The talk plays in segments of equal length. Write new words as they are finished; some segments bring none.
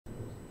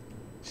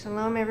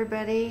Shalom,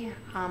 everybody.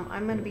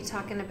 I'm going to be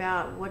talking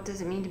about what does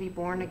it mean to be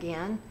born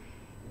again,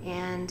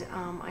 and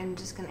I'm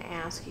just going to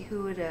ask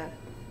Yahuwah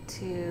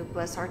to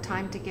bless our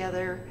time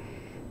together.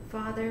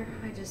 Father,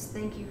 I just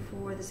thank you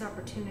for this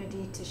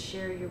opportunity to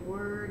share your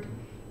word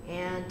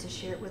and to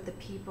share it with the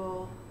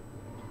people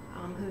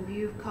who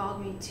you've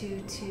called me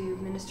to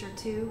minister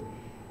to.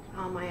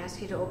 I ask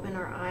you to open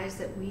our eyes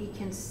that we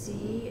can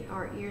see,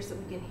 our ears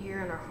that we can hear,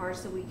 and our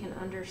hearts that we can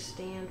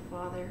understand,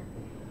 Father.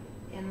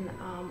 And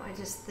I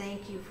just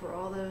thank you for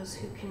all those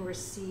who can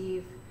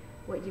receive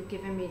what you've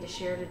given me to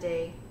share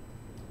today.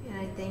 And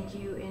I thank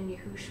you in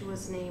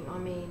Yahushua's name.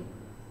 Amen.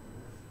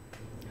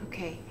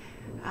 Okay.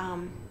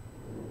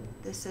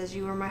 This says,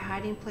 "You are my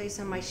hiding place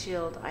and my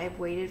shield. I have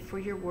waited for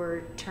your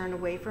word. Turn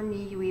away from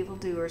me, you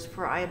evildoers,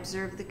 for I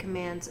observe the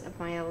commands of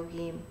my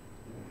Elohim."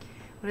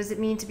 What does it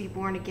mean to be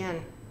born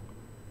again?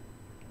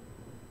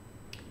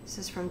 This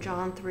is from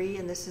John 3,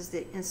 and this is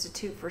the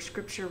Institute for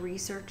Scripture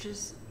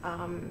Research's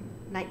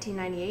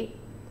 1998.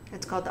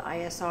 It's called the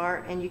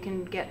ISR, and you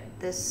can get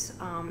this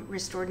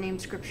Restored Name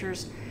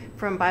Scriptures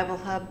from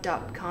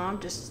BibleHub.com.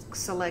 Just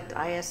select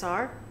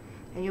ISR,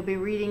 and you'll be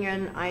reading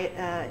in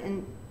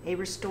a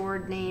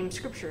Restored Name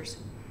Scriptures.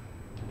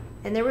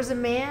 "And there was a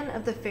man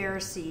of the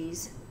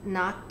Pharisees,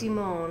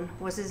 Nachdimon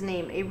was his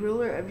name, a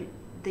ruler of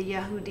the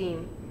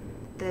Yehudim,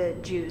 the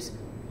Jews.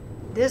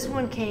 This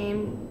one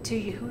came to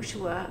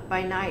Yahushua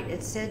by night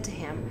and said to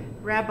him,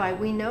 'Rabbi,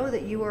 we know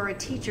that you are a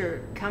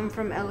teacher come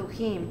from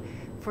Elohim,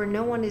 for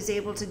no one is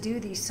able to do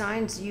these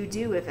signs you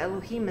do if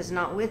Elohim is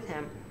not with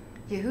him.'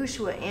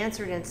 Yahushua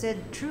answered and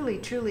said, 'Truly,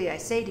 truly, I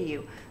say to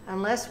you,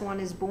 unless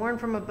one is born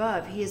from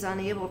above, he is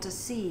unable to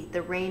see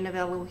the reign of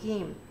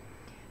Elohim.'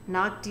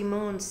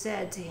 Nachdimon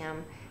said to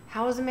him,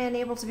 'How is a man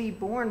able to be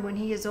born when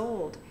he is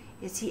old?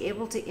 Is he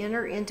able to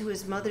enter into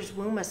his mother's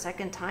womb a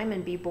second time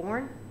and be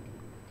born?'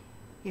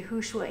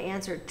 Yahushua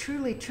answered,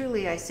 'Truly,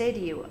 truly, I say to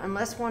you,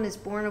 unless one is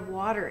born of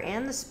water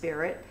and the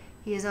Spirit,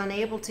 he is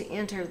unable to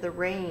enter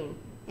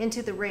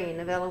into the reign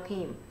of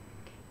Elohim.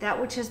 That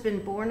which has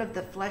been born of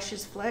the flesh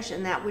is flesh,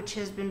 and that which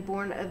has been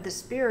born of the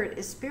Spirit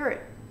is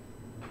spirit.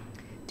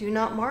 Do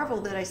not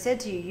marvel that I said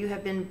to you, you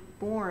have been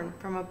born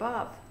from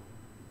above.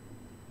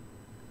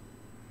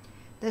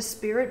 The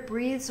Spirit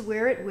breathes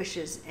where it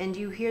wishes, and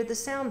you hear the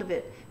sound of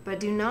it, but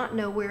do not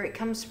know where it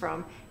comes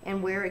from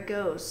and where it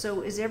goes.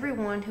 So is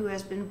everyone who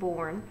has been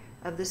born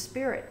of the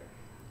Spirit.'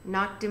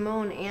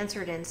 Nachdimon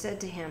answered and said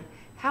to him,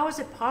 'How is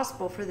it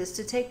possible for this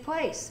to take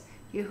place?'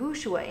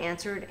 Yahushua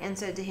answered and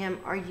said to him,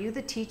 'Are you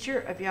the teacher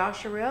of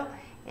Yasharel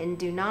and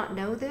do not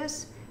know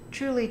this?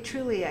 Truly,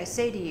 truly, I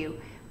say to you,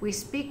 we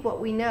speak what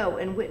we know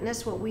and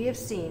witness what we have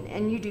seen,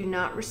 and you do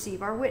not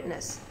receive our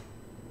witness.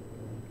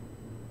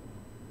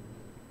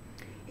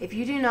 If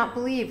you do not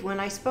believe when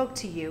I spoke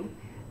to you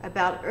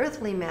about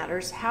earthly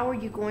matters, how are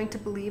you going to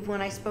believe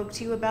when I spoke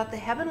to you about the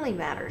heavenly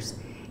matters?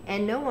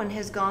 And no one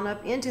has gone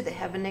up into the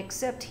heaven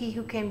except he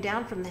who came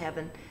down from the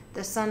heaven,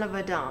 the Son of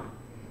Adam.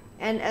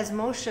 And as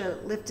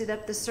Moshe lifted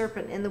up the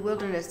serpent in the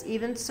wilderness,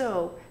 even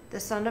so the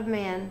Son of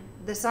Man,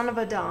 the Son of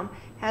Adam,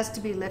 has to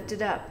be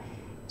lifted up,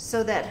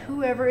 so that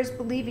whoever is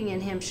believing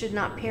in him should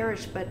not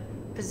perish but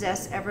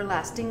possess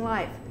everlasting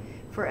life.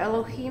 For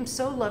Elohim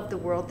so loved the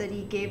world that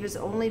he gave his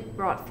only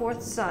brought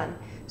forth Son,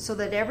 so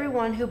that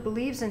everyone who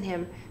believes in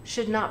him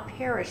should not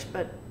perish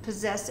but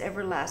possess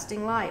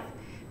everlasting life.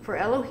 For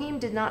Elohim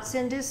did not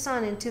send his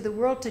Son into the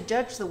world to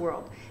judge the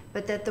world,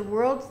 but that the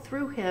world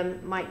through him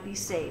might be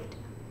saved.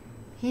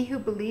 He who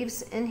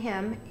believes in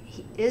him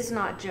is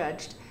not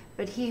judged,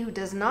 but he who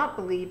does not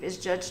believe is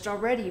judged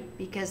already,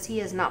 because he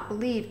has not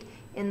believed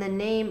in the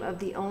name of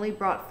the only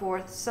brought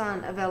forth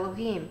Son of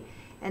Elohim.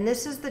 And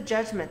this is the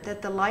judgment,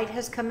 that the light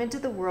has come into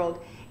the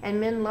world, and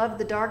men love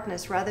the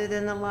darkness rather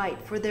than the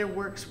light, for their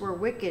works were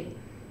wicked.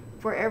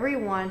 For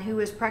everyone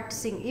who is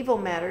practicing evil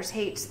matters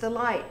hates the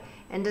light,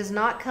 and does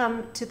not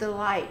come to the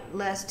light,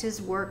 lest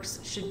his works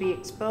should be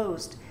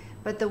exposed.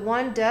 But the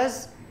one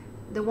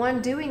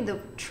doing the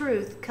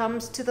truth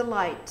comes to the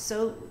light,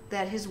 so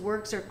that his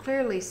works are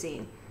clearly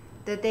seen,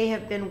 that they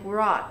have been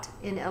wrought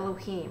in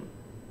Elohim.'"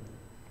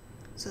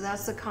 So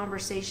that's the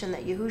conversation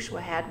that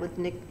Yahushua had with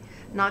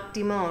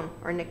Nachdimon,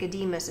 or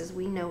Nicodemus as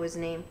we know his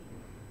name,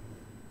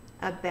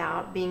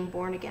 about being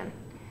born again.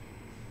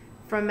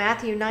 From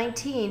Matthew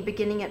 19,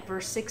 beginning at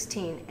verse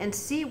 16, "And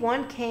see,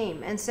 one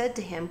came and said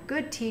to him,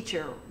 'Good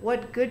teacher,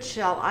 what good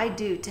shall I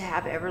do to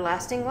have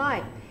everlasting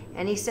life?'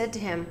 And he said to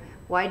him,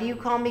 'Why do you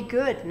call me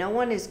good? No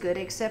one is good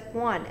except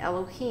one,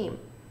 Elohim.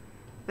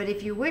 But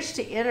if you wish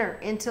to enter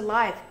into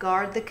life,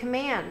 guard the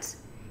commands.'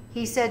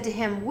 He said to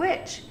him,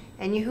 'Which?'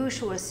 And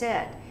Yahushua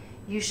said,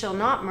 'You shall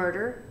not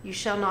murder, you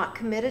shall not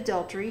commit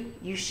adultery,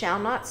 you shall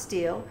not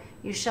steal,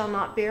 you shall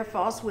not bear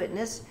false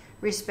witness,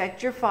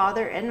 respect your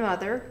father and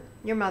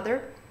your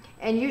mother,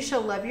 and you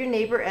shall love your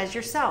neighbor as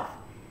yourself.'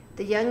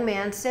 The young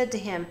man said to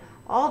him,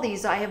 'All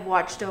these I have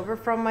watched over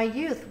from my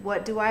youth.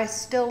 What do I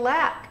still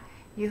lack?'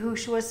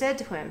 Yahushua said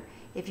to him,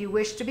 'If you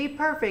wish to be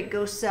perfect,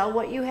 go sell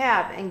what you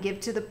have and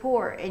give to the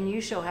poor, and you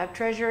shall have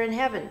treasure in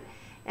heaven.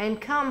 And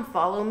come,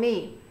 follow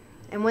me.'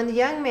 And when the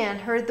young man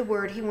heard the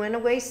word, he went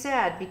away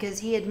sad, because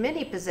he had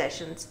many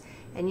possessions.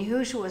 And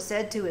Yahushua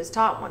said to his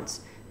taught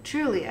ones,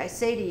 Truly I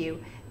say to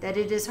you, that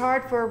it is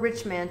hard for a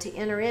rich man to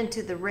enter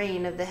into the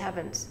reign of the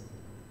heavens.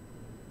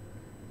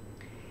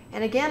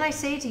 And again I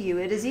say to you,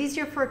 it is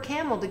easier for a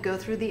camel to go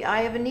through the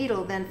eye of a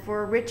needle than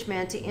for a rich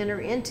man to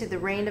enter into the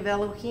reign of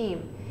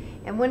Elohim.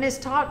 And when his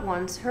taught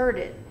ones heard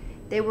it,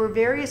 they were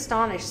very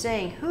astonished,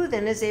 saying, Who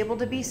then is able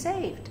to be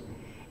saved?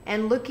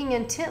 And looking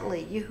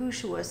intently,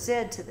 Yahushua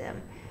said to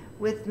them,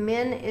 With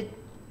men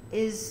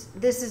this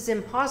is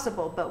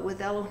impossible, but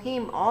with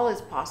Elohim all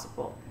is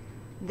possible.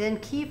 Then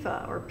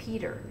Kepha, or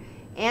Peter,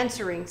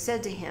 answering,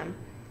 said to him,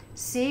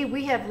 See,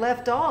 we have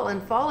left all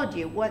and followed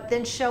you. What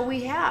then shall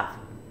we have?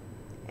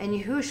 And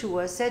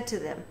Yahushua said to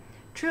them,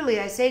 Truly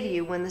I say to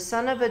you, when the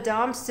Son of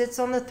Adam sits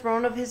on the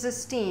throne of his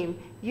esteem,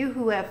 you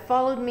who have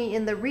followed me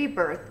in the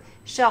rebirth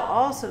shall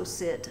also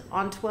sit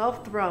on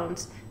 12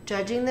 thrones,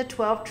 judging the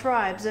 12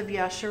 tribes of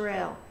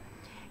Yasharel.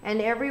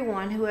 And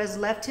everyone who has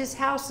left his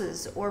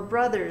houses, or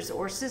brothers,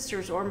 or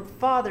sisters, or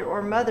father,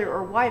 or mother,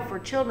 or wife, or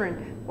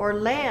children, or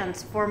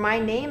lands, for my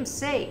name's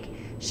sake,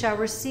 shall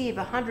receive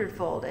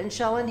 100-fold, and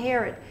shall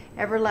inherit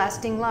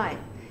everlasting life.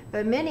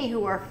 But many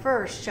who are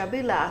first shall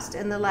be last,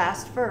 and the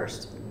last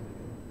first.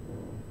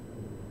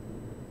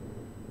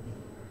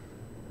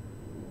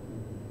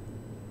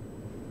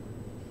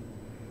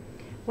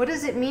 What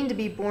does it mean to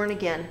be born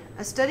again?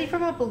 A study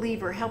from a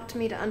believer helped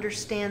me to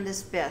understand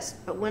this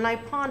best, but when I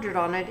pondered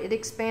on it, it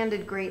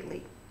expanded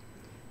greatly.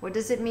 What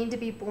does it mean to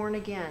be born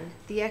again?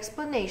 The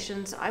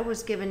explanations I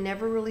was given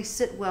never really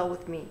sit well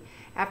with me.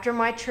 After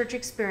my church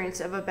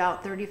experience of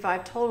about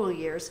 35 total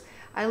years,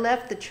 I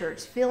left the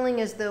church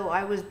feeling as though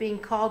I was being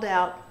called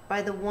out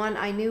by the one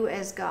I knew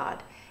as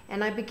God,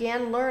 and I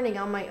began learning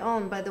on my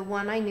own by the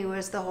one I knew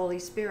as the Holy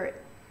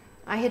Spirit.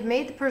 I had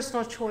made the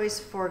personal choice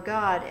for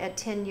God at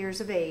 10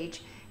 years of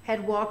age,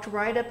 had walked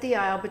right up the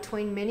aisle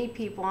between many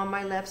people on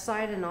my left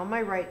side and on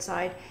my right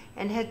side,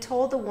 and had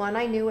told the one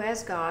I knew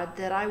as God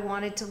that I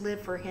wanted to live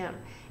for him.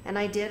 And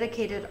I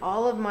dedicated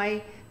all of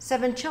my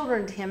 7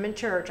 children to him in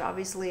church,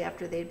 obviously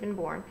after they'd been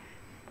born.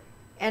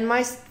 And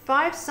my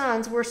 5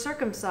 sons were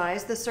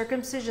circumcised, the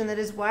circumcision that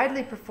is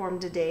widely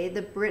performed today,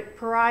 the Brit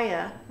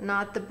Pariah,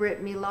 not the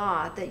Brit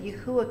Milah that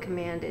Yahuwah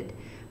commanded.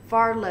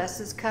 Far less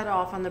is cut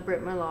off on the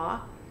Brit Milah.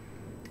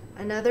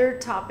 Another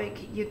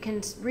topic you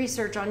can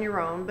research on your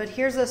own, but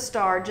here's a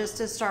star just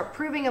to start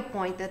proving a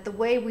point that the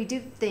way we do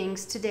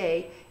things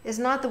today is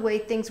not the way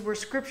things were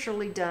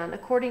scripturally done,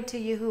 according to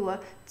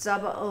Yahuwah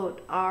Tzabaot,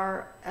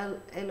 our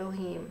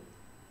Elohim.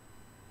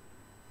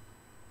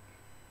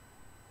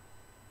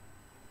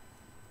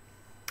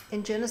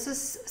 In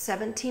Genesis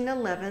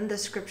 17:11, the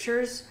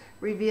scriptures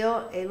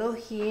reveal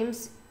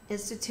Elohim's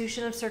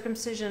institution of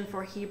circumcision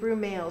for Hebrew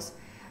males.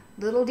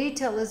 Little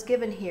detail is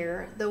given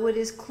here, though it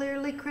is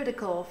clearly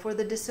critical for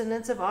the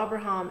descendants of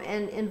Abraham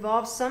and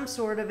involves some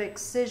sort of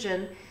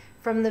excision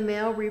from the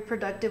male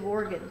reproductive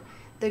organ.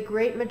 The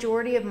great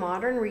majority of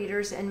modern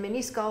readers, and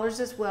many scholars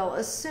as well,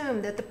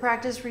 assume that the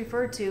practice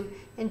referred to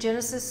in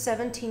Genesis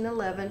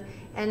 17:11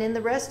 and in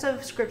the rest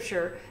of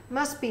Scripture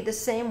must be the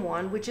same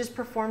one which is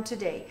performed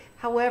today.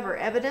 However,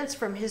 evidence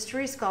from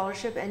history,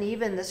 scholarship, and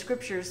even the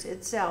Scriptures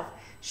itself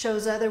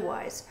shows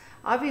otherwise.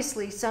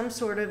 Obviously, some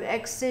sort of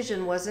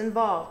excision was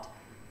involved,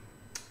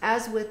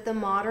 as with the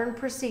modern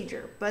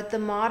procedure. But the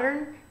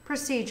modern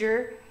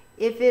procedure,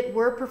 if it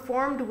were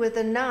performed with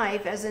a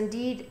knife, as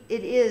indeed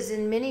it is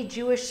in many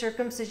Jewish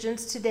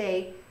circumcisions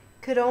today,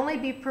 could only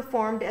be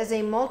performed as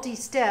a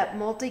multi-step,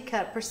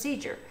 multi-cut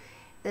procedure.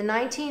 The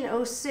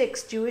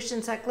 1906 Jewish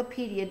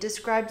Encyclopedia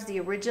describes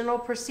the original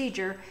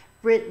procedure,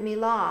 Brit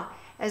Milah,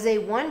 as a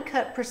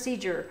one-cut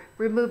procedure,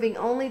 removing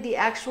only the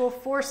actual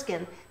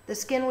foreskin, the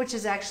skin which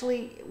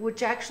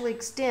actually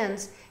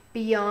extends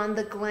beyond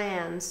the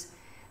glands.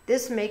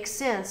 This makes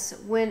sense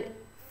when,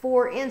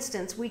 for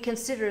instance, we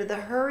consider the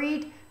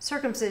hurried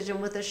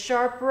circumcision with a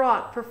sharp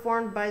rock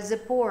performed by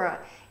Zipporah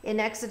in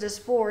Exodus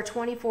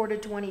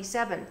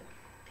 4:24-27.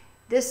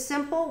 This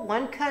simple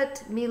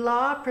one-cut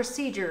milah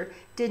procedure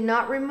did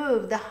not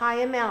remove the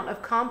high amount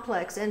of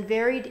complex and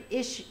varied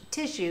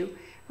tissue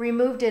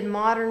removed in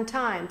modern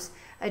times.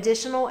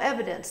 Additional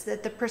evidence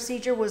that the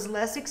procedure was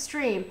less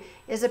extreme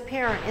is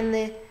apparent in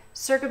the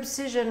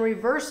circumcision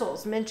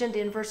reversals mentioned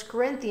in 1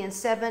 Corinthians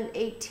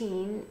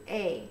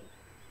 7:18a,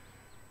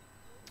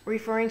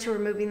 referring to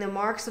removing the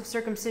marks of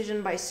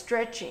circumcision by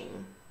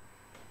stretching.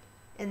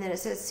 And then it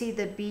says, see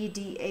the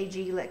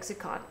BDAG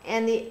lexicon.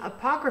 And the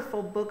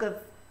apocryphal book of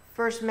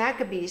 1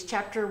 Maccabees,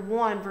 chapter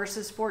 1,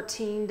 verses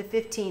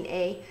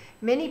 14-15a.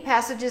 Many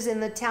passages in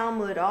the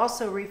Talmud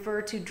also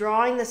refer to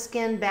drawing the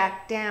skin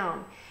back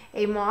down.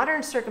 A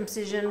modern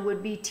circumcision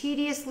would be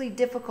tediously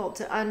difficult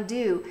to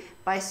undo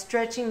by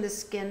stretching the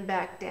skin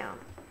back down.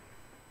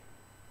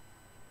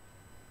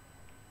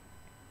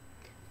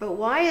 But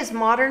why is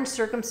modern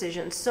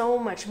circumcision so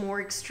much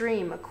more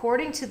extreme?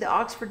 According to the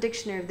Oxford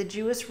Dictionary of the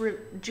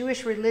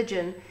Jewish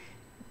religion,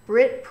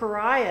 Brit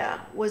Pariah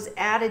was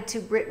added to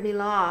Brit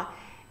Milah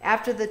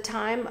after the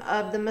time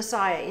of the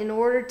Messiah in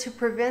order to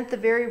prevent the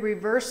very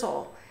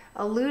reversal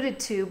alluded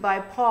to by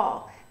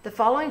Paul. The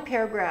following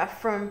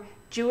paragraph from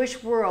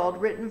Jewish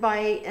World, written by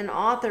an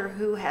author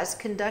who has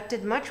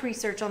conducted much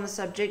research on the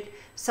subject,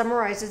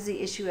 summarizes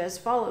the issue as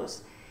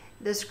follows.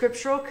 The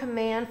scriptural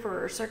command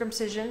for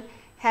circumcision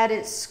had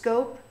its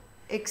scope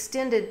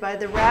extended by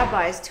the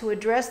rabbis to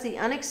address the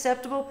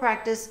unacceptable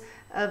practice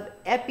of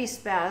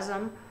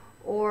epispasm,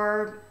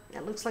 or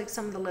it looks like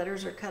some of the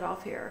letters are cut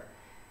off here.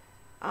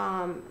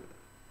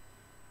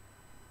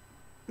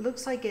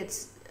 Looks like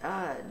it's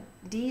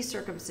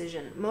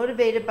decircumcision,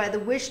 motivated by the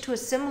wish to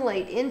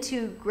assimilate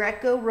into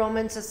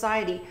Greco-Roman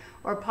society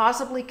or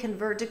possibly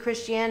convert to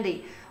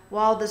Christianity,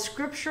 while the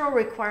scriptural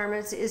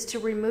requirements is to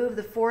remove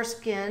the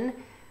foreskin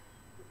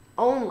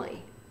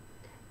only.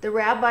 The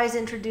rabbis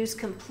introduced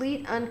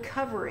complete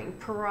uncovering,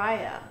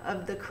 pariah,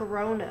 of the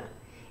corona.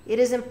 It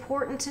is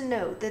important to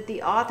note that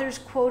the authors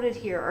quoted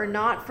here are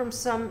not from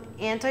some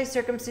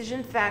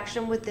anti-circumcision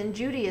faction within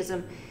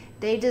Judaism.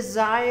 They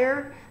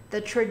desire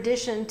the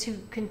tradition to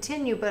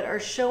continue, but are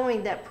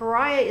showing that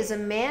pariah is a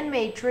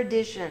man-made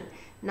tradition,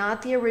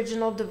 not the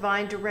original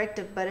divine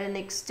directive, but an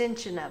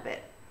extension of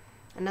it.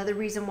 Another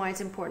reason why it's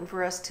important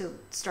for us to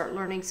start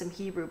learning some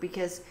Hebrew,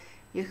 because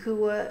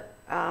Yahuwah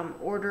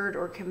ordered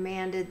or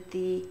commanded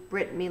the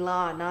Brit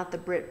Milah, not the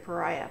Brit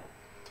Pariah.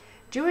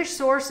 Jewish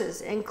sources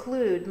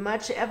include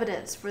much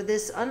evidence for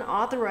this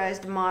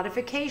unauthorized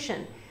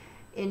modification.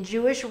 In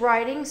Jewish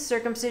writings,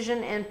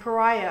 circumcision and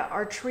pariah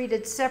are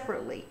treated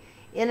separately.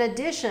 In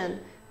addition,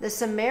 the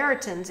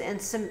Samaritans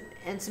and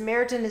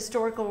Samaritan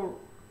historical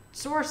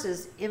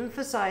sources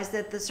emphasize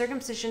that the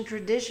circumcision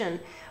tradition,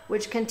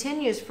 which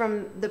continues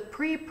from the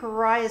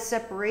pre-pariah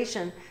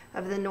separation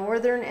of the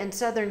northern and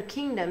southern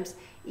kingdoms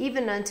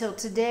even until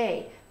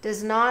today,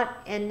 does not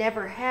and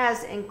never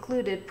has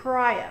included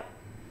pariah.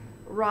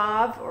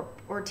 Rav,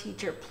 or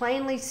teacher,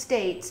 plainly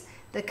states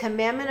the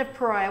commandment of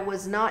pariah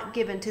was not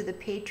given to the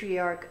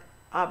patriarch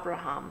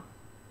Abraham.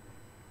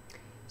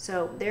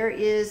 So there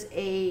is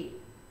a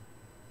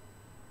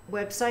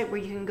website where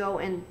you can go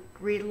and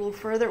read a little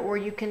further, or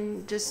you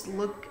can just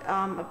look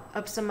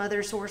up some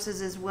other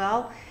sources as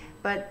well.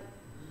 But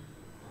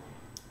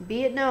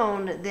be it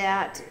known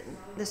that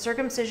the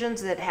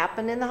circumcisions that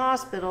happen in the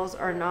hospitals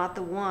are not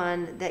the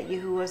one that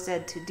Yahuwah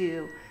said to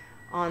do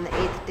on the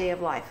 8th day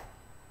of life.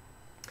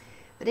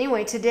 But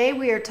anyway, today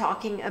we are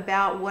talking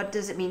about what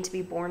does it mean to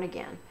be born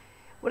again.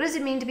 What does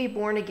it mean to be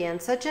born again?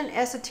 Such an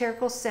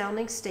esoterical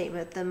sounding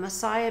statement the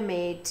Messiah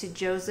made to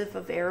Joseph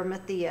of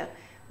Arimathea.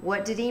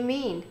 What did he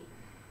mean?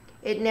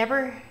 It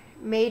never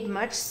made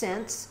much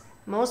sense.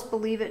 Most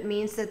believe it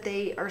means that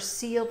they are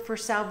sealed for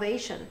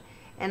salvation,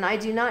 and I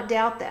do not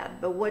doubt that.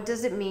 But what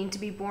does it mean to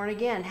be born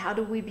again? How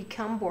do we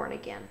become born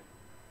again?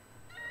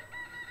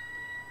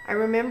 I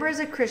remember as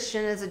a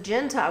Christian, as a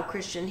Gentile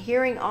Christian,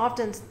 hearing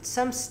often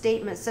some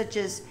statements such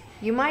as,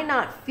 you might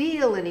not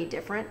feel any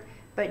different,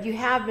 but you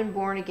have been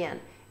born again.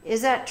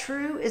 Is that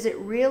true? Is it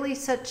really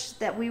such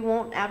that we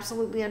won't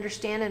absolutely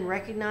understand and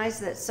recognize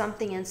that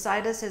something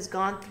inside us has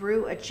gone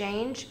through a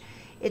change?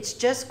 It's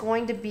just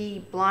going to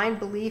be blind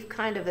belief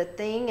kind of a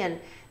thing, and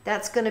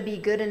that's going to be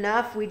good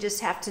enough. We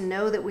just have to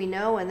know that we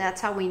know, and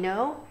that's how we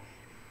know.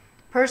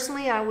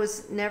 Personally, I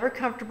was never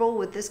comfortable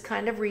with this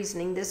kind of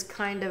reasoning, this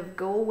kind of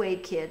go away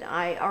kid.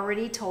 I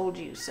already told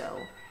you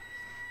so.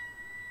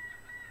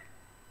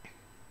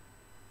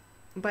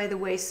 By the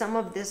way, some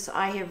of this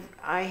I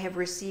have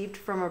received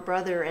from a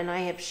brother, and I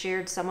have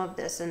shared some of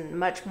this, and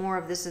much more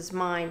of this is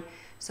mine.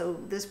 So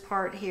this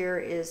part here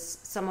is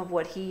some of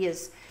what he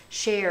has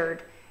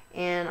shared,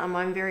 and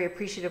I'm very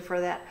appreciative for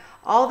that.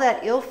 All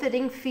that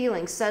ill-fitting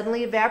feeling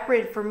suddenly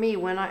evaporated for me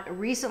when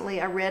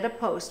recently I read a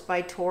post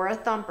by Torah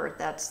Thumper,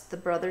 that's the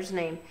brother's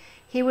name.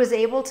 He was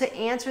able to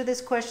answer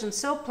this question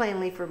so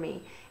plainly for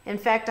me. In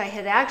fact, I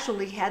had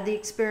actually had the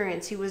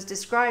experience he was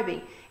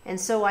describing, and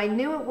so I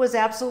knew it was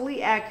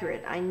absolutely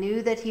accurate. I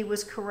knew that he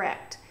was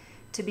correct.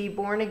 To be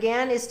born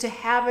again is to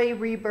have a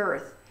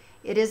rebirth.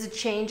 It is a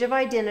change of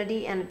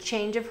identity and a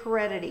change of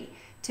heredity.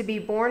 To be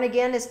born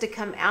again is to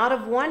come out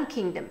of one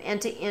kingdom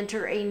and to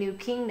enter a new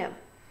kingdom.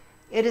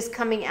 It is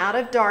coming out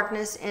of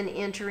darkness and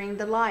entering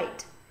the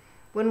light.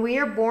 When we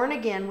are born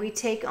again, we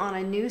take on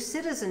a new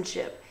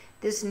citizenship.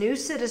 This new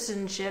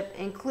citizenship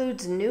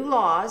includes new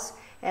laws,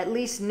 at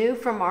least new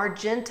from our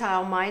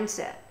Gentile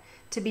mindset.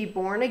 To be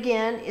born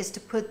again is to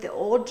put the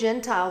old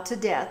Gentile to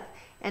death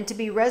and to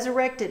be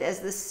resurrected as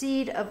the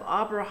seed of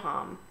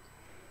Abraham.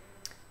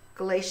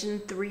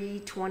 Galatians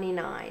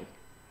 3:29.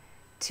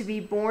 To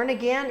be born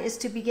again is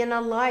to begin a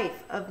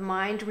life of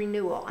mind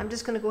renewal. I'm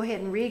just going to go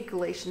ahead and read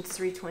Galatians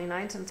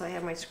 3:29 since I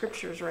have my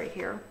scriptures right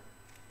here.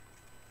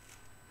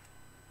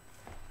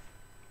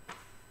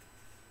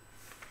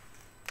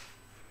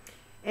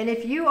 And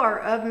if you are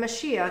of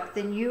Mashiach,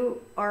 then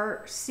you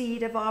are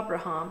seed of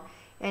Abraham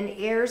and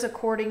heirs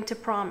according to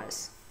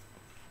promise.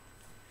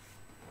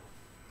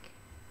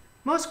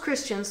 Most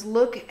Christians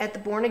look at the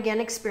born-again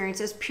experience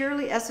as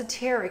purely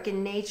esoteric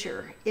in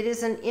nature. It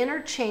is an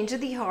inner change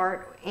of the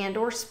heart and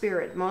or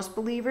spirit. Most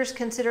believers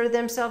consider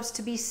themselves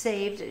to be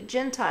saved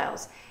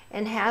Gentiles,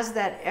 and has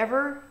that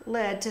ever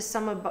led to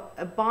some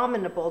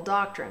abominable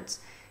doctrines?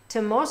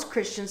 To most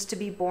Christians, to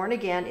be born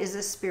again is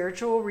a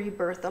spiritual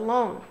rebirth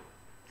alone.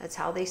 That's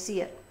how they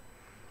see it.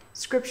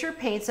 Scripture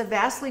paints a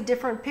vastly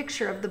different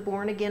picture of the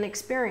born-again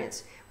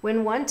experience.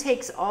 When one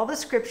takes all the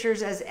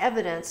scriptures as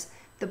evidence,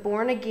 the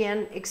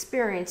born-again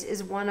experience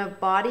is one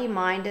of body,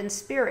 mind, and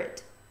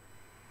spirit.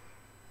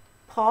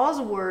 Paul's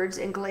words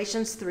in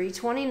Galatians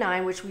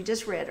 3:29, which we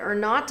just read, are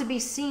not to be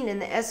seen in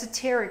the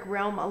esoteric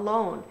realm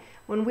alone.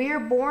 When we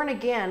are born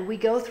again, we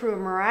go through a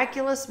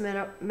miraculous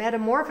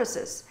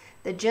metamorphosis.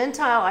 The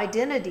Gentile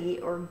identity,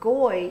 or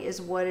goy,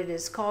 is what it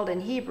is called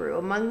in Hebrew,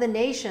 among the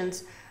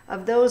nations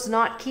of those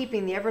not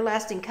keeping the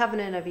everlasting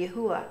covenant of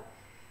Yahuwah.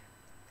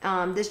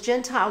 This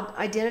Gentile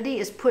identity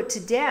is put to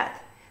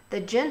death. The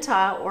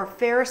Gentile or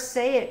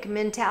Pharisaic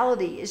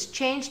mentality is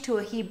changed to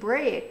a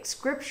Hebraic,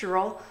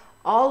 scriptural,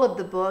 all of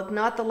the book,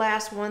 not the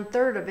last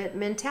 1/3 of it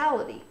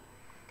mentality.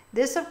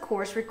 This, of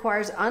course,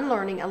 requires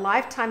unlearning a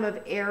lifetime of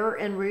error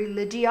and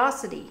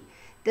religiosity.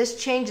 This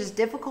change is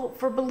difficult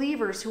for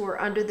believers who are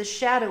under the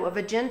shadow of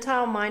a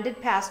Gentile-minded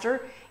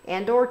pastor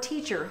and or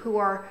teacher who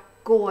are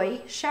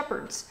goy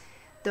shepherds,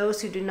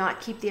 those who do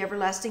not keep the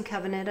everlasting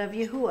covenant of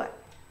Yahuwah.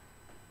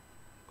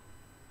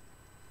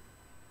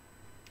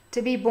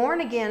 To be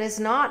born again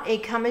is not a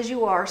come as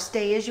you are,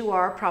 stay as you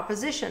are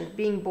proposition.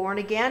 Being born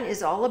again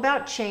is all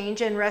about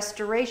change and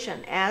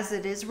restoration, as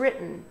it is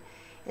written.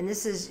 And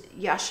this is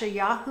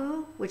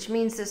Yashayahu, which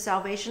means the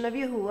salvation of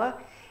Yahuwah,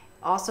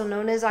 also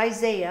known as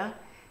Isaiah,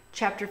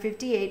 chapter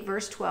 58,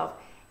 verse 12.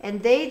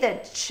 And they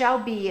that shall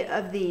be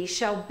of thee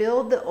shall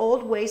build the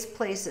old waste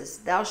places.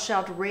 Thou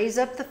shalt raise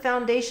up the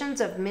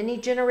foundations of many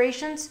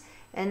generations,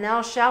 and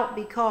thou shalt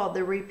be called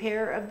the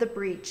repairer of the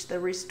breach, the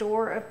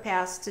restorer of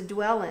paths to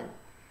dwell in.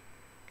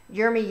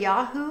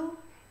 Yirmiyahu,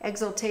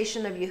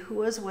 exaltation of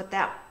Yahuwah, is what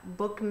that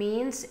book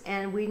means,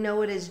 and we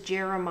know it as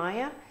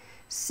Jeremiah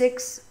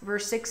 6,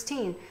 verse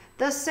 16.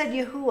 Thus said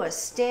Yahuwah,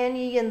 stand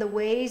ye in the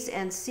ways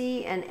and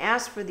see and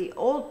ask for the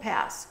old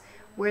paths,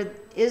 where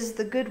is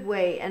the good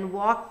way, and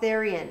walk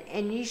therein,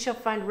 and ye shall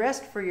find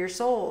rest for your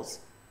souls.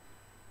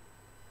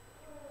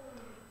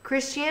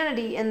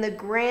 Christianity, in the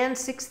grand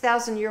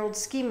 6,000-year-old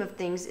scheme of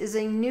things, is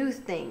a new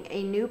thing,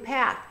 a new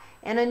path,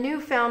 and a new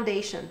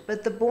foundation.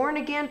 But the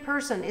born-again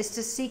person is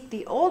to seek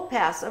the old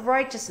paths of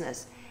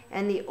righteousness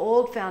and the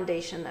old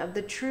foundation of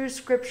the true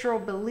scriptural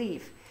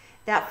belief.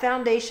 That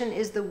foundation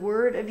is the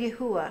word of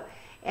Yahuwah,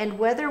 and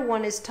whether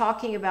one is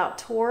talking about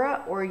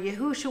Torah or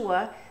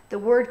Yahushua, the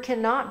word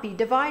cannot be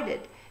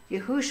divided.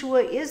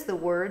 Yahushua is the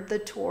word, the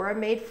Torah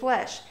made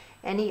flesh,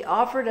 and he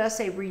offered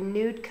us a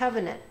renewed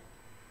covenant.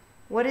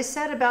 What is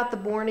said about the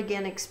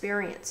born-again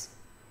experience?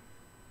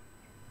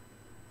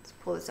 Let's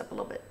pull this up a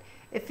little bit.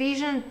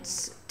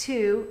 Ephesians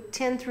 2,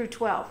 10 through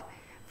 12.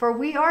 For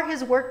we are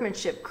his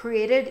workmanship,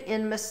 created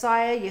in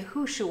Messiah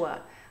Yahushua,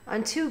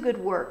 unto good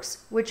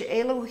works, which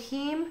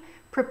Elohim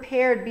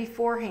prepared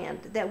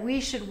beforehand, that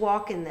we should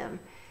walk in them.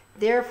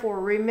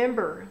 Therefore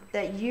remember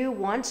that you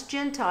once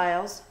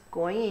Gentiles,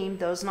 goyim,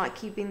 those not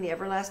keeping the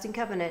everlasting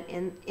covenant,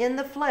 in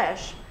the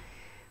flesh,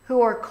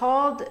 who are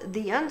called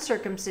the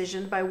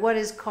uncircumcision by what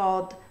is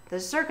called the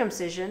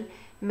circumcision,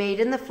 made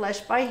in the flesh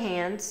by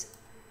hands,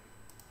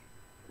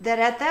 that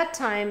at that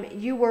time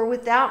you were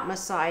without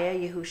Messiah,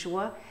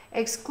 Yahushua,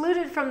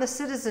 excluded from the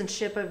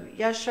citizenship of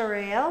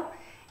Yashareel,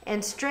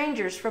 and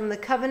strangers from the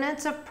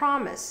covenants of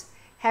promise,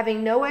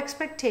 having no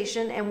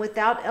expectation and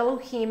without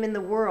Elohim in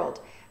the world.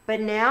 But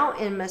now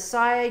in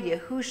Messiah,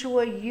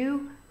 Yahushua,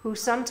 you who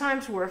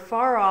sometimes were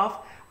far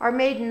off are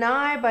made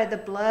nigh by the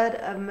blood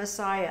of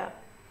Messiah.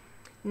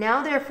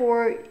 Now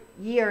therefore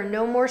ye are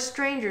no more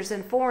strangers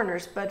and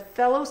foreigners, but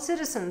fellow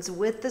citizens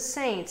with the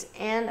saints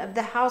and of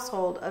the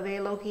household of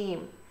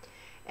Elohim.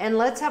 And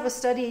let's have a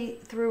study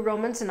through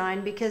Romans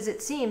 9, because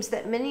it seems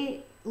that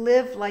many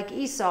live like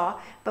Esau,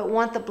 but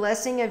want the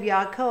blessing of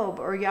Jacob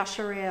or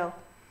Yashareel.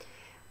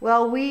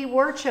 Well, we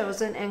were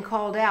chosen and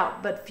called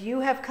out, but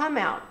few have come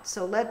out.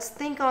 So let's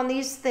think on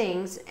these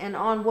things and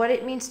on what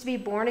it means to be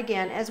born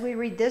again as we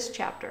read this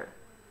chapter.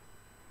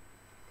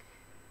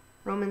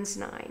 Romans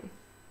 9.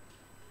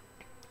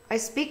 I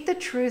speak the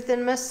truth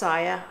in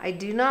Messiah, I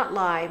do not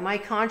lie, my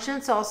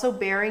conscience also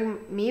bearing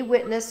me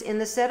witness in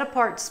the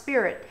set-apart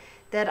spirit,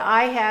 that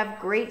I have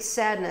great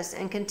sadness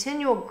and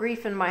continual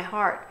grief in my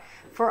heart.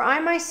 For I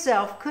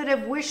myself could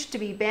have wished to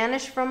be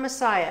banished from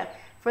Messiah,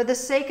 for the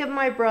sake of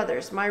my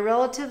brothers, my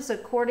relatives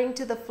according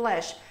to the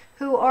flesh,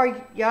 who are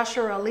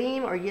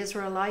Yasharalim or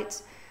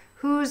Israelites,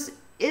 whose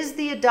is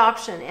the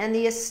adoption and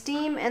the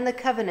esteem and the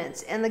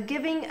covenants and the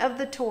giving of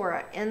the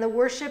Torah and the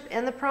worship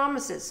and the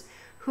promises,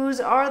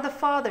 whose are the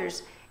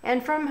fathers,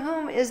 and from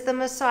whom is the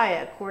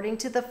Messiah according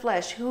to the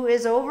flesh, who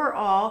is over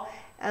all,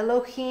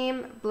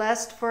 Elohim,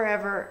 blessed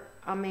forever.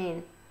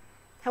 Amen.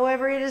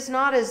 However, it is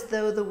not as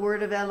though the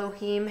word of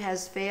Elohim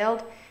has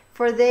failed,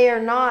 For they are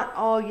not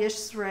all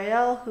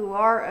Yisrael who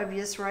are of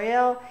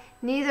Yisrael,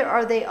 neither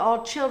are they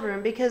all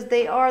children, because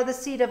they are the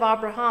seed of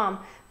Abraham.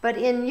 But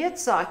in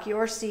Yitzhak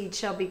your seed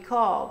shall be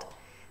called.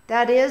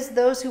 That is,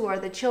 those who are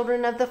the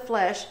children of the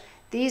flesh,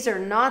 these are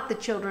not the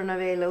children of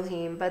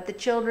Elohim, but the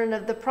children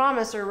of the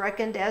promise are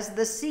reckoned as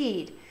the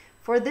seed.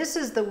 For this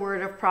is the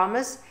word of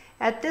promise,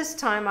 at this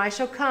time I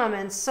shall come,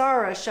 and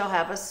Sarah shall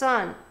have a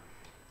son.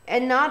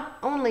 And not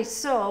only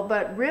so,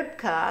 but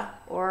Ribkah,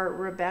 or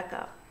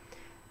Rebekah,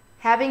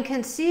 having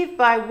conceived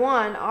by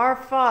one, our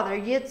father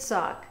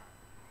Yitzhak,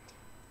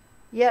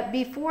 yet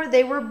before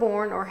they were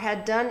born or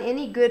had done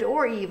any good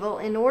or evil,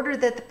 in order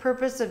that the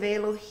purpose of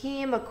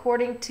Elohim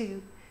according to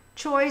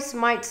choice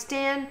might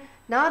stand,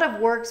 not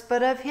of works,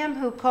 but of him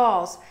who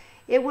calls.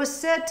 It was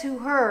said to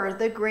her,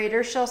 the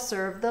greater shall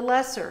serve the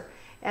lesser.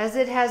 As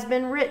it has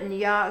been written,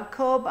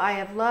 Jacob I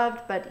have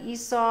loved, but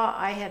Esau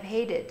I have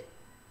hated.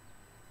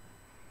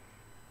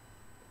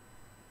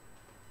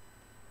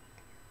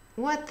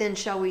 What then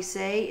shall we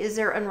say? Is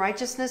there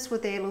unrighteousness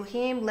with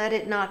Elohim? Let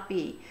it not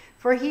be.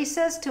 For he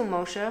says to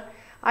Moshe,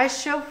 I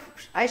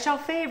shall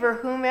favor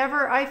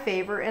whomever I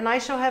favor, and I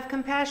shall have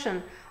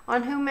compassion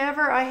on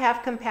whomever I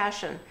have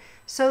compassion.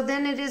 So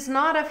then it is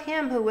not of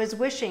him who is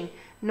wishing,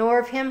 nor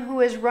of him who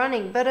is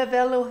running, but of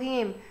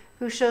Elohim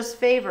who shows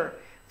favor.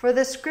 For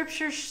the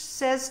scripture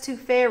says to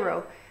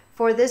Pharaoh,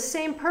 for this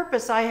same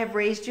purpose I have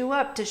raised you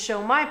up, to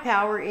show my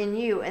power in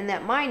you, and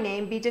that my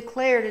name be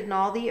declared in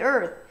all the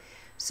earth.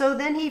 So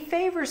then he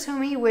favors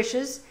whom he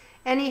wishes,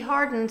 and he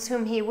hardens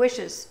whom he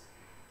wishes.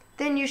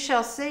 Then you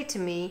shall say to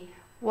me,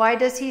 why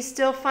does he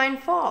still find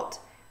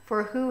fault?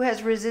 For who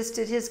has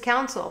resisted his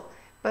counsel?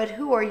 But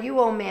who are you,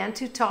 O man,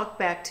 to talk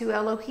back to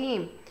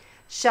Elohim?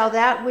 Shall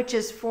that which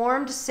is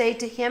formed say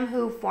to him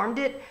who formed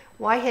it,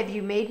 why have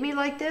you made me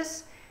like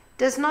this?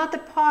 Does not the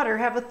potter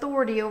have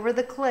authority over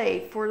the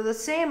clay for the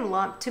same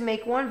lump to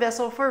make one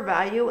vessel for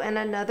value and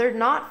another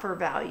not for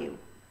value?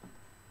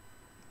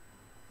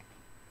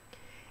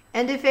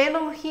 And if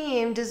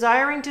Elohim,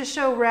 desiring to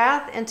show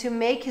wrath and to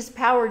make his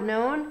power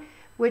known,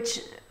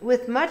 which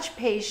with much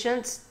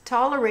patience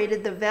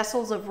tolerated the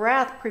vessels of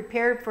wrath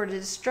prepared for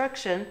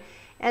destruction,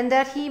 and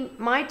that he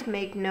might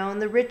make known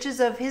the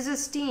riches of his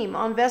esteem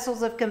on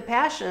vessels of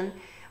compassion,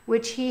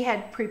 which he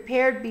had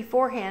prepared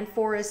beforehand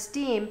for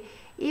esteem,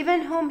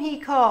 even whom he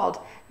called,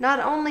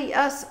 not only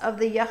us of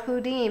the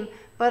Yahudim,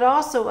 but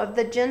also of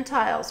the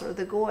Gentiles, or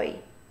the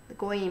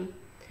Goyim.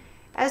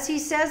 As he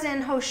says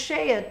in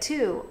Hosea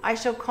 2, I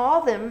shall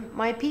call them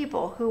my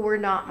people who were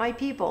not my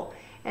people,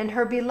 and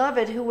her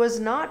beloved who was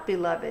not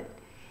beloved.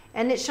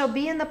 And it shall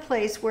be in the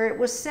place where it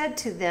was said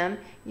to them,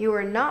 you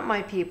are not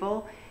my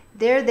people,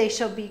 there they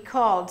shall be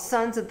called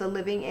sons of the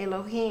living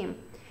Elohim.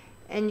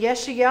 And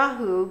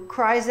Yeshayahu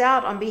cries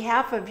out on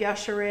behalf of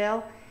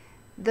Yasharel,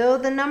 though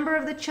the number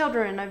of the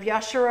children of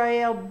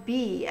Yasharel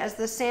be as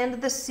the sand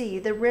of the sea,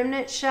 the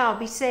remnant shall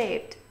be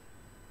saved.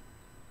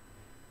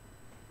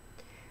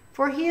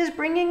 For he is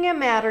bringing a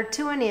matter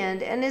to an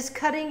end, and is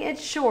cutting it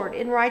short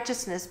in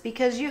righteousness,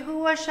 because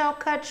Yahuwah shall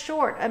cut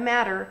short a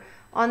matter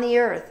on the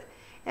earth.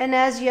 And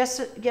as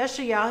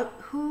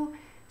Yeshayahu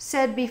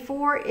said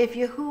before, if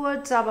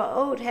Yahuwah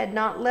Tzabaoth had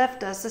not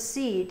left us a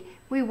seed,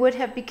 we would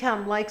have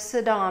become like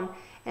Sodom,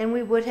 and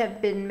we would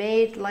have been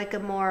made like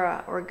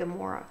Gomorrah, or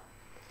Gomorrah.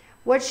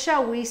 What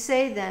shall we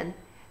say then?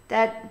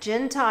 That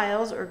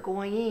Gentiles, or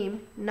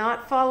Goyim,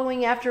 not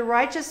following after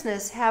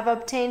righteousness, have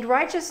obtained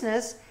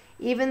righteousness,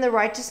 even the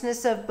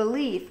righteousness of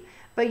belief.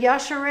 But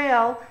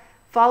Yasharel,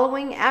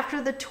 following after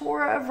the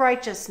Torah of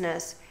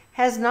righteousness,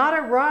 has not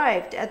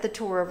arrived at the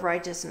Torah of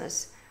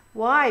righteousness.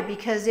 Why?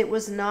 Because it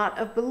was not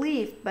of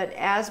belief, but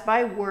as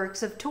by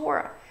works of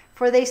Torah.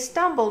 For they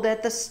stumbled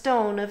at the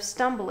stone of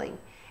stumbling.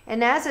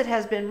 And as it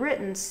has been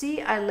written,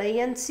 see, I lay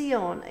in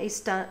Sion a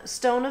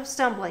stone of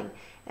stumbling,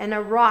 and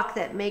a rock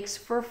that makes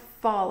for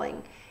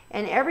falling.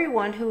 And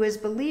everyone who is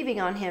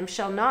believing on him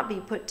shall not be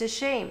put to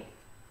shame.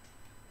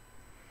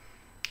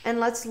 And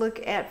let's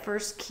look at 1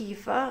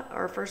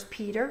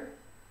 Peter,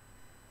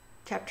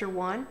 chapter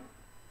 1.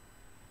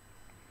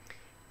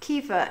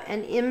 Kepha,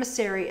 an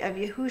emissary of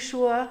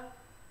Yahushua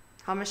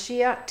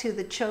HaMashiach, to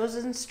the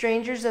chosen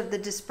strangers of the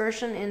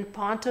dispersion in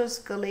Pontus,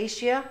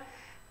 Galatia,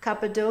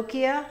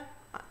 Cappadocia,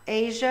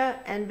 Asia,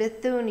 and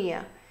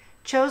Bithynia,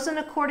 chosen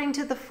according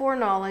to the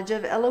foreknowledge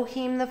of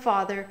Elohim the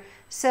Father,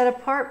 set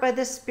apart by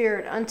the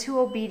Spirit unto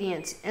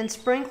obedience, and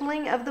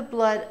sprinkling of the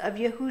blood of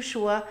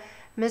Yahushua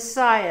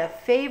Messiah,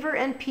 favor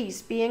and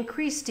peace be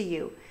increased to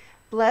you.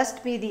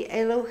 Blessed be the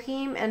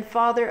Elohim and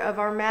Father of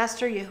our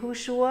Master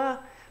Yahushua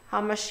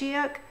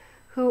HaMashiach,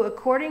 who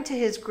according to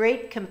his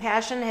great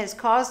compassion has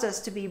caused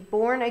us to be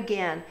born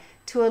again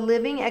to a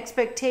living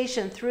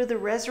expectation through the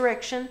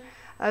resurrection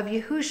of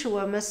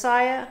Yahushua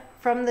Messiah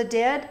from the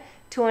dead,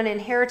 to an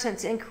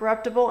inheritance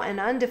incorruptible and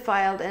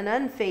undefiled and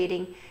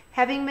unfading,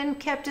 having been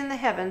kept in the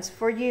heavens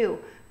for you,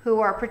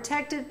 who are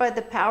protected by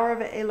the power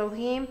of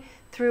Elohim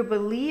through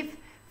belief,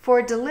 for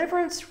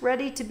deliverance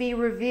ready to be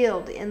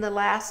revealed in the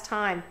last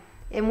time,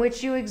 in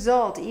which you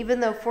exult, even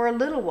though for a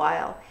little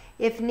while,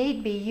 if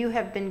need be, you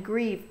have been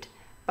grieved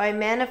by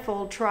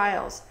manifold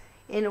trials,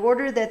 in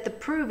order that the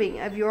proving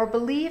of your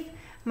belief,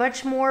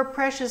 much more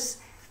precious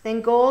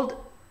than gold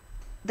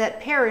that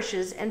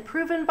perishes and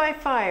proven by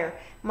fire,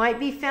 might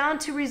be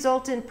found to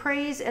result in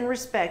praise and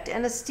respect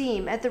and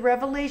esteem at the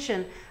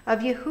revelation of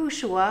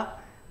Yahushua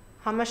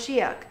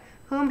HaMashiach,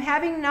 whom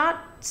having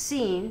not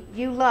seen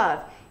you love,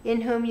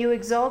 in whom you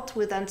exult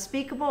with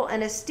unspeakable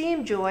and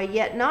esteemed joy,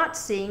 yet not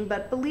seeing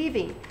but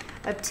believing,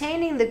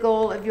 obtaining the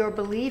goal of your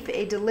belief,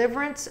 a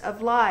deliverance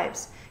of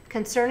lives.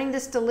 Concerning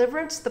this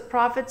deliverance, the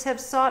prophets have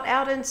sought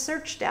out and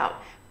searched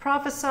out,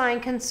 prophesying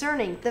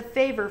concerning the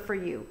favor for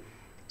you,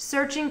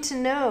 searching to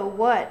know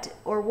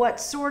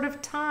what sort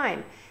of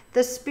time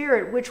the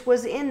Spirit which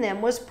was in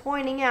them was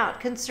pointing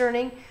out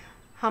concerning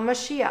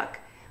Hamashiach,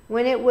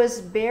 when it was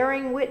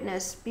bearing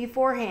witness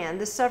beforehand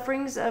the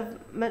sufferings of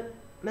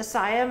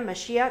Messiah,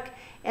 Mashiach,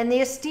 and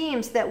the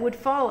esteems that would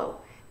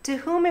follow, to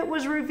whom it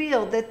was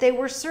revealed that they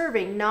were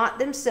serving not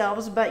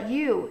themselves but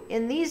you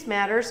in these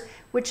matters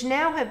which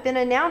now have been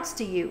announced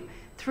to you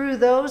through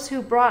those who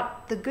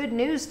brought the good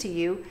news to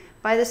you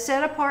by the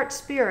set-apart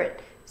Spirit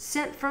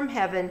sent from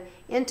heaven,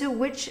 into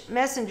which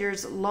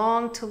messengers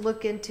long to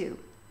look into.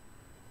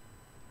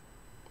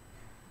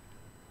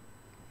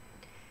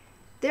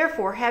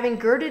 Therefore, having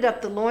girded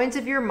up the loins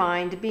of your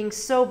mind, being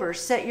sober,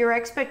 set your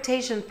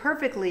expectation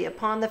perfectly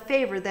upon the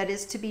favor that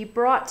is to be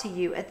brought to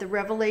you at the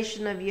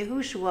revelation of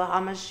Yahushua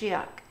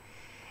HaMashiach.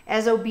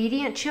 As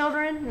obedient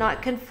children,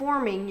 not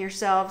conforming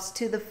yourselves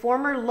to the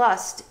former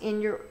lust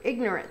in your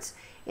ignorance,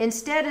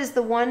 instead as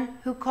the one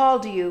who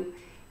called you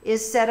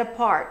is set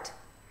apart.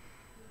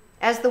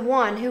 As the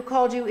one who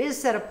called you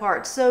is set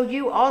apart, so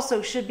you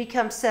also should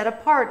become set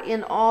apart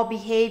in all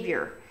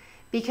behavior.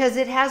 Because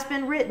it has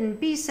been written,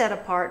 be set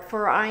apart,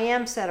 for I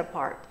am set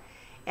apart.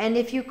 And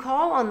if you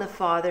call on the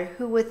Father,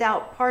 who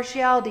without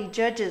partiality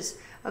judges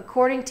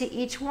according to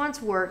each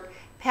one's work,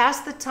 pass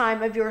the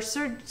time of your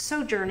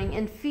sojourning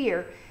in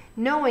fear,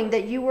 knowing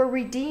that you were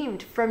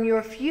redeemed from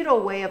your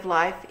futile way of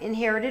life,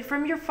 inherited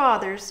from your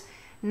fathers,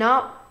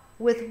 not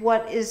with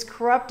what is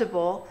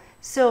corruptible,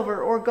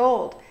 silver or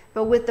gold,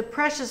 but with the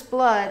precious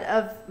blood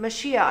of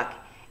Mashiach,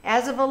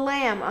 as of a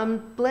lamb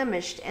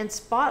unblemished and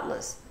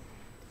spotless,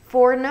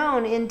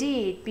 foreknown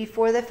indeed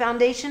before the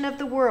foundation of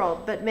the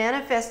world, but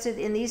manifested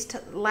in these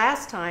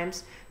last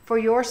times for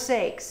your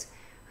sakes,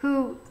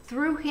 who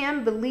through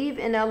him believe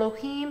in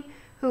Elohim,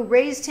 who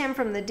raised him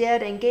from the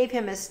dead and gave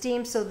him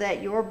esteem, so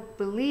that your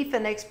belief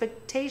and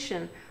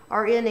expectation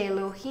are in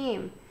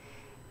Elohim.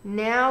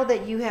 Now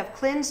that you have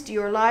cleansed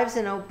your lives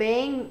in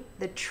obeying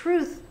the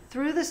truth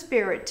through the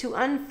Spirit to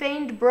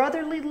unfeigned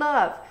brotherly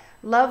love,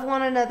 love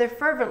one another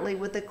fervently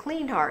with a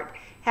clean heart,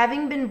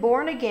 having been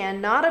born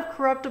again, not of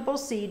corruptible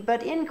seed,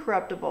 but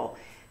incorruptible,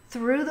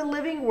 through the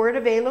living word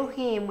of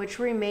Elohim, which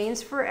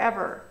remains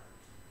forever.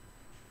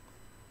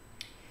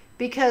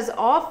 Because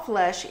all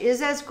flesh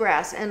is as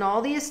grass, and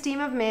all the esteem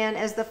of man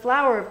as the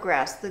flower of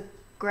grass. The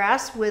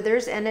grass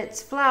withers, and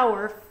its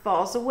flower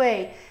falls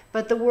away,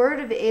 but the word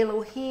of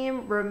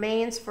Elohim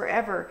remains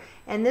forever.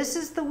 And this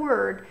is the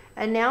word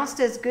announced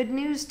as good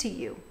news to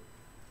you.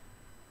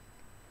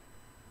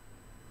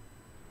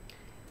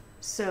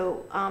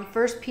 So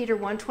 1 Peter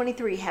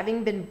 1:23,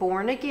 having been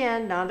born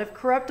again, not of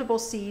corruptible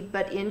seed,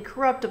 but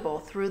incorruptible,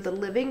 through the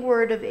living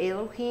word of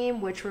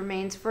Elohim, which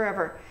remains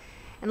forever.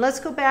 And let's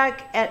go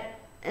back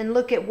and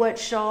look at what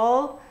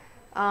Shaul,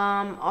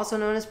 also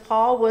known as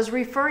Paul, was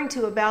referring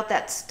to about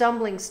that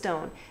stumbling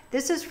stone.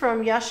 This is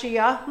from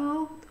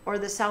Yeshayahu, or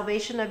the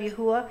salvation of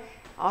Yahuwah,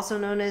 also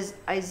known as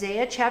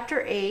Isaiah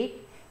chapter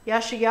 8.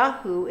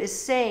 Yeshayahu is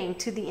saying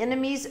to the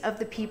enemies of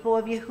the people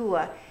of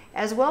Yahuwah,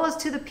 as well as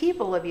to the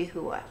people of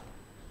Yahuwah.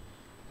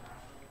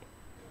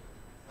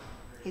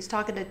 He's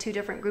talking to two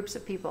different groups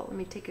of people. Let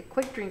me take a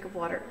quick drink of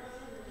water.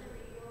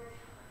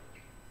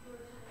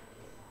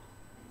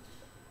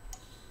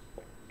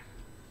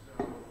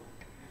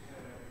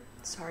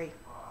 Sorry.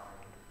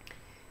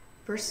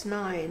 Verse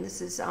 9, this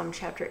is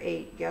chapter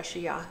 8,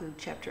 Yeshayahu,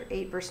 chapter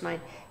 8, verse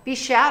 9. Be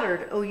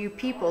shattered, O you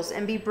peoples,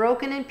 and be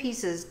broken in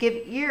pieces.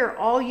 Give ear,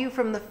 all you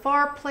from the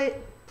far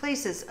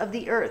places of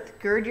the earth.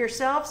 Gird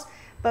yourselves,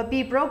 but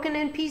be broken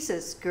in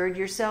pieces. Gird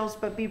yourselves,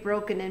 but be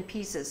broken in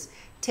pieces.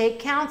 Take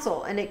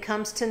counsel, and it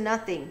comes to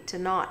nothing, to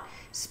naught.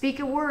 Speak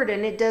a word,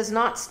 and it does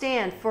not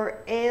stand, for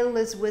El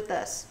is with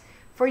us.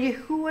 For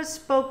Yahuwah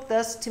spoke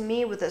thus to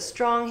me with a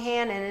strong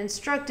hand, and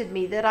instructed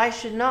me that I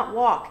should not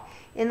walk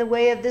in the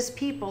way of this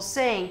people,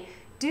 saying,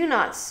 do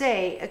not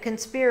say a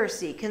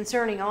conspiracy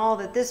concerning all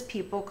that this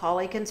people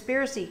call a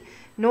conspiracy,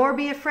 nor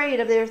be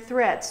afraid of their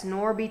threats,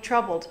 nor be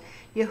troubled.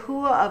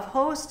 Yahuwah of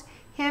hosts,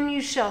 him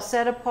you shall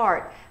set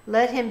apart.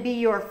 Let him be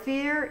your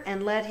fear,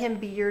 and let him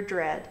be your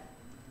dread.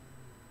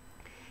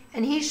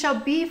 And he shall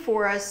be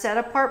for us set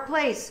apart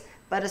place,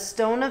 but a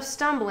stone of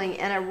stumbling,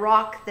 and a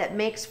rock that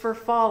makes for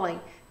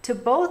falling, to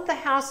both the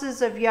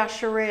houses of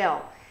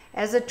Yasharel,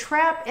 as a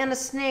trap and a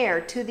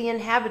snare to the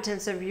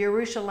inhabitants of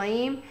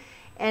Jerusalem,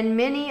 and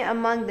many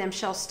among them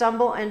shall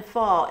stumble and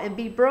fall, and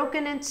be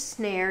broken and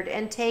snared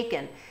and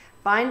taken.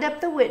 Bind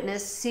up the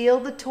witness, seal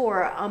the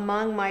Torah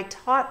among my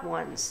taught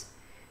ones.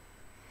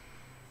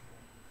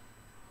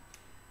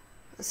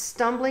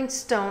 stumbling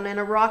stone and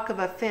a rock of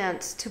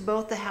offense to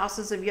both the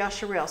houses of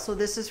Yasharel. So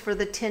this is for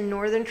the 10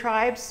 northern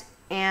tribes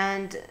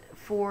and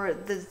for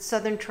the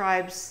southern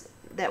tribes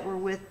that were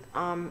with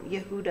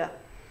Yehuda,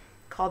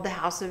 called the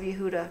house of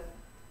Yehuda.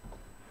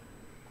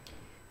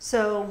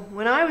 So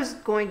when I was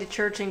going to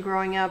church and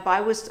growing up,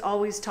 I was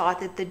always taught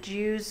that the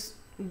Jews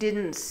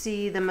didn't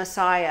see the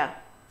Messiah.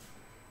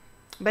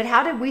 But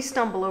how did we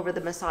stumble over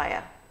the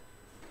Messiah?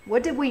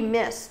 What did we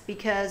miss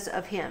because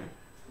of him?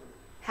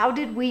 How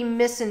did we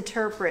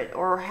misinterpret,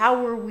 or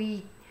how were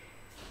we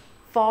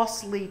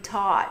falsely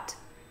taught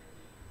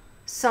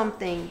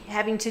something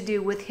having to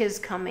do with his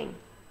coming?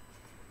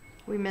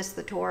 We missed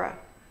the Torah.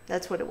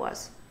 That's what it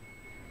was.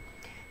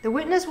 The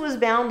witness was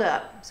bound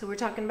up. So we're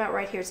talking about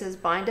right here. It says,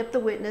 bind up the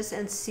witness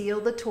and seal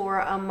the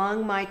Torah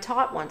among my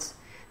taught ones.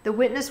 The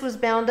witness was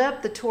bound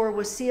up. The Torah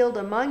was sealed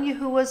among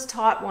Yahuwah's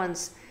taught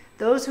ones.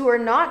 Those who are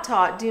not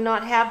taught do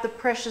not have the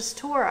precious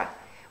Torah.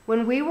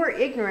 When we were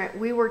ignorant,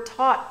 we were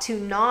taught to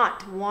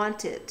not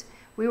want it.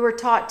 We were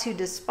taught to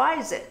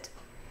despise it.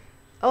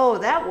 Oh,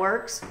 that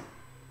works.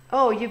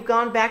 Oh, you've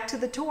gone back to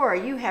the Torah.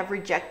 You have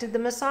rejected the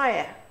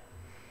Messiah.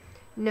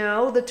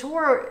 No, the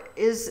Torah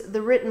is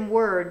the written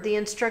word, the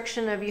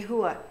instruction of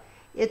Yahuwah.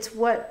 It's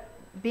what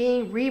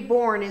being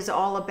reborn is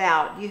all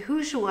about.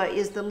 Yahushua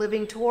is the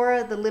living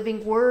Torah, the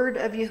living word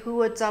of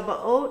Yahuwah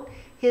Tzabaot,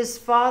 his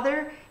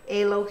Father,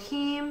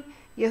 Elohim.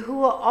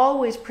 Yahuwah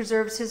always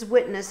preserves his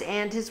witness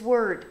and his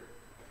word.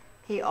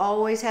 He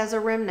always has a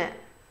remnant.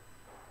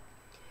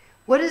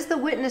 What is the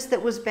witness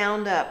that was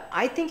bound up?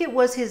 I think it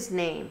was his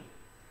name.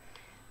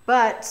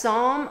 But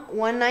Psalm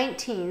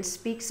 119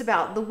 speaks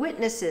about the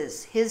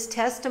witnesses, his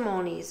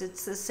testimonies.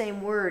 It's the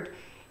same word,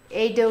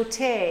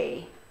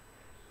 Edote,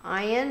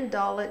 Ayin,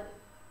 Dalet,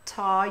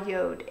 Ta,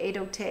 Yod,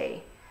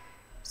 Edote.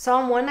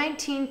 Psalm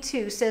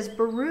 119:2 says,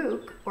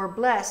 Baruch, or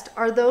blessed,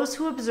 are those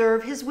who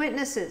observe his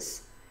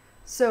witnesses.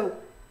 So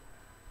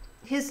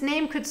his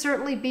name could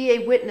certainly be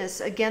a witness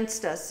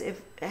against us,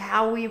 if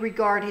how we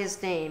regard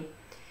his name.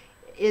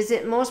 Is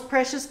it most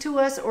precious to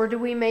us, or do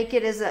we make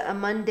it as a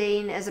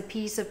mundane, as a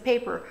piece of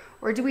paper?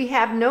 Or do we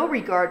have no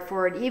regard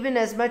for it, even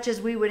as much as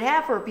we would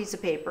have for a piece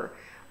of paper?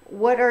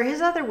 What are his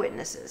other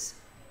witnesses?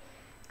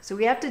 So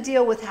we have to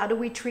deal with how do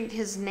we treat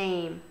his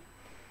name.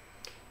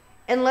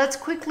 And let's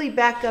quickly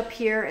back up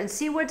here and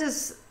see, what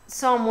does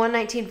Psalm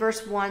 119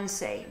 verse 1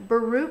 say?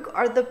 Baruch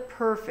are the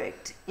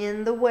perfect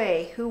in the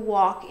way who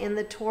walk in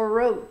the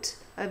Torot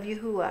of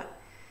Yahuwah.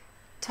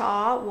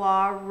 Ta,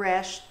 wa,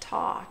 resh,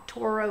 ta,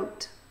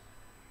 Torot.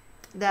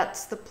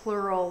 That's the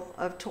plural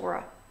of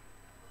Torah.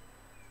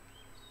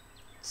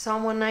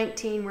 Psalm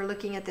 119, we're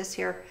looking at this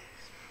here.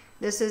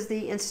 This is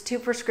the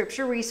Institute for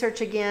Scripture Research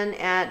again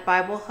at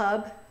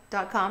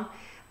BibleHub.com.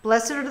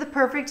 Blessed are the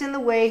perfect in the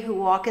way who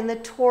walk in the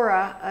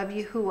Torah of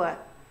Yahuwah.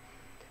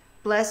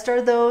 Blessed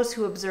are those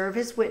who observe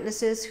his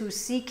witnesses, who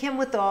seek him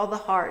with all the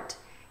heart.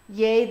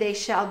 Yea, they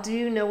shall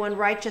do no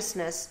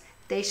unrighteousness.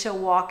 They shall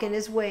walk in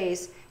his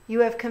ways.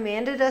 You have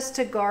commanded us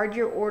to guard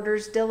your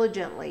orders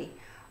diligently.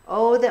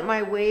 Oh, that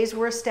my ways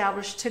were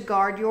established to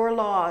guard your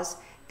laws.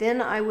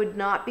 Then I would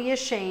not be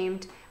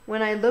ashamed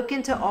when I look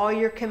into all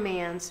your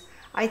commands.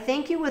 I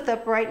thank you with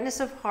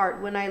uprightness of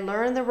heart when I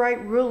learn the right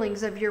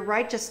rulings of your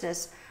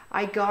righteousness.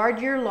 I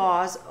guard your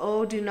laws.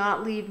 Oh, do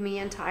not leave me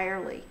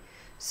entirely.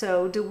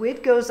 So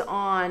DeWitt goes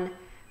on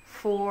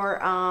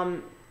for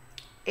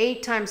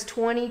 8 times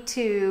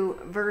 22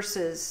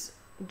 verses,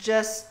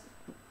 just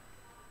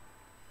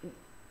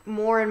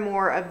more and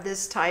more of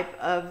this type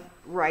of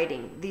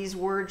writing. These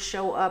words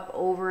show up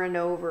over and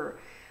over.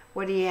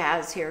 What he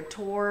has here: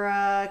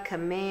 Torah,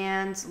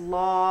 commands,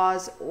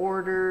 laws,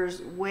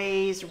 orders,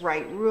 ways,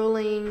 right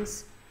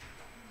rulings,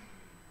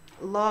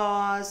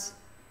 laws.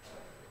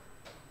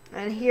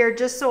 And here,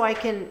 just so I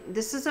can,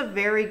 this is a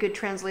very good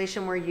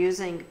translation we're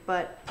using,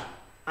 but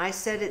I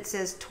said it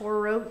says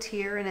Torot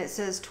here and it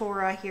says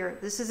Torah here.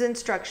 This is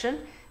instruction.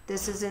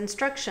 This is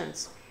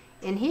instructions.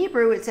 In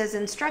Hebrew, it says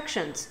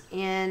instructions.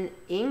 In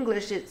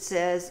English, it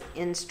says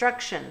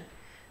instruction.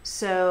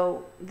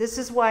 So this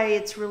is why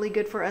it's really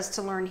good for us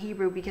to learn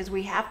Hebrew, because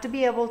we have to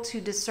be able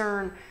to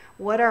discern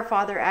what our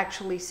Father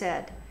actually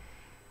said.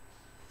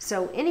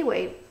 So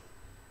anyway,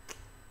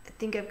 I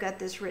think I've got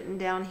this written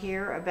down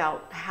here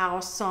about how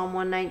Psalm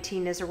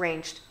 119 is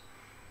arranged.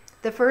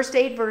 The first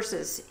 8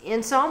 verses.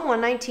 In Psalm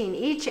 119,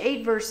 each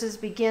 8 verses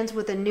begins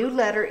with a new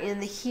letter in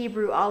the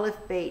Hebrew Aleph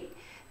Beit.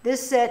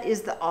 This set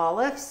is the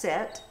Aleph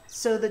set,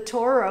 so the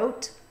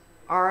Torot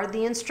are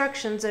the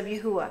instructions of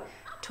Yahuwah.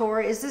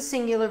 Torah is the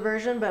singular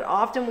version, but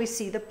often we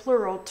see the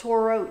plural,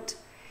 Torot.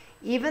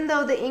 Even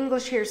though the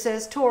English here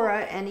says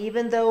Torah, and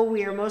even though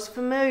we are most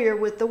familiar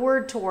with the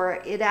word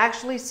Torah, it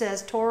actually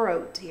says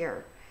Torot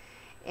here.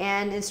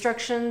 And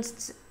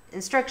instructions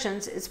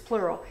is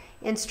plural.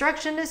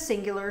 Instruction is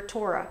singular,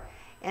 Torah.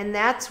 And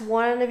that's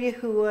one of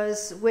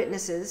Yahuwah's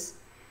witnesses,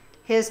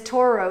 his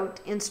Torot,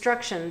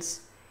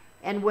 instructions,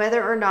 and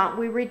whether or not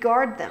we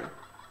regard them.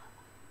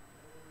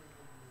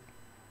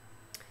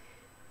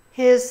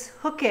 His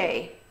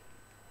Hukeh,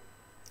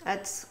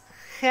 that's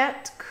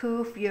Chet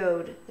Kuf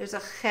Yod. There's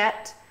a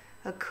Chet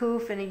a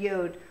kuf and a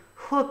yod.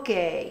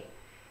 Huke,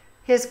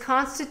 his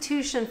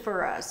constitution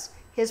for us,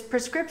 his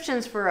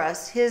prescriptions for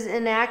us, his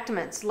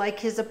enactments, like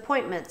his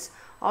appointments,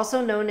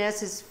 also known as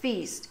his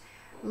feast.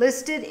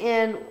 Listed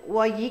in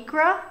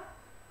Wayikra,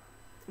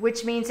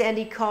 which means and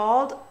he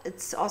called,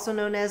 it's also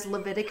known as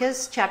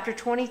Leviticus, chapter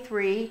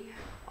 23,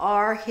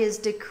 are his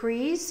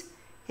decrees,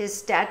 his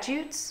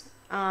statutes,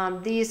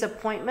 these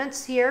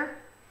appointments here.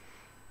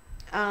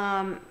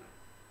 Let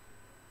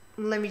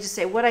me just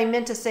say, what I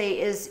meant to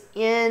say is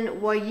in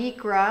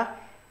Wayikra,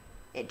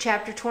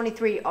 chapter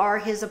 23, are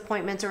his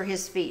appointments or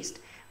his feast.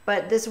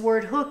 But this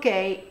word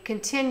huke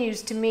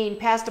continues to mean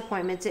past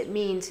appointments. It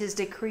means his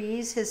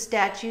decrees, his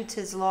statutes,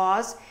 his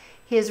laws,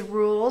 his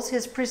rules,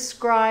 his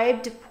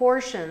prescribed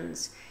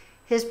portions,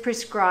 his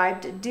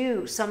prescribed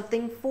due,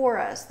 something for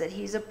us that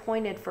he's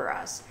appointed for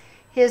us.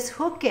 His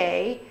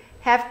huke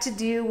have to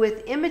do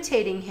with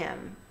imitating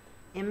him,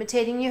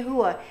 imitating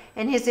Yahuwah,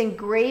 and his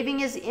engraving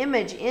his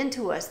image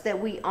into us, that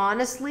we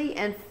honestly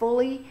and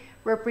fully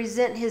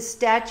represent his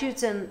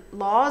statutes and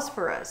laws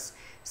for us,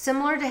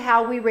 similar to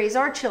how we raise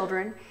our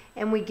children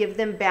and we give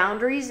them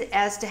boundaries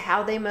as to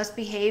how they must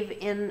behave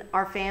in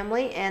our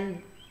family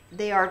and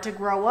they are to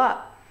grow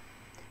up.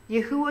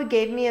 Yahuwah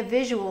gave me a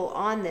visual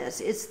on this.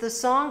 It's the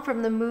song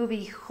from the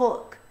movie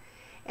Hook,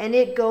 and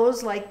it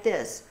goes like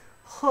this: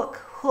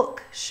 hook,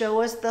 hook, show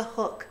us the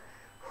hook,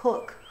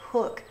 hook,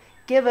 hook,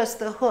 give us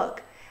the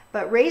hook.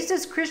 But raised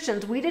as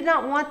Christians, we did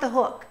not want the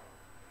hook.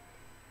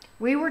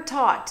 We were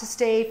taught to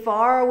stay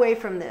far away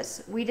from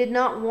this. We did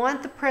not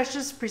want the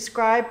precious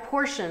prescribed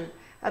portion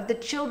of the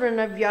children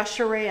of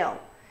Yasharel.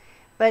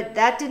 But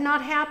that did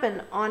not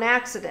happen on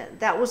accident.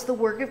 That was the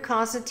work of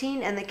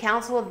Constantine and the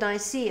Council of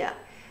Nicaea.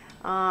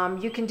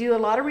 You can do a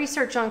lot of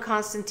research on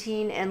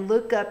Constantine and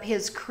look up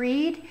his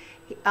creed.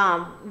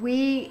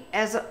 We,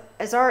 as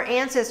our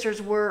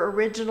ancestors were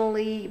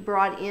originally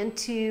brought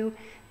into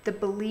the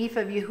belief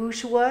of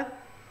Yahushua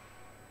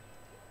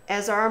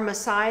as our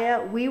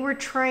Messiah, we were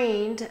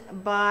trained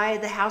by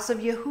the house of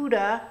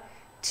Yehuda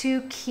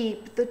to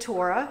keep the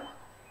Torah.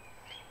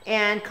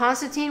 And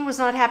Constantine was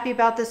not happy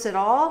about this at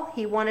all.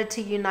 He wanted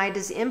to unite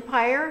his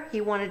empire. He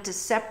wanted to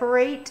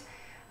separate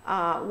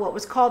what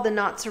was called the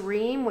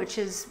Nazarene, which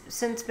has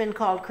since been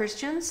called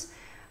Christians.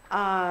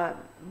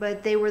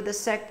 But they were the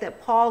sect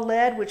that Paul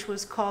led, which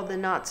was called the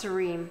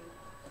Nazarene.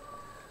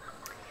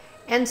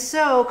 And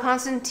so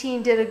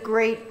Constantine did a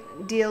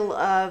great deal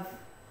of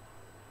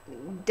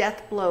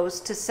death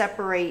blows to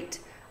separate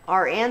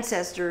our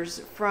ancestors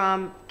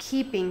from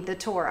keeping the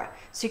Torah.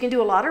 So you can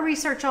do a lot of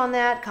research on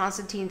that.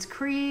 Constantine's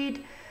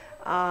creed,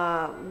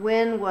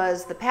 when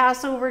was the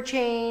Passover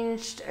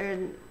changed, or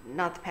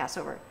not the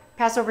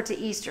Passover to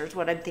Easter is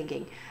what I'm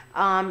thinking,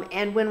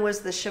 and when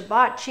was the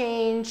Shabbat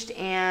changed,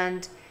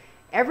 and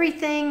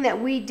everything that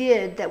we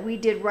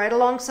did right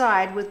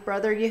alongside with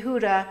Brother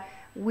Yehuda,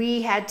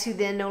 we had to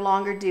then no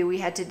longer do. We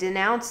had to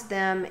denounce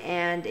them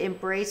and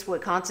embrace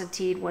what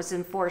Constantine was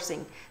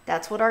enforcing.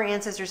 That's what our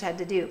ancestors had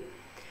to do.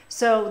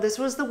 So this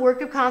was the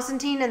work of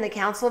Constantine and the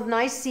Council of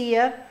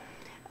Nicaea,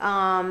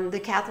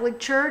 the Catholic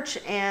Church,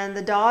 and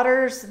the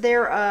daughters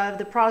thereof,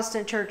 the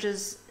Protestant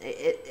churches.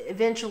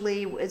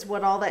 Eventually is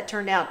what all that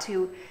turned out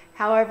to.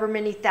 However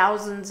many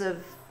thousands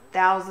of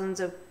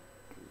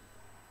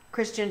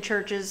Christian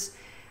churches.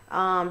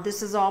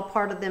 This is all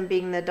part of them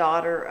being the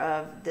daughter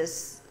of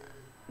this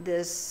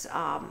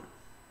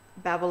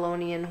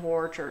Babylonian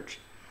horror church,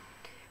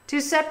 to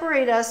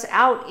separate us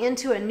out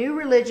into a new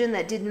religion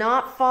that did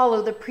not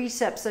follow the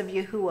precepts of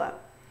Yahuwah.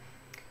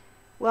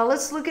 Well,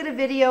 let's look at a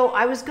video.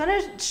 I was going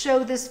to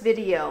show this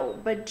video,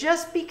 but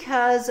just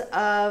because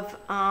of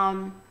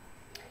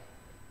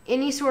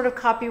any sort of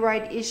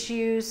copyright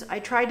issues, I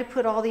tried to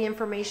put all the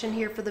information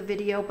here for the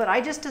video, but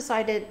I just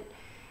decided,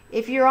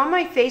 if you're on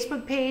my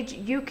Facebook page,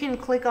 you can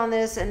click on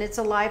this and it's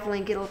a live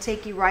link. It'll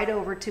take you right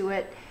over to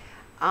it.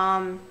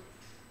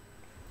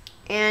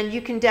 And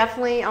you can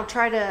definitely, I'll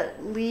try to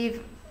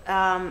leave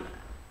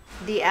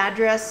the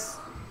address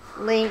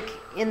link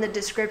in the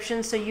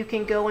description so you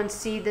can go and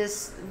see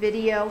this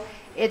video.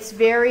 It's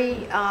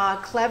very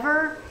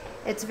clever.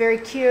 It's very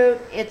cute.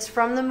 It's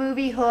from the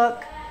movie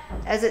Hook,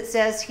 as it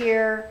says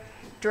here,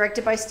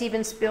 directed by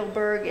Steven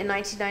Spielberg in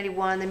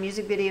 1991. The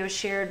music video is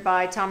shared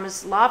by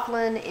Thomas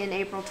Laughlin in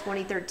April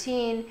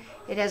 2013.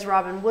 It has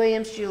Robin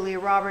Williams, Julia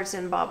Roberts,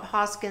 and Bob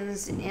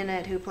Hoskins in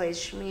it, who plays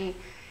Shmi.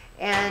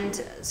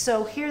 And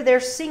so here they're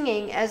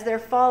singing as they're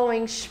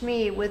following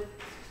Shmi with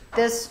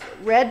this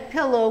red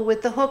pillow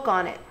with the hook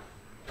on it.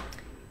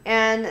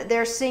 And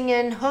they're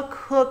singing, hook,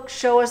 hook,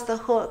 show us the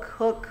hook,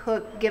 hook,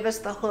 hook, give us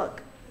the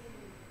hook.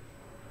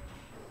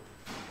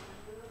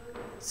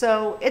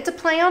 So it's a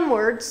play on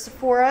words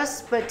for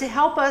us, but to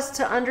help us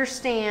to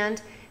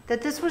understand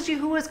that this was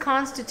Yahuwah's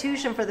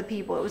constitution for the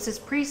people. It was his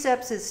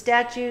precepts, his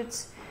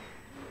statutes.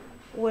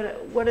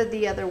 What are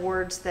the other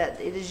words that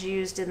it is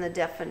used in the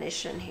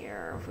definition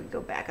here? If we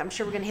go back, I'm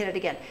sure we're going to hit it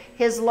again.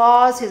 His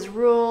laws, his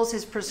rules,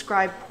 his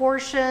prescribed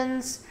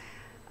portions,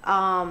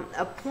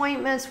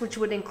 appointments, which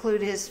would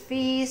include his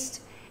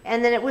feast,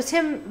 And then it was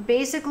him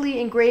basically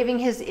engraving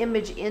his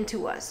image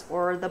into us,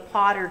 or the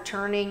potter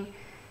turning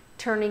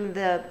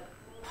the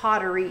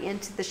pottery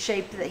into the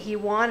shape that he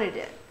wanted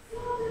it,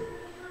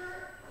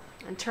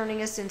 and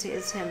turning us into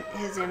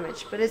his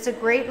image. But it's a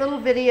great little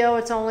video.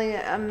 It's only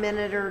a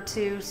minute or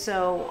two,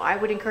 so I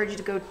would encourage you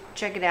to go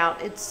check it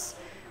out. It's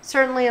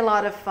certainly a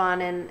lot of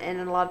fun, and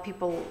a lot of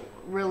people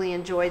really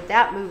enjoyed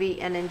that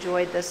movie and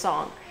enjoyed the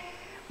song.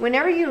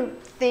 Whenever you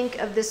think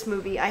of this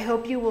movie, I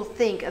hope you will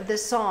think of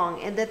this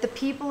song, and that the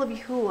people of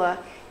Yahuwah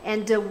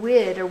and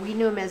David, or we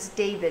knew him as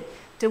David,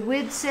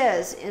 David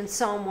says in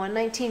Psalm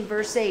 119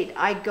 verse 8,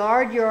 I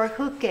guard your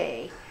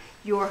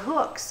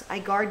hooks, I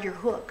guard your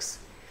hooks.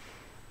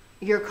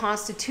 Your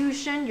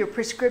constitution, your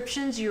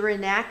prescriptions, your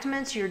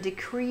enactments, your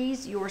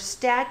decrees, your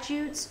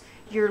statutes,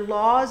 your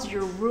laws,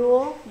 your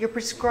rule, your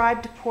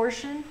prescribed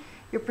portion,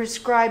 your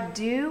prescribed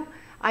due.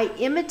 I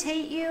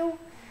imitate you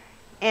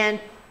and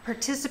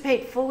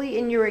participate fully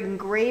in your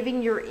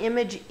engraving your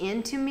image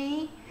into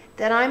me,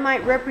 that I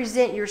might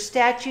represent your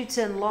statutes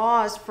and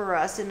laws for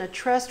us in a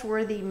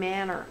trustworthy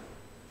manner.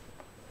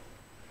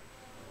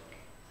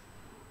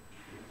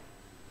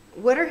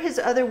 What are his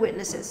other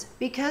witnesses?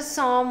 Because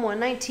Psalm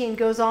 119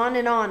 goes on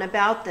and on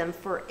about them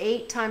for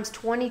 8 times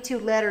 22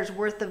 letters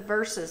worth of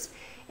verses.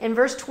 In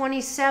verse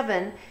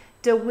 27,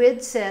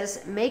 David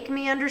says, make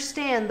me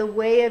understand the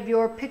way of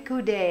your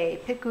pikude.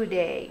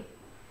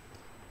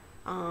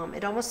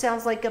 It almost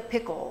sounds like a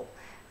pickle.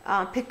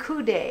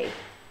 Pikude,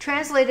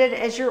 translated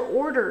as your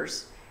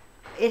orders.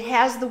 It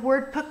has the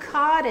word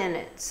pakad in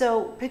it.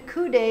 So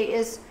pikude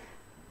is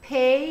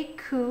pei,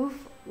 kuf,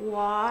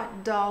 wa,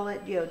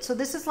 dalet, yod. So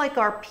this is like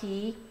our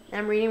P.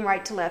 I'm reading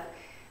right to left.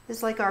 This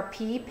is like our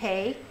P,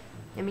 pei.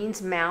 It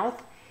means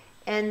mouth.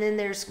 And then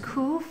there's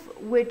kuf,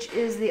 which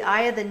is the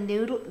eye of the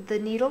needle,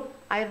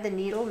 eye of the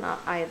needle,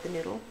 not eye of the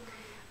noodle.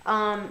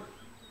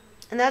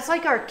 And that's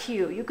like our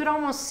Q. You could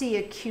almost see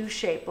a Q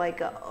shape, like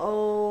a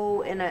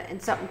O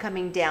and something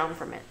coming down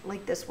from it,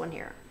 like this one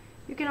here.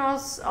 You can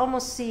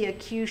almost see a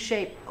Q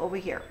shape over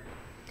here.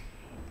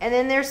 And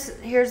then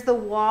here's the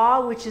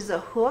wa, which is a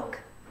hook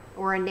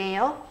or a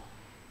nail,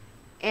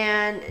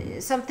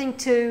 and something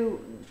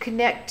to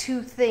connect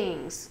two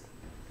things.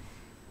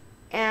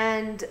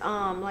 And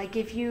like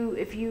if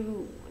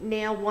you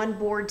nail one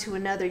board to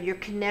another, you're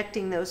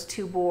connecting those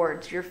two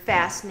boards. You're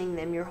fastening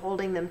them. You're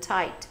holding them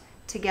tight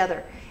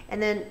together.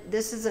 And then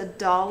this is a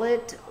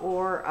dalet,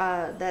 or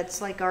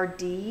that's like our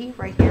D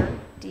right here,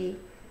 D.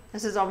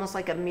 This is almost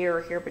like a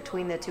mirror here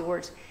between the two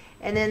words.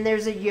 And then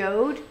there's a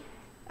yod,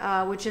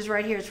 which is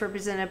right here. It's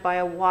represented by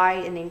a Y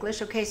in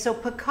English. Okay, so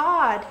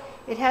pakad,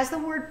 it has the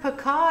word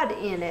pakad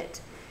in it.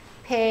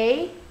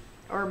 Pei,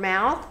 or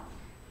mouth,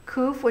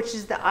 kuf, which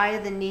is the eye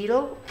of the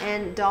needle,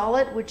 and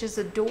dalet, which is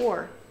a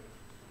door.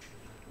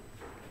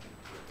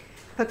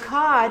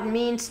 Pakad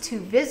means to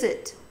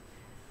visit.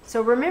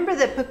 So remember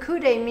that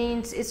pekude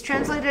means, it's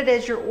translated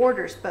as your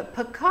orders, but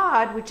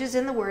pakad, which is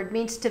in the word,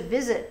 means to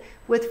visit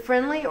with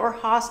friendly or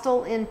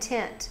hostile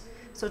intent.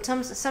 So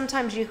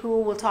sometimes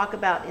Yahuwah will talk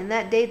about, in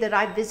that day that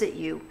I visit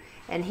you,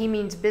 and he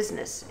means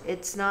business.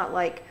 It's not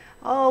like,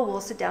 oh,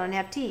 we'll sit down and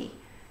have tea.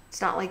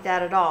 It's not like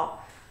that at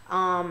all.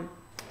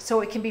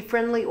 So it can be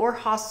friendly or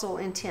hostile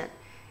intent.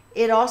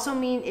 It also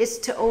means it's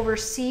to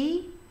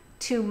oversee,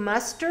 to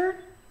muster,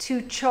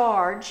 to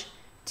charge,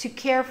 to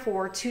care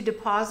for, to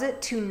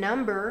deposit, to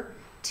number,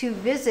 to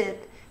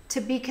visit,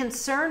 to be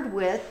concerned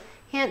with,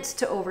 hence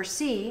to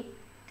oversee,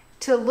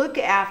 to look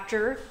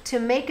after, to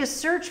make a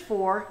search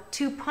for,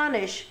 to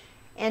punish,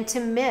 and to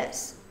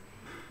miss.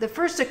 The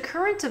first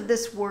occurrence of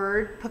this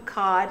word,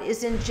 pakad,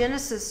 is in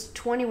Genesis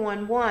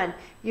 21:1.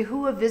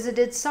 Yahuwah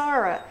visited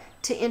Sarah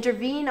to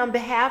intervene on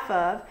behalf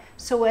of,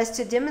 so as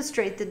to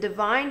demonstrate the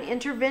divine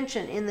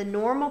intervention in the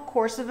normal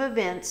course of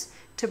events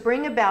to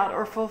bring about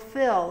or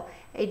fulfill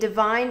a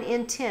divine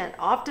intent,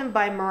 often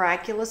by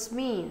miraculous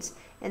means.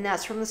 And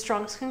that's from the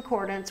Strong's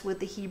Concordance with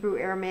the Hebrew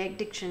Aramaic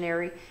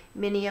Dictionary.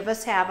 Many of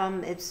us have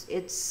them.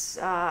 It's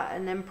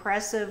an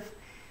impressive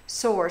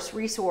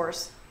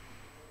resource.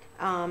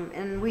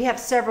 And we have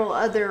several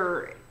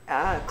other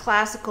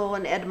classical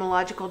and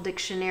etymological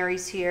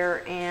dictionaries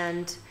here,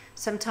 and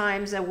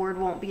sometimes a word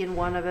won't be in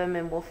one of them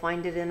and we'll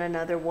find it in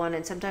another one,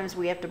 and sometimes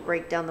we have to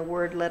break down the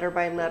word letter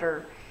by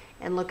letter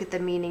and look at the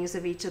meanings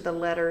of each of the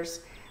letters.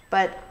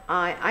 But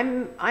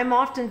I'm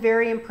often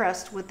very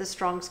impressed with the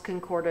Strong's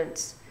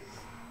Concordance,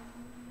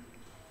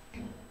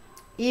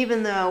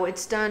 even though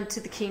it's done to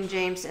the King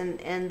James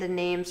and the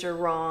names are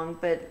wrong,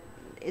 but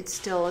it's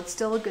still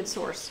a good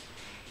source.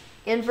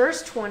 In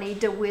verse 20,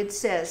 David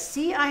says,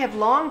 see, I have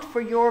longed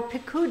for your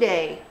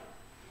pekude.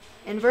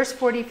 In verse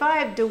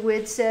 45,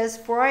 David says,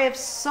 for I have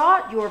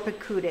sought your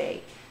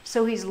pekude.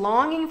 So he's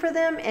longing for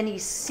them and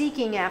he's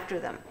seeking after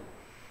them.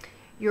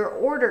 Your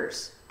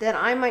orders, that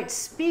I might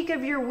speak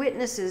of your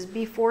witnesses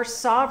before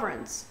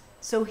sovereigns.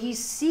 So he's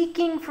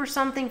seeking for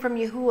something from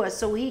Yahuwah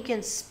so he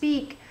can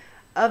speak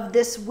of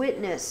this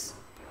witness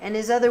and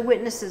his other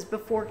witnesses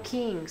before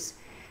kings.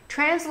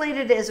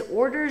 translated as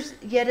orders,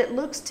 yet it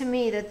looks to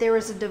me that there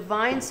is a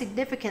divine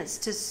significance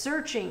to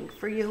searching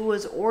for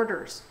Yahuwah's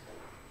orders.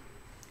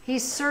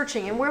 He's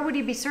searching. And where would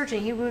he be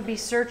searching? He would be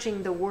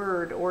searching the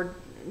Word, or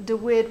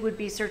David would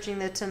be searching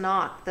the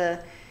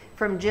Tanakh,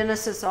 from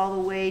Genesis all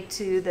the way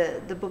to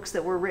the books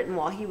that were written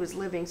while he was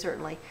living,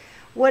 certainly.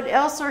 What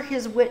else are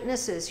his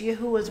witnesses,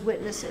 Yahuwah's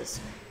witnesses?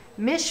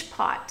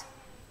 Mishpat.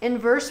 In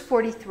verse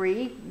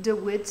 43,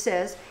 David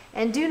says,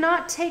 "And do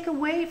not take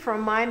away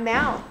from my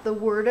mouth the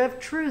word of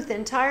truth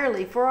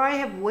entirely, for I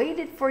have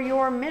waited for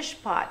your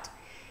mishpat."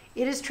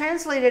 It is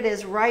translated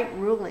as right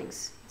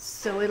rulings.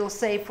 So it'll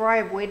say, "For I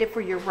have waited for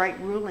your right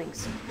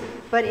rulings."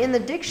 But in the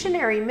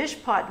dictionary,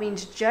 mishpat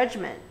means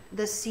judgment,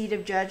 the seat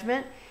of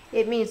judgment.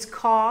 It means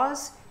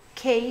cause,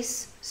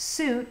 case,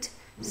 suit,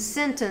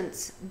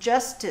 sentence,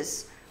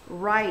 justice,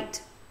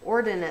 right,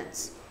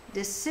 ordinance,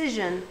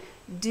 decision,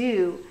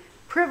 due,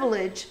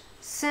 privilege,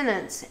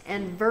 sentence,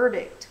 and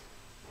verdict.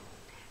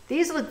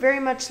 These look very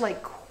much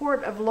like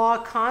court of law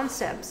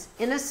concepts,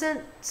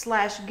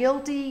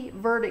 innocent/guilty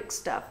verdict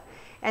stuff.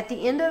 At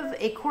the end of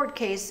a court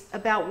case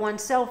about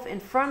oneself in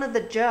front of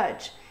the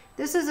judge,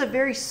 this is a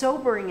very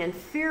sobering and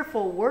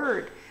fearful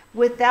word.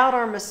 Without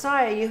our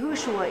Messiah,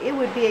 Yahushua, it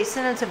would be a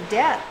sentence of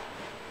death.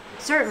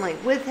 Certainly,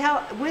 with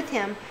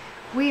him,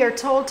 we are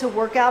told to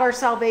work out our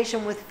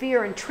salvation with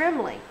fear and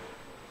trembling.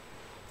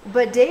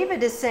 But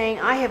David is saying,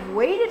 "I have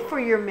waited for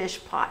your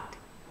mishpat."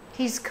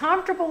 He's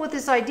comfortable with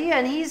this idea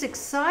and he's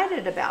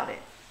excited about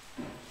it.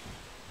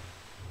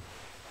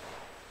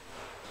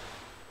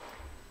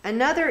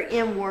 Another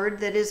M word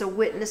that is a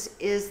witness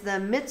is the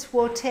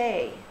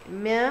mitzvoteh,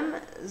 mem,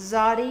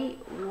 zadi,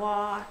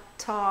 wa,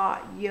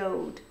 ta,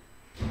 yod,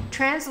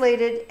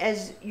 translated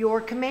as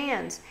your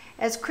commands.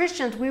 As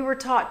Christians, we were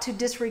taught to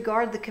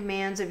disregard the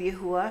commands of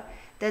Yahuwah,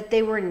 that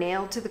they were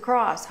nailed to the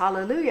cross.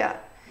 Hallelujah.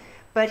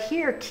 But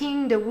here,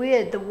 King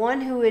David, the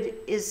one who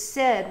it is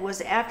said was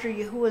after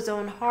Yahuwah's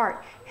own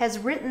heart, has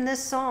written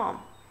this psalm.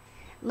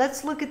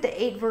 Let's look at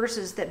the 8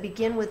 verses that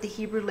begin with the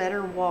Hebrew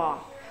letter Wah.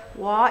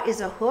 Wah is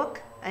a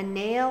hook, a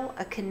nail,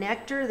 a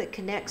connector that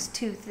connects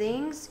two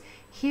things.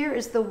 Here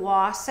is the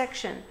Wah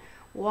section.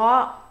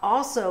 Wah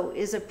also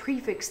is a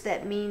prefix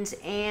that means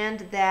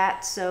and,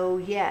 that, so,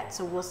 yet.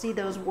 So we'll see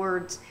those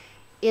words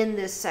in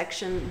this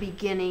section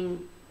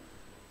beginning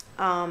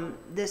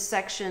this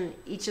section,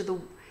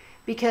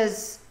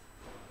 because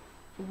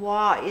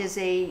Wah is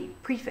a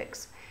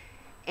prefix.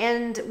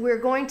 And we're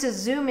going to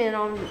zoom in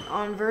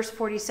on verse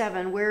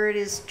 47, where it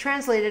is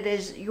translated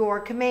as your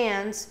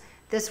commands,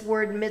 this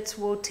word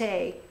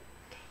mitzvoteh.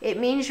 It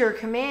means your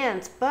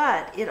commands,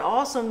 but it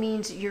also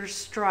means your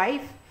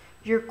strife,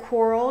 your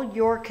quarrel,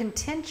 your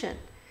contention.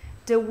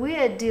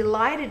 David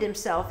delighted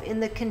himself in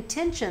the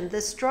contention,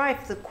 the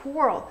strife, the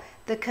quarrel,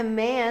 the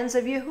commands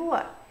of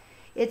Yahuwah.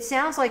 It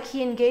sounds like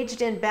he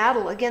engaged in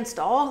battle against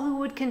all who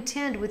would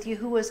contend with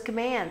Yahuwah's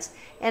commands.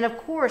 And of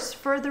course,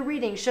 further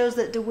reading shows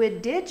that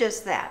David did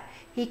just that.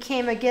 He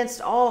came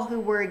against all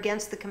who were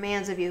against the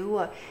commands of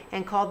Yahuwah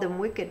and called them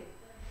wicked.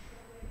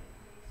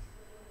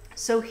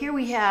 So here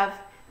we have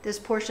this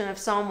portion of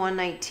Psalm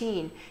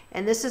 119.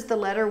 And this is the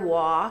letter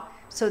Wah.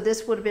 So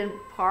this would have been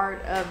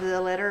part of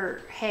the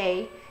letter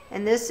Hey.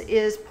 And this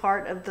is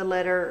part of the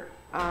letter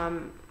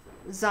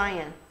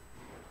Zion,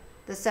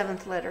 the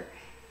 7th letter.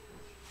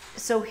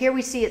 So here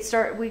we see it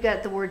start. We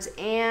got the words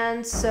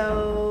and,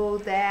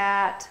 so,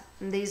 that.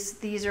 And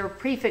these are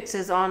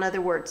prefixes on other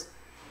words.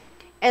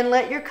 And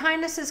let your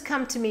kindnesses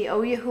come to me,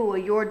 O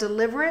Yahuwah, your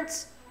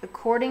deliverance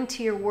according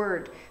to your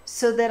word,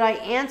 so that I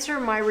answer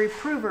my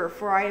reprover,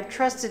 for I have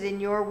trusted in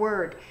your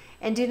word.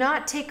 And do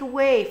not take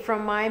away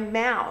from my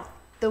mouth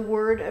the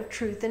word of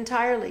truth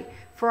entirely,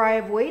 for I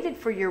have waited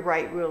for your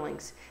right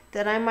rulings,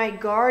 that I might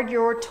guard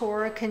your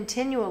Torah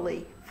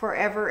continually,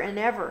 forever and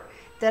ever,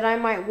 that I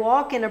might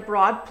walk in a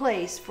broad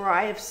place, for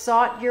I have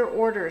sought your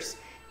orders,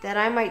 that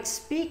I might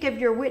speak of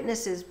your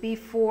witnesses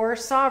before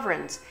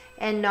sovereigns,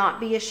 and not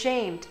be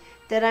ashamed,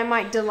 that I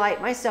might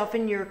delight myself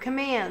in your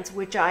commands,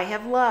 which I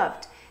have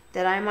loved,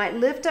 that I might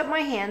lift up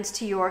my hands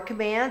to your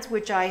commands,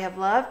 which I have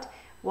loved,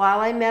 while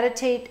I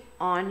meditate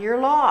on your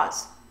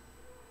laws.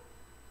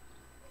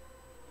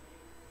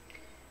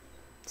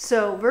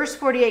 So verse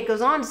 48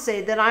 goes on to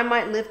say that I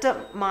might lift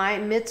up my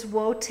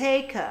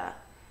mitzvoteka,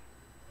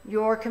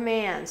 your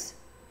commands,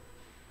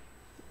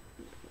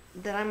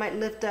 that I might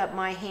lift up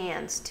my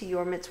hands to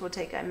your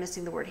mitzvoteka. I'm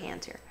missing the word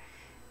hands here.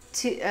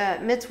 To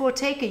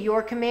mitzvoteka,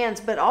 your commands,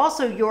 but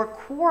also your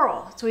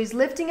quarrel. So he's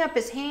lifting up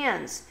his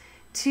hands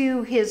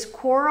to his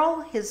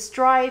quarrel, his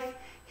strife,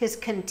 his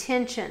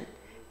contention.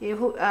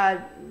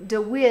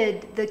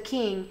 David, the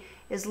king,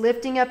 is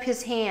lifting up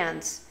his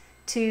hands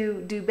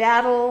to do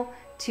battle,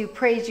 to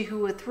praise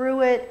Yahuwah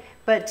through it,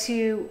 but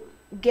to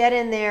get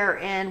in there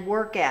and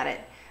work at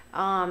it.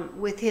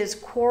 With his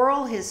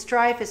quarrel, his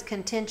strife, his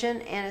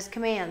contention, and his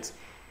commands,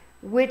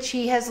 which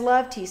he has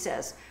loved, he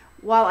says.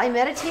 While I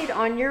meditate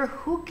on your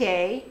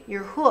huke,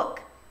 your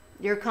hook,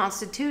 your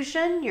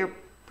constitution, your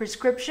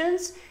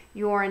prescriptions,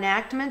 your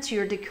enactments,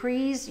 your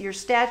decrees, your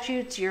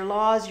statutes, your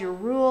laws, your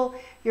rule,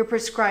 your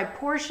prescribed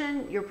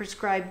portion, your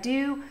prescribed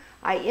due.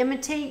 I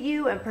imitate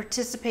you and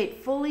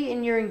participate fully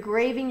in your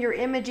engraving your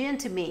image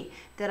into me,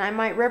 that I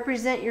might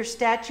represent your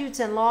statutes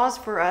and laws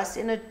for us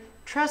in a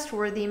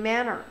trustworthy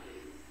manner.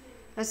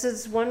 This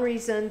is one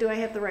reason. Do I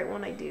have the right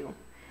one? I do.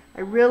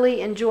 I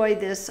really enjoy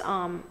this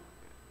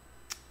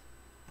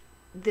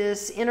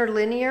this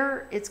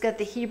interlinear. It's got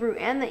the Hebrew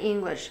and the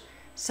English,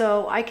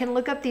 so I can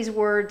look up these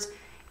words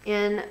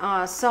in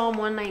Psalm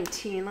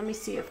 119. Let me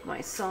see if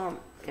my Psalm,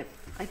 if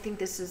I think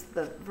this is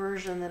the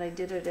version that I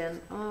did it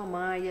in. Oh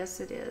my, yes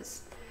it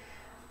is.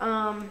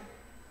 I'll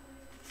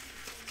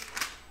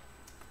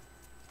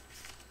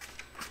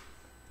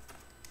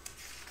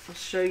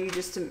show you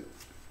just a,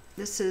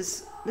 this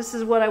is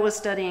what I was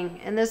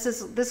studying, and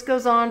this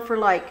goes on for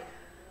like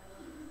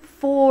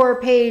 4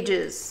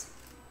 pages.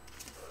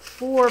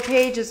 4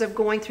 pages of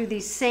going through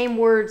these same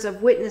words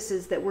of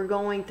witnesses that we're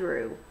going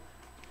through.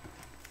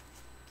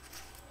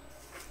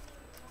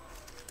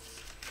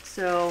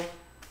 So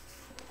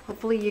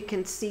hopefully you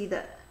can see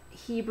the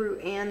Hebrew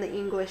and the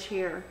English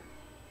here,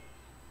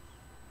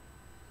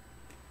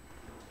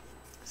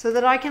 so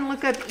that I can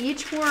look up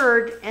each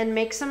word and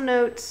make some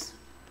notes.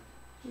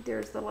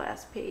 There's the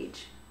last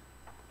page.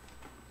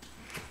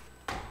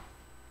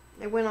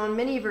 I went on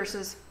many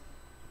verses.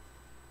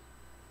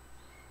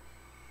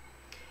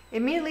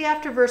 Immediately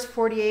after verse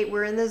 48,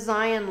 we're in the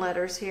Zion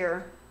letters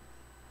here.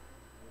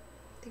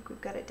 I think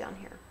we've got it down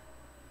here.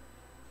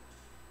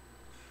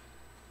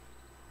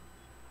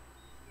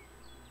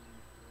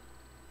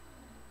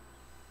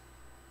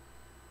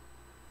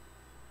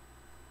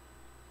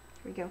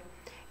 Here we go.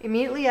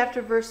 Immediately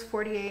after verse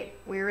 48,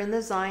 we're in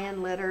the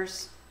Zion letter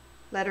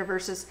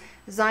verses.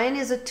 Zion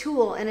is a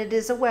tool and it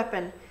is a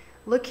weapon.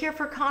 Look here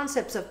for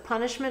concepts of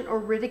punishment or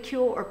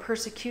ridicule or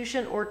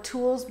persecution or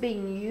tools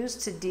being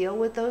used to deal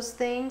with those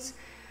things.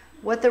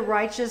 What the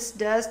righteous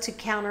does to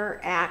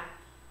counteract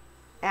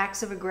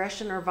acts of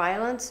aggression or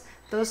violence,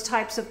 those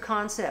types of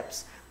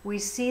concepts. We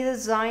see the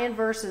Zion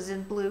verses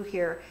in blue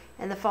here,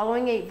 and the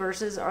following 8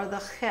 verses are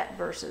the Chet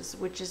verses,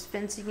 which is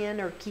fencing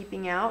in or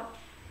keeping out.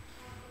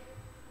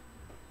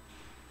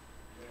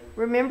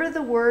 Remember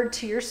the word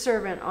to your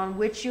servant on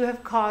which you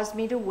have caused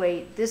me to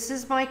wait. This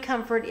is my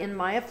comfort in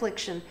my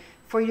affliction,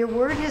 for your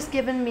word has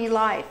given me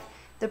life.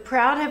 The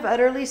proud have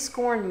utterly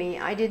scorned me.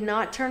 I did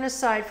not turn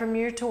aside from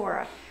your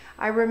Torah.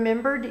 I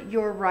remembered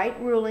your right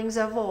rulings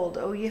of old,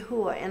 O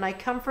Yahuwah, and I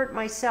comfort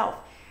myself.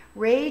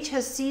 Rage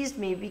has seized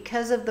me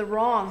because of the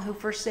wrong who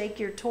forsake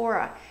your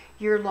Torah.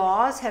 Your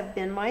laws have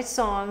been my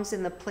songs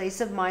in the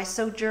place of my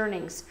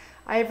sojournings.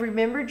 I have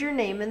remembered your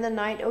name in the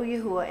night, O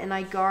Yahuwah, and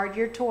I guard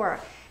your Torah.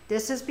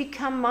 This has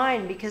become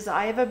mine because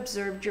I have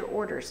observed your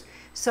orders.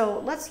 So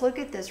let's look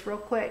at this real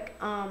quick.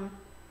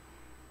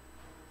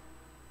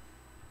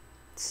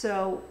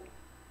 So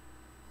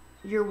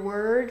your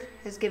word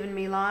has given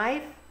me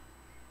life.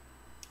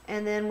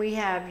 And then we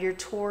have your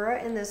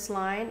Torah in this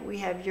line. We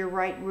have your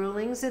right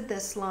rulings in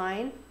this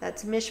line.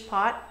 That's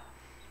Mishpat.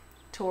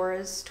 Torah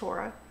is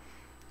Torah.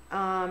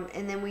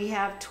 And then we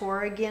have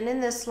Torah again in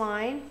this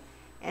line.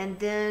 And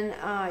then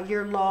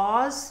your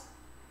laws.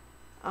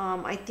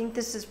 I think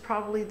this is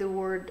probably the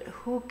word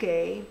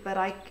huke, but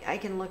I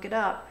can look it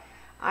up.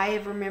 I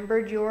have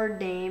remembered your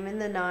name in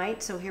the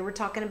night. So here we're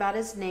talking about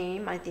his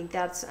name. I think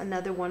that's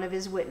another one of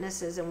his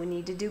witnesses, and we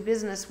need to do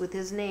business with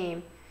his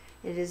name.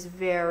 It is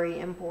very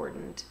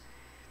important.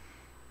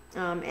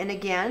 And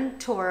again,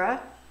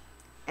 Torah.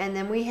 And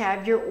then we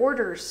have your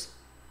orders.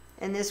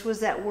 And this was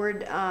that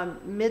word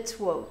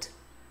mitzvot.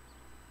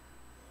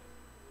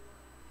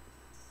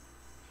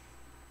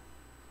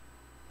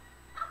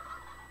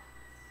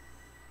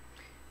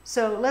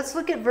 So let's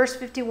look at verse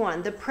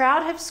 51. The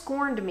proud have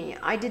scorned me.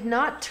 I did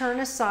not turn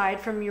aside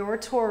from your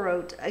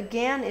Torah.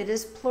 Again, it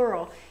is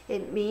plural.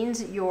 It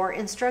means your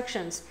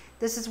instructions.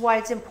 This is why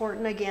it's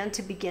important, again,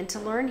 to begin to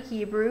learn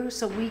Hebrew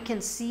so we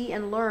can see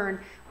and learn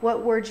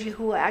what words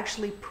Yahuwah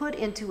actually put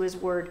into his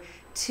word.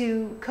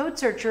 To Code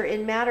Searcher,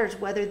 it matters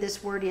whether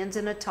this word ends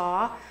in a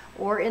ta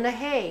or in a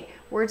hey.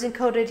 Words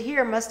encoded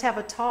here must have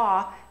a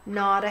ta,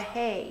 not a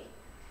hey.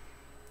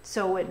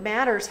 So it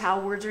matters how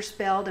words are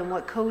spelled and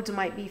what codes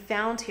might be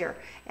found here.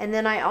 And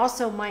then I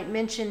also might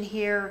mention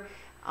here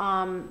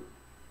I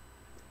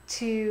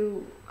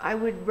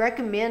would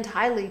recommend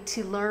highly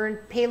to learn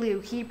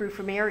Paleo Hebrew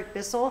from Eric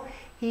Bissell.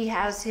 He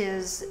has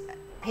his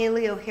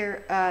Paleo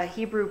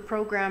Hebrew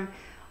program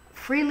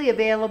freely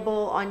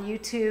available on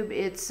YouTube.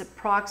 It's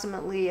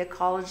approximately a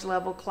college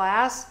level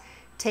class.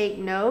 Take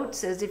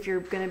notes as if you're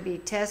going to be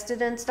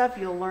tested and stuff.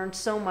 You'll learn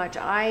so much.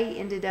 I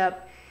ended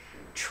up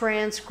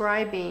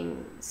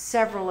transcribing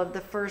several of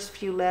the first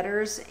few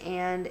letters,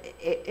 and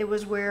it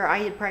was where I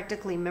had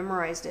practically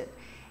memorized it.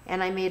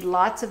 And I made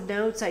lots of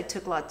notes. I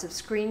took lots of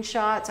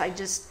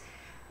screenshots.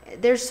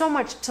 There's so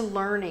much to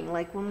learning.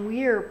 Like when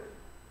we're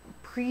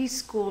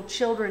preschool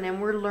children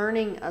and we're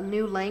learning a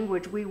new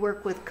language, we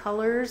work with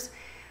colors.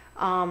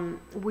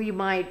 We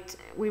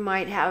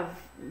might have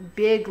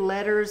big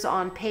letters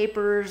on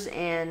papers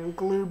and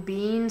glue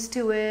beans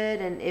to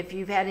it. And if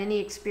you've had any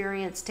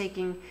experience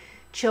taking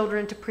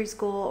children to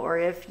preschool, or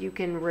if you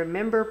can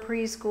remember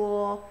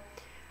preschool,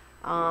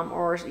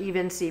 or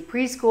even see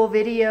preschool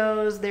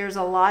videos, there's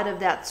a lot of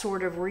that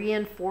sort of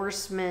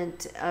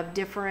reinforcement of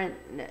different,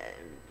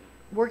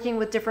 working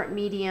with different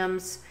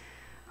mediums,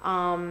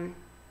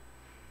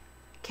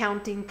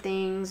 counting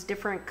things,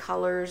 different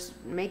colors,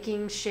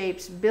 making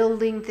shapes,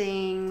 building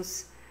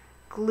things,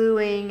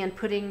 gluing and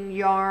putting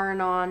yarn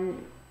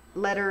on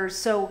letters.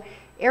 So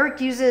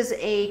Eric uses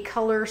a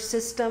color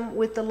system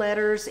with the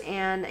letters,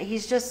 and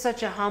he's just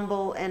such a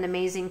humble and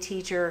amazing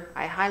teacher.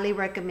 I highly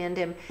recommend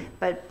him,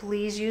 but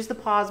please use the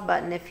pause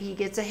button if he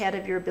gets ahead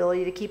of your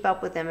ability to keep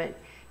up with him.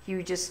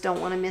 You just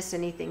don't want to miss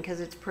anything, because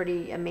it's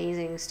pretty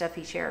amazing stuff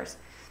he shares.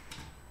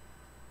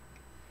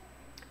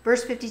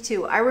 Verse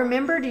 52, I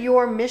remembered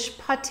your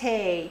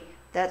mishpateh,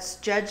 that's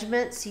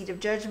judgment, seat of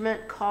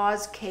judgment,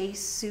 cause, case,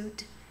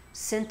 suit,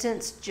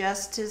 sentence,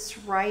 justice,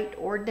 right,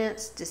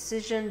 ordinance,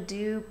 decision,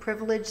 due,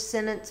 privilege,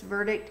 sentence,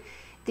 verdict.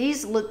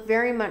 These look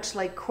very much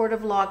like court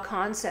of law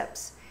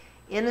concepts.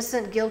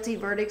 Innocent, guilty,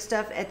 verdict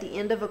stuff at the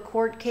end of a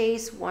court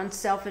case,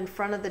 oneself in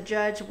front of the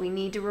judge. We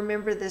need to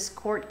remember this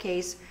court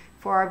case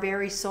for our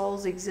very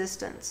soul's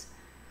existence.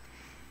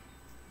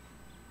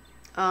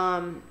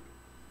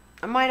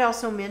 I might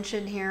also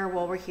mention here,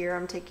 while we're here,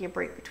 I'm taking a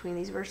break between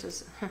these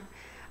verses.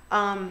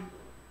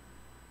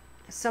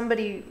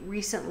 Somebody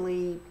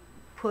recently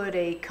put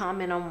a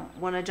comment on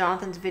one of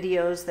Jonathan's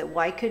videos that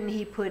why couldn't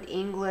he put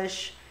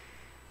English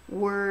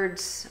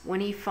words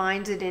when he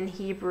finds it in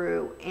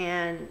Hebrew,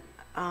 and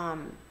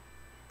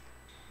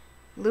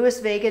Louis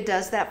Vega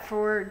does that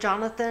for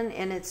Jonathan,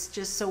 and it's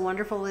just so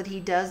wonderful that he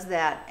does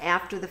that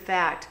after the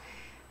fact.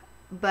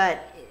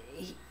 But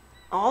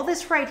all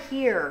this right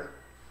here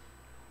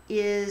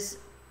is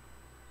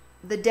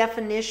the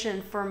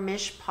definition for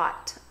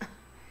mishpat.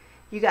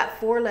 You got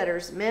 4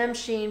 letters, mem,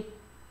 shin,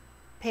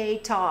 pei,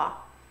 ta.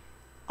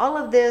 All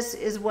of this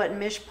is what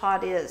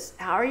mishpat is.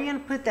 How are you going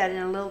to put that in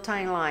a little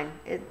tiny line?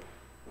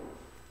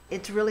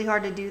 It's really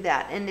hard to do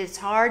that, and it's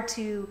hard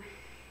to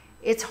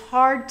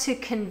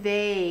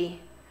convey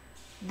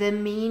the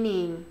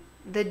meaning,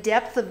 the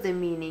depth of the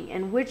meaning,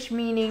 and which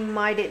meaning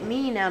might it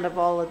mean out of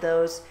all of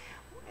those,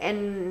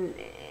 and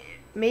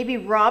maybe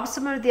rob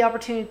someone of the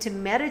opportunity to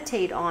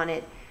meditate on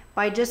it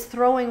by just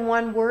throwing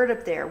one word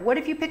up there. What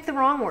if you pick the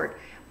wrong word?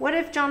 What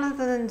if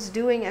Jonathan's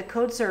doing a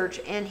code search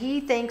and he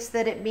thinks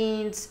that it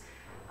means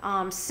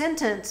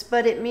sentence,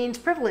 but it means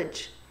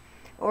privilege?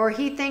 Or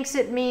he thinks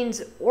it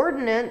means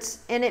ordinance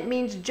and it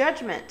means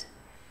judgment.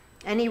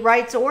 And he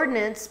writes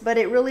ordinance, but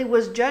it really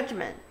was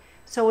judgment.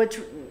 So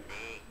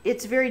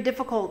it's very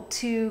difficult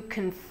to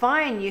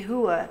confine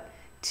Yahuwah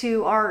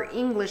to our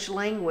English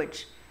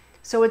language.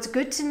 So it's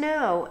good to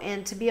know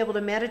and to be able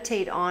to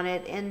meditate on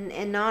it,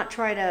 and not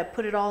try to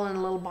put it all in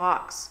a little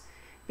box,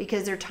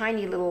 because they're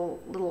tiny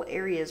little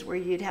areas where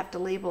you'd have to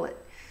label it.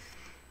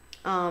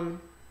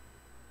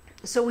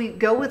 So we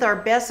go with our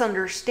best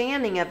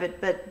understanding of it,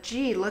 but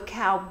gee, look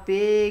how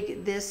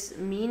big this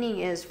meaning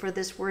is for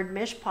this word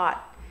mishpat.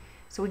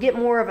 So we get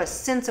more of a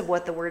sense of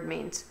what the word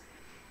means.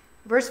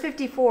 Verse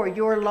 54,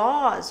 your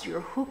laws, your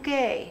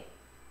hukeh,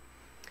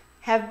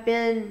 have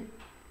been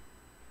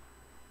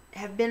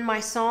my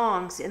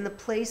songs in the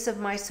place of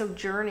my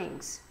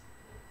sojournings.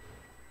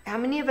 How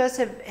many of us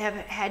have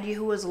had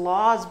Yahuwah's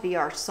laws be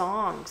our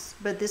songs?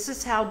 But this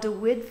is how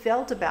Dawid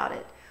felt about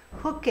it.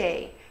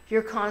 Hukeh,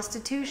 your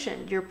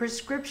constitution, your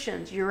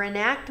prescriptions, your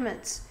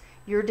enactments,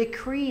 your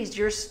decrees,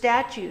 your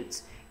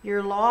statutes,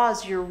 your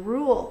laws, your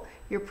rule,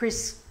 your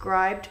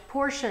prescribed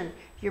portion,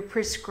 your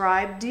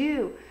prescribed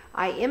due.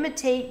 I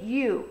imitate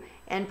you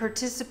and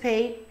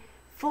participate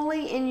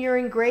fully in your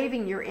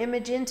engraving your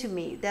image into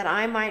me, that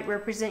I might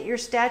represent your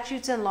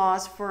statutes and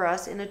laws for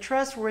us in a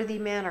trustworthy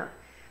manner.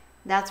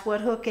 That's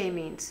what hukeh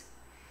means.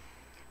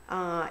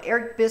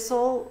 Eric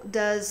Bissell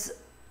does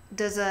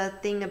a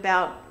thing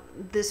about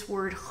this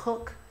word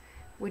hook,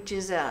 which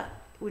is a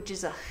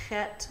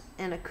chet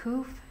and a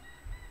kuf,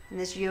 and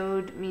this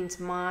yod means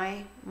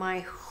my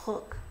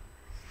hook.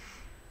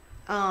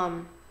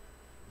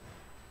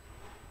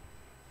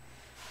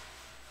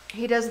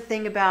 He does a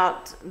thing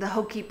about the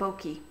hokey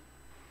pokey.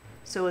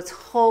 So it's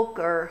hook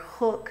or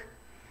hook.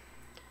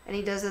 And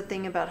he does a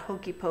thing about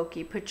hokey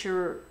pokey. Put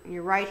your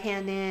right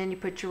hand in, you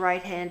put your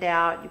right hand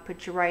out, you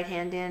put your right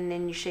hand in,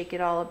 and you shake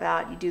it all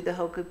about. You do the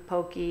hokey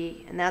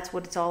pokey, and that's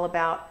what it's all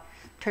about.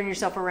 Turn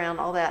yourself around,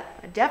 all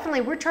that.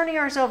 Definitely, we're turning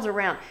ourselves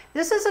around.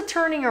 This is a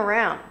turning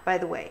around, by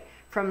the way,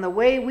 from the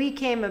way we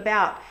came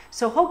about.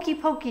 So hokey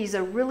pokey is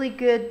a really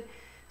good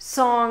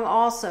song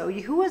also.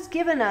 Yahuwah's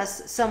given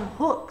us some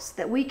hooks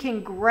that we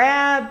can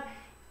grab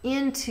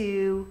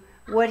into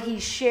what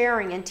he's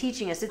sharing and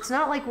teaching us. It's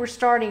not like we're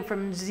starting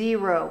from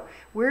zero.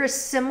 We're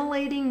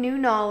assimilating new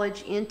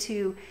knowledge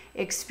into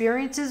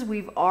experiences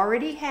we've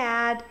already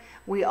had.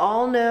 We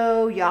all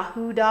know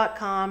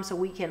yahoo.com, so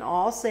we can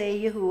all say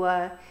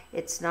Yahuwah.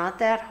 It's not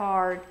that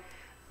hard.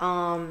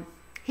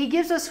 He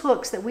gives us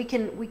hooks that we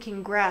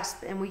can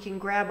grasp and we can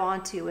grab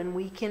onto and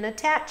we can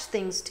attach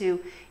things to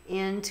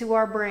into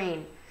our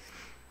brain.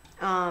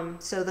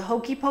 So the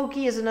hokey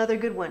pokey is another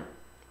good one.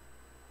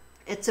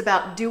 It's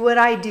about do what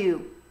I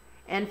do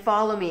and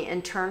follow me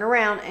and turn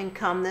around and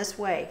come this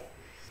way.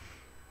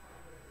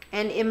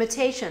 And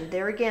imitation,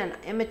 there again,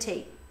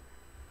 imitate.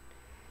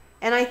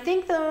 And I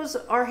think those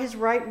are his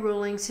right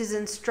rulings, his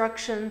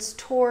instructions,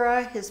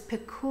 Torah, his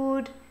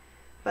Pekud.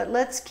 But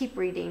let's keep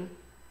reading.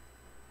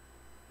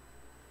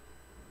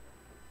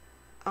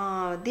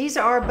 These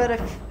are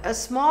but a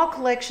small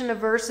collection of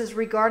verses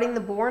regarding the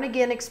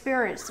born-again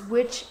experience,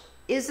 which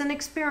is an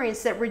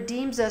experience that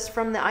redeems us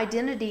from the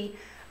identity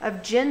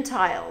of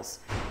Gentiles,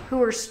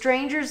 who are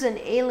strangers and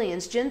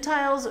aliens.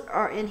 Gentiles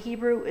are in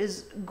Hebrew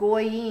is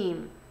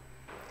goyim,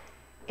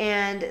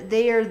 and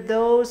they are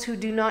those who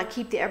do not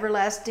keep the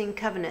everlasting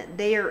covenant.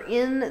 They are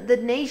in the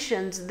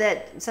nations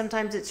that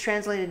sometimes it's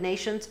translated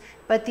nations,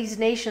 but these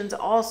nations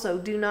also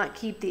do not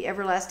keep the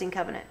everlasting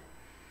covenant.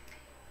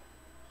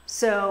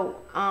 So,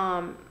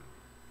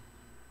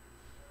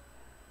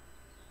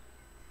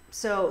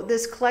 so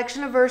this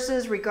collection of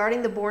verses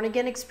regarding the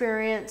born-again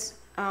experience,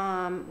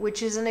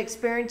 which is an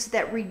experience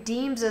that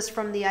redeems us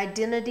from the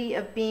identity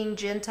of being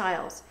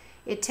Gentiles.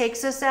 It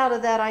takes us out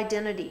of that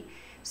identity,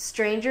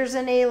 strangers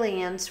and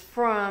aliens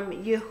from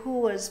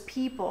Yahuwah's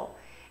people,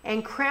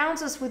 and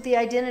crowns us with the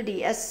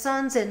identity as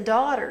sons and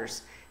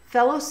daughters,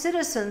 fellow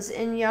citizens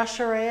in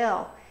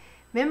Yasharel,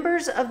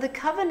 members of the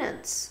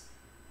covenants.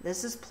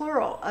 This is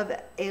plural, of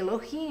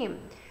Elohim.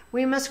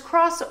 We must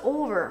cross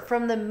over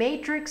from the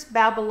matrix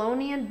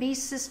Babylonian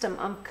beast system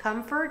of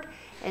comfort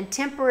and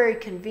temporary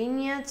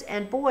convenience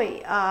and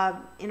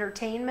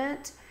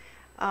entertainment,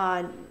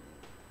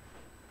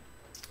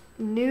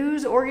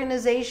 news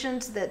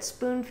organizations that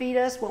spoon feed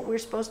us what we're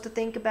supposed to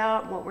think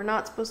about, what we're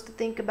not supposed to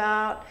think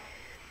about,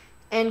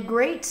 and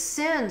great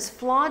sins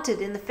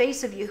flaunted in the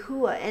face of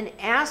Yahuwah, and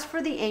ask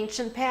for the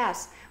ancient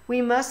past.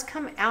 We must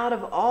come out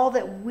of all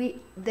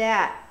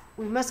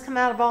we must come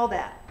out of all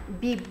that,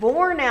 be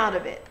born out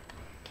of it.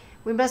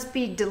 We must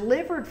be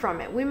delivered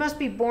from it. We must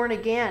be born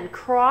again,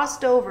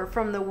 crossed over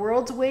from the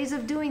world's ways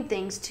of doing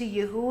things to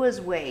Yahuwah's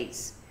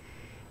ways.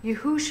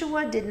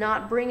 Yahushua did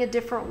not bring a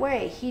different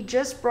way. He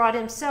just brought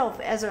himself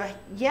as a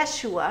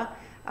Yeshua,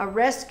 a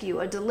rescue,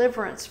 a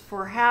deliverance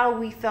for how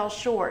we fell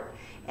short,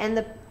 and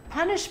the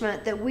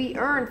punishment that we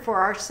earned for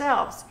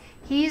ourselves.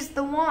 He's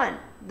the one,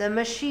 the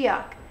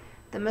Mashiach,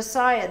 the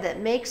Messiah that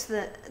makes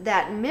that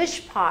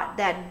mishpat,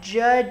 that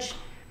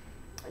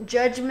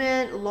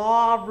judgment,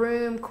 law,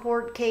 room,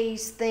 court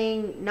case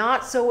thing,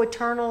 not so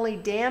eternally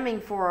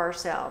damning for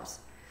ourselves.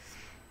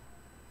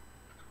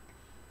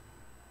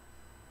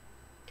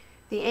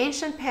 The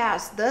ancient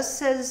past, thus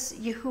says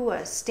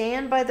Yahuwah,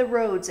 stand by the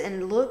roads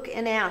and look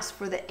and ask,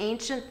 for the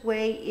ancient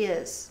way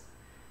is.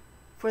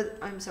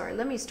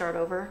 Let me start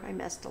over. I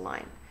messed a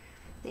line.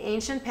 The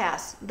ancient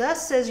past,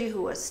 thus says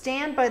Yahuwah,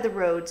 stand by the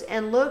roads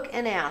and look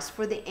and ask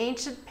for the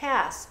ancient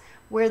past,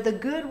 where the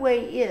good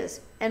way is,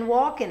 and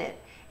walk in it,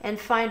 and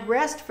find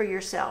rest for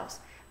yourselves.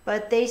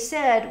 But they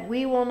said,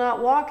 we will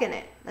not walk in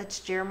it. That's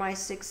Jeremiah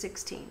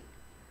 6:16.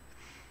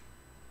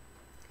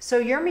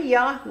 So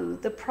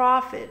Yirmiyahu, the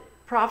prophet,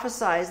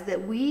 prophesies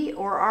that we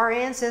or our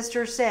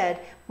ancestors said,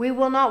 we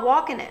will not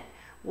walk in it.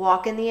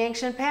 Walk in the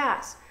ancient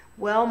past.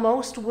 Well,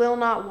 most will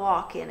not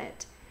walk in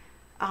it.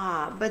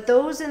 But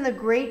those in the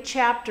great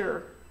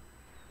chapter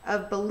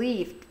of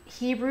belief,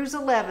 Hebrews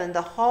 11,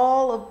 the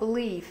hall of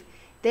belief,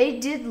 they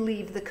did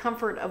leave the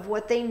comfort of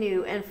what they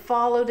knew and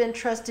followed and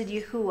trusted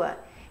Yahuwah.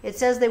 It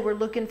says they were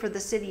looking for the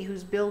city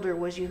whose builder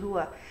was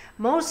Yahuwah.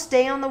 Most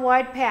stay on the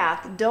wide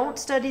path, don't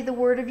study the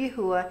word of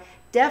Yahuwah,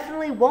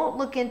 definitely won't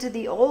look into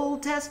the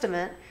Old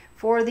Testament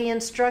for the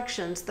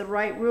instructions, the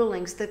right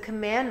rulings, the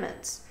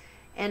commandments,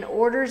 and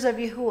orders of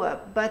Yahuwah,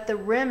 but the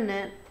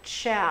remnant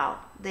shall,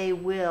 they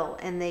will,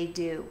 and they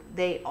do.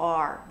 They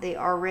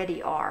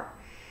already are.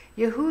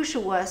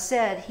 Yahushua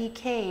said he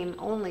came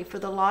only for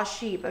the lost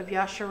sheep of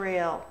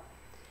Yasharel.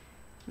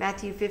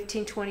 Matthew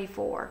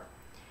 15:24.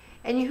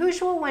 And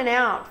Yahushua went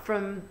out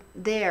from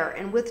there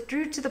and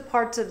withdrew to the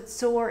parts of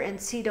Zor and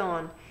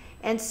Sidon.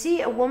 And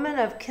see, a woman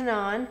of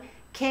Canaan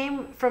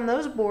came from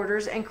those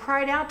borders and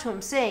cried out to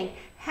him, saying,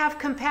 have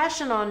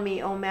compassion on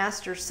me, O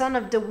Master, son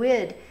of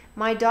David.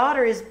 My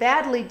daughter is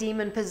badly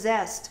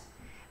demon-possessed.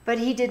 But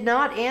he did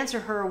not answer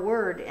her a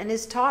word, and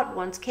his taught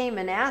ones came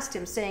and asked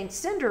him, saying,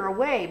 send her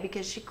away,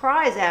 because she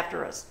cries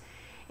after us.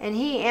 And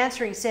he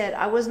answering said,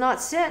 I was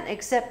not sent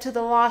except to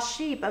the lost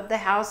sheep of the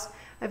house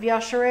of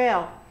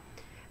Yasharel.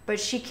 But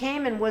she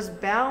came and was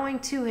bowing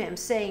to him,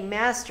 saying,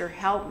 Master,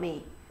 help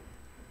me.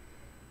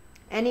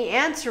 And he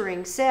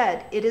answering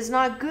said, it is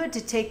not good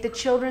to take the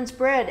children's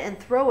bread and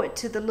throw it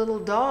to the little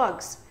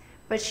dogs.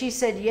 But she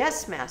said,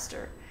 yes,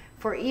 Master.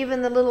 For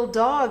even the little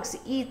dogs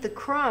eat the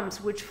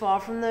crumbs which fall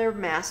from their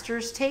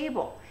master's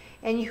table.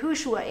 And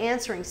Yahushua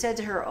answering said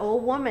to her, O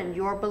woman,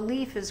 your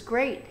belief is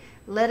great.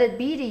 Let it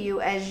be to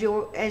you as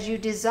you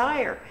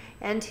desire.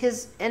 And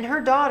her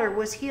daughter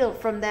was healed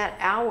from that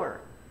hour.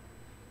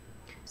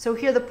 So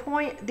here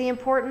the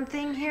important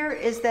thing here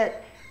is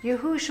that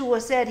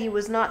Yahushua said he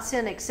was not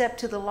sent except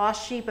to the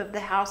lost sheep of the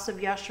house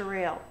of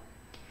Yasharel.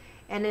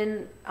 And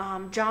in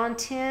John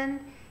 10,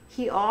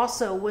 he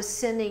also was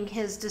sending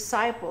his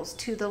disciples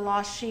to the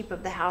lost sheep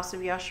of the house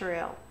of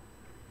Yasharel.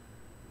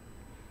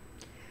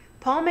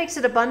 Paul makes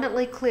it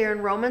abundantly clear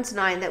in Romans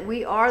 9 that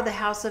we are the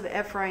house of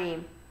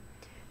Ephraim,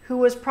 who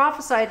was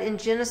prophesied in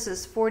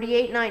Genesis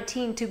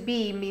 48:19 to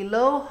be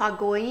Milo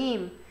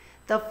HaGoyim,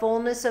 the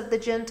fullness of the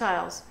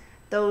Gentiles,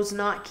 those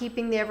not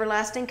keeping the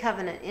everlasting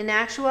covenant. In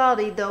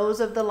actuality, those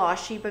of the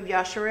lost sheep of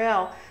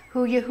Yasharel,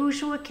 who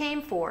Yahushua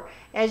came for,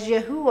 as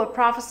Yahuwah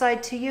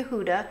prophesied to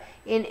Yehuda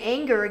in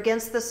anger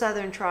against the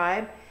southern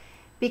tribe,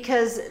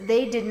 because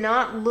they did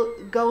not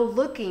go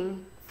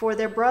looking for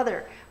their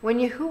brother. When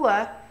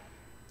Yahuwah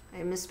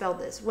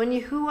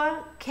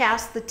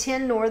cast the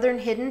 10 northern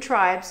hidden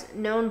tribes,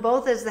 known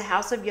both as the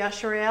house of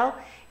Yasharel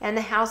and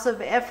the house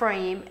of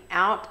Ephraim,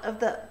 out of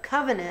the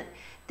covenant,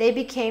 they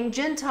became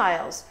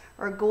Gentiles,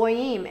 or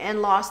Goyim,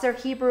 and lost their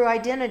Hebrew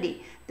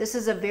identity. This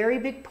is a very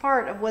big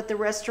part of what the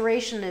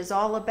restoration is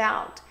all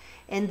about.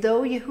 And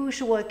though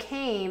Yahushua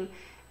came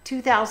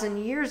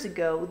 2,000 years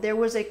ago, there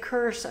was a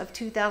curse of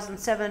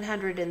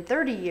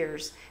 2,730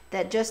 years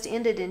that just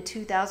ended in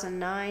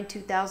 2009,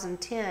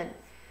 2010.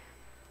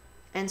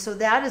 And so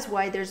that is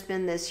why there's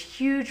been this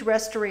huge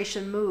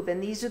restoration move.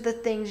 And these are the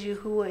things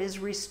Yahuwah is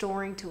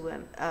restoring to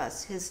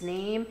us. His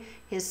name,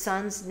 his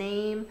son's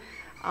name,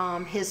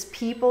 his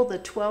people, the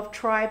 12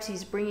 tribes.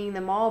 He's bringing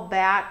them all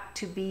back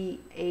to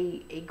be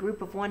a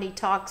group of one. He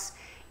talks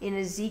in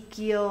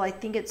Ezekiel, I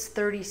think it's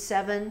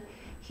 37.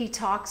 He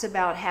talks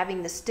about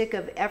having the stick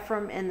of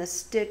Ephraim and the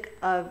stick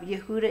of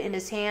Yehuda in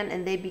his hand,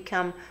 and they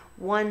become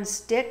one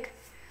stick.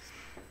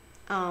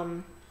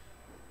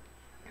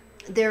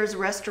 There's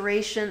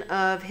restoration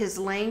of his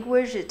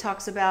language. It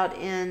talks about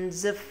in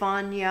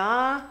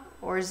Zephaniah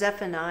or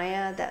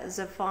Zephaniah, that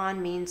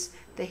Zephon means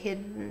the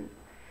hidden.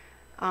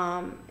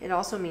 It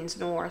also means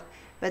north.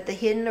 But the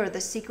hidden or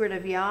the secret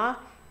of Yah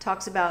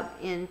talks about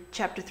in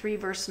chapter 3,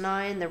 verse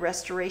 9, the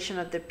restoration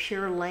of the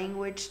pure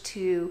language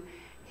to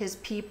his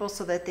people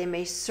so that they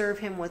may serve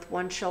him with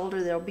one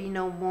shoulder. There'll be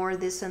no more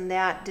this and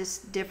that, this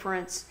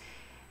difference.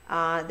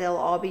 They'll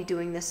all be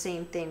doing the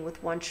same thing.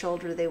 With one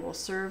shoulder they will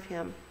serve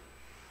him.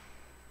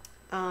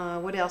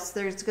 What else?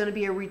 There's going to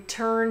be a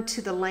return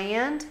to the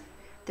land.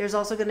 There's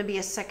also going to be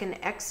a second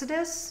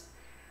Exodus.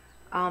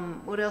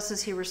 What else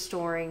is he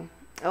restoring?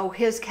 Oh,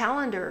 his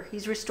calendar.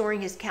 He's restoring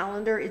his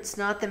calendar. It's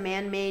not the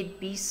man-made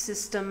beast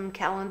system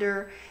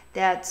calendar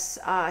that's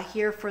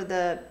here for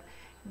the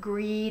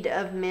greed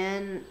of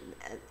men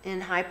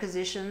in high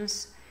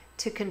positions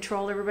to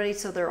control everybody.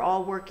 So they're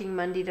all working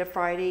Monday to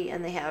Friday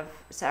and they have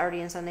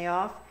Saturday and Sunday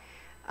off.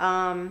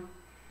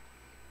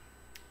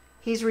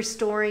 He's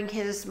restoring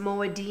his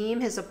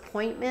Moedim, his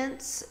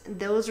appointments.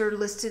 Those are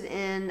listed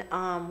in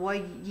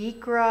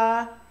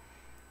Vayikra,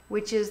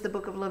 which is the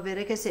book of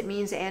Leviticus. It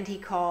means "and he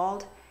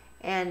called."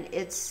 And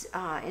it's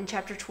in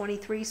chapter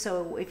 23.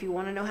 So if you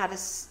want to know how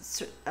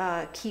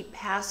to keep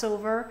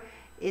Passover,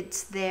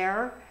 it's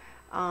there.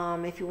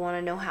 If you want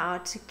to know how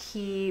to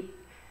keep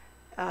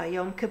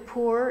Yom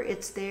Kippur,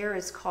 it's there.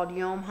 It's called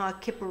Yom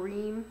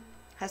HaKippurim.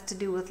 Has to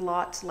do with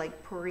lots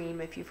like Purim,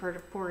 if you've heard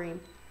of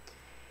Purim.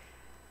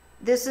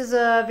 This is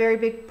a very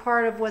big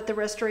part of what the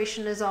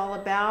restoration is all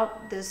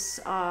about. This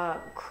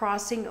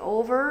crossing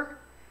over,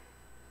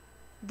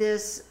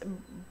 this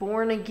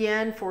born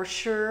again for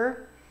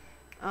sure,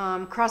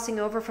 crossing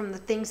over from the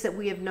things that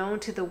we have known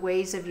to the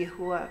ways of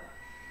Yahuwah.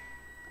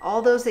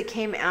 All those that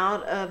came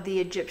out of the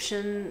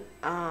Egyptian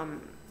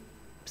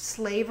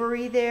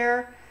slavery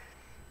there,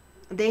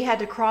 they had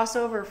to cross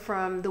over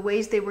from the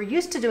ways they were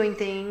used to doing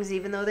things,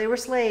 even though they were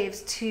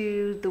slaves,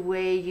 to the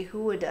way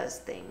Yahuwah does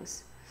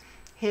things.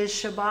 His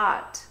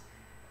Shabbat,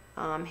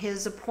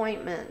 his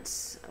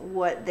appointments,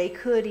 what they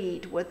could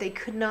eat, what they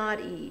could not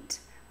eat.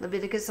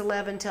 Leviticus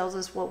 11 tells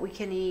us what we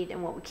can eat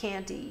and what we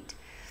can't eat.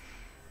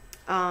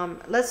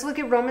 Let's look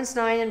at Romans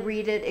 9 and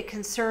read it. It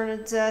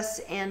concerns us,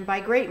 and by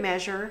great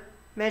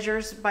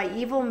measures by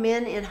evil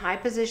men in high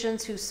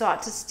positions who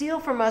sought to steal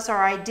from us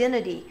our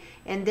identity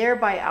and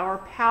thereby our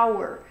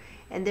power,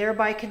 and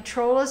thereby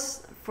control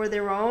us for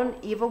their own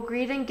evil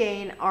greed and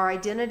gain. Our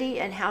identity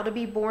and how to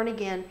be born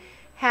again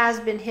has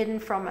been hidden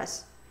from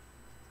us.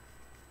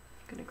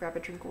 I'm going to grab a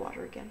drink of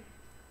water again.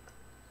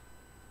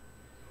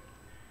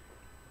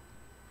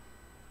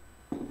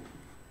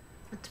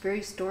 It's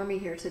very stormy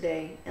here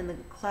today, and the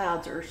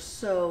clouds are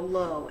so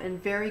low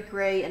and very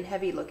gray and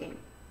heavy looking.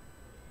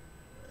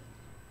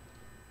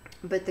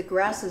 But the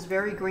grass is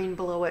very green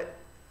below it.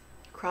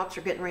 Crops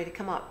are getting ready to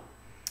come up.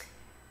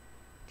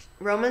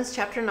 Romans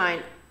chapter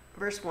 9,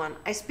 verse 1.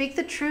 I speak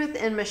the truth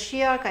in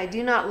Mashiach, I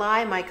do not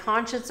lie, my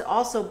conscience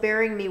also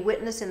bearing me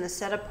witness in the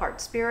set-apart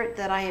spirit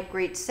that I have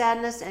great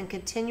sadness and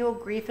continual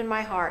grief in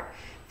my heart.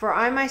 For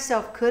I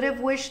myself could have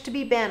wished to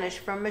be banished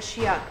from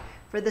Mashiach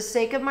for the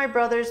sake of my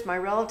brothers, my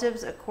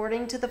relatives,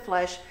 according to the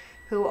flesh,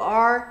 who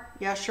are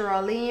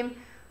Yasharalim,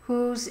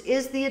 whose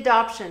is the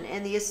adoption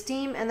and the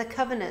esteem and the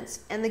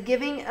covenants and the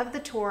giving of the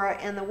Torah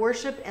and the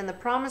worship and the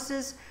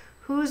promises,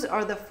 whose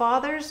are the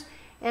fathers,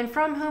 and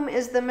from whom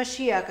is the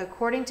Mashiach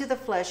according to the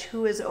flesh,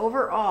 who is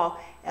over all,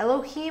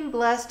 Elohim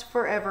blessed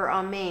forever.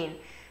 Amen.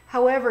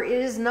 However, it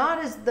is not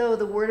as though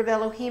the word of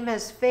Elohim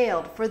has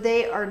failed, for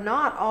they are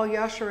not all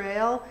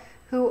Yashareel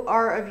who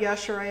are of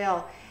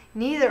Yashareel,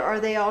 neither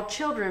are they all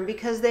children,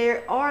 because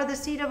they are the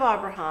seed of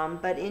Abraham.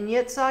 But in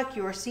Yitzhak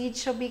your seed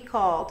shall be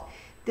called.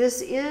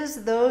 This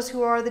is those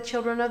who are the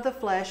children of the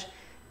flesh.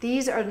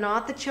 These are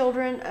not the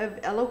children of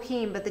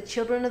Elohim, but the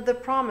children of the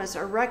promise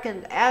are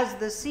reckoned as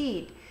the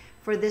seed.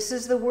 For this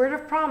is the word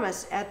of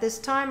promise. At this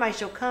time I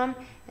shall come,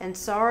 and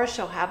Sarah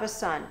shall have a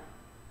son.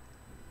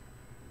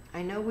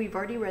 I know we've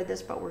already read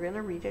this, but we're going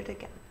to read it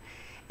again.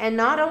 And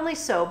not only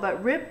so,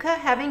 but Ribkah,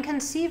 having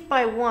conceived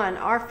by one,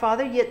 our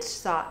father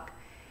Yitzhak,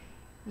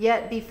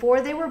 yet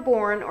before they were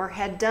born or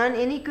had done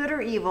any good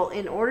or evil,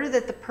 in order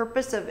that the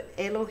purpose of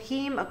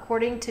Elohim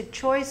according to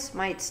choice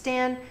might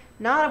stand,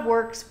 not of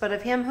works, but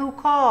of him who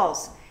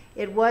calls,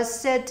 it was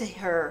said to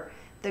her,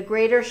 the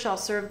greater shall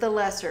serve the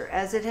lesser,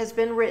 as it has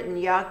been written,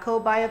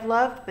 Yaakov I have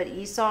loved, but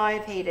Esau I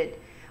have hated.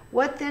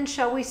 What then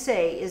shall we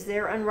say? Is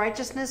there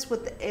unrighteousness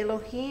with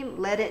Elohim?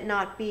 Let it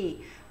not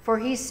be. For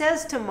he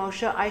says to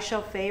Moshe, I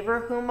shall favor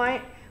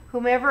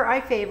whomever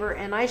I favor,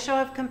 and I shall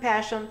have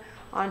compassion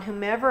on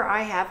whomever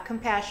I have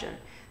compassion.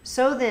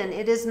 So then,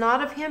 it is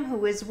not of him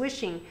who is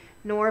wishing,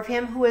 nor of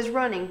him who is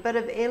running, but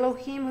of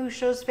Elohim who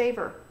shows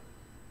favor.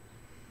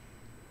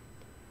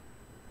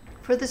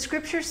 For the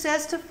scripture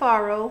says to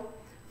Pharaoh,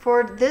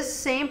 for this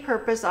same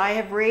purpose I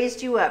have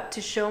raised you up,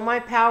 to show my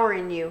power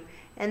in you,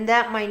 and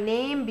that my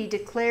name be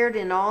declared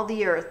in all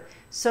the earth.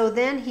 So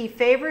then he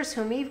favors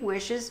whom he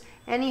wishes,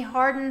 and he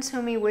hardens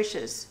whom he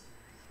wishes.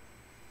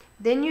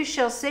 Then you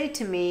shall say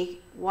to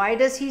me, why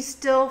does he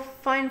still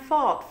find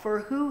fault? For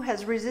who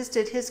has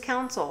resisted his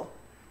counsel?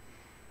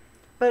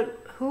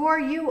 But who are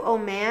you, O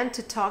man,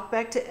 to talk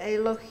back to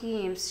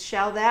Elohim?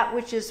 Shall that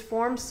which is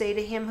formed say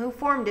to him who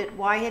formed it,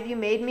 why have you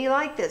made me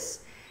like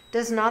this?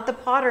 Does not the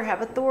potter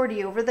have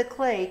authority over the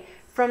clay,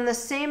 from the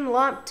same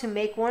lump to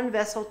make one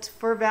vessel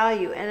for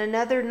value, and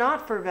another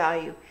not for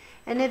value?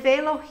 And if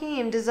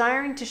Elohim,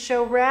 desiring to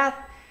show wrath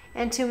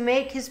and to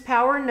make his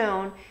power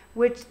known,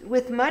 which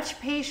with much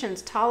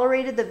patience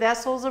tolerated the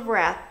vessels of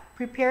wrath,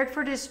 prepared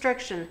for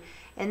destruction,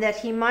 and that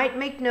he might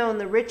make known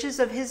the riches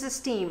of his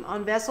esteem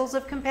on vessels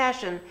of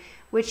compassion,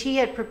 which he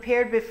had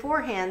prepared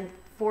beforehand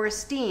for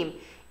esteem,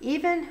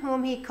 even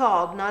whom he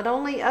called, not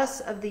only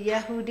us of the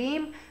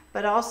Yehudim,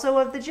 but also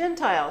of the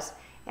Gentiles.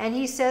 And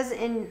he says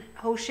in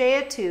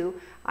Hosea 2,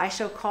 I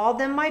shall call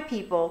them my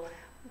people,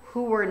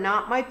 who were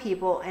not my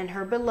people, and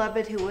her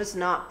beloved, who was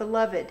not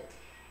beloved.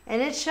 And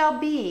it shall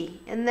be,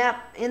 in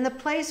the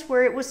place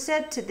where it was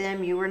said to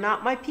them, you were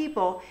not my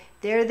people,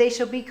 there they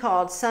shall be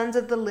called sons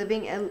of the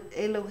living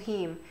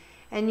Elohim.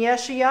 And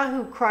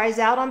Yeshayahu cries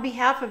out on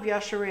behalf of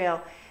Yashareel,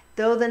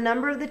 though the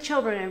number of the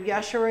children of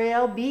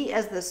Yashareel be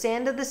as the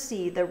sand of the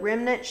sea, the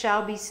remnant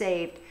shall be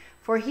saved.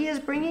 For he is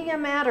bringing a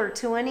matter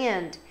to an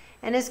end,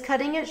 and is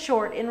cutting it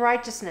short in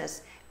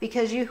righteousness,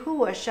 because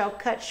Yahuwah shall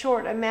cut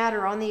short a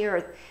matter on the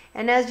earth.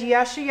 And as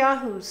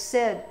Yeshayahu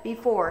said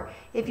before,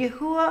 if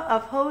Yahuwah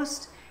of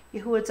hosts,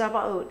 Yahuwah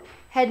Tzabaoth,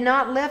 had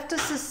not left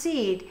us a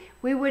seed,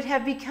 we would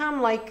have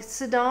become like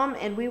Sodom,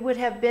 and we would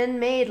have been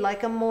made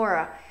like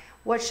Amorah.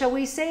 What shall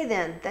we say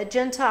then? That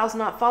Gentiles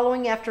not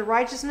following after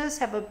righteousness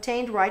have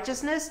obtained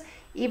righteousness,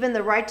 even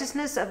the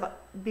righteousness of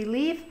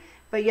belief?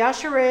 But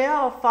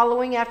Yashareel,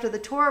 following after the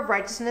Torah of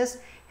righteousness,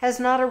 has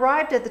not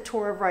arrived at the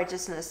Torah of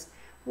righteousness.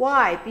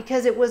 Why?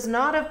 Because it was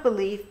not of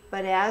belief,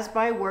 but as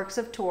by works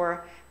of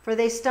Torah. For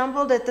they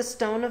stumbled at the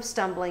stone of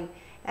stumbling.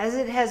 As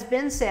it has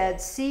been said,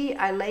 see,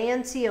 I lay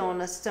in Sion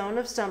a stone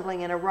of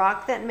stumbling, and a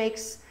rock that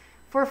makes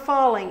for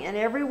falling, and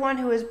everyone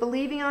who is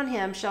believing on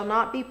him shall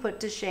not be put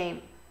to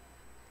shame.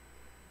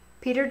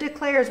 Peter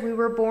declares we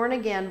were born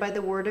again by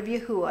the word of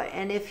Yahuwah,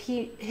 and if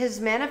his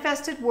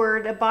manifested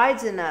word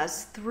abides in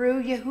us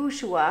through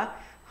Yahushua,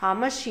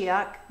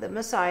 HaMashiach, the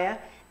Messiah,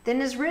 then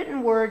his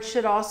written word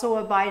should also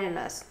abide in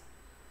us.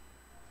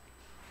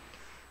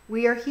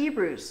 We are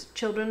Hebrews,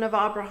 children of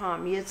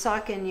Abraham,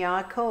 Yitzhak, and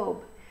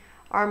Yaakov.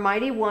 Our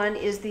mighty one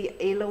is the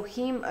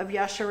Elohim of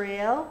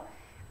Yashareel.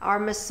 Our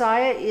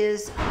Messiah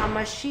is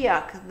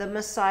HaMashiach, the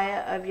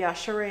Messiah of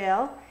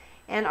Yashareel.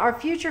 And our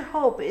future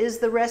hope is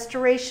the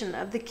restoration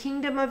of the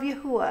kingdom of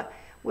Yahuwah,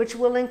 which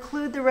will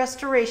include the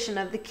restoration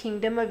of the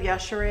kingdom of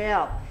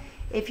Yashareel.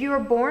 If you are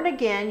born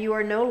again, you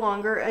are no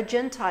longer a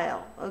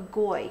Gentile, a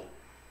Goy.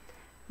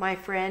 My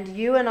friend,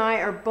 you and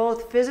I are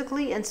both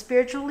physically and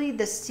spiritually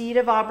the seed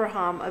of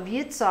Abraham, of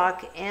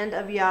Yitzhak, and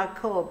of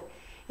Yaakov.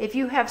 If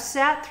you have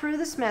sat through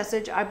this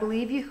message, I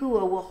believe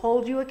Yahuwah will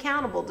hold you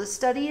accountable to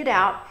study it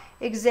out,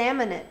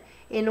 examine it.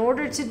 In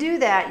order to do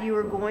that, you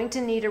are going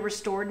to need a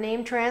restored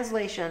name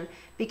translation,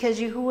 because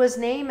Yahuwah's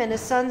name and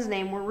his son's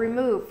name were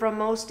removed from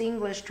most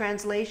English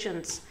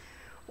translations.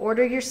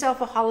 Order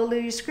yourself a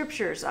Hallelujah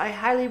Scriptures. I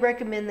highly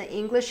recommend the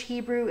English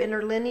Hebrew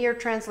interlinear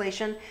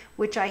translation,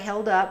 which I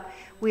held up.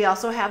 We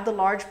also have the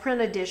large print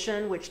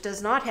edition, which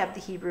does not have the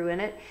Hebrew in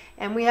it.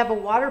 And we have a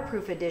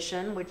waterproof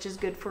edition, which is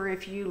good for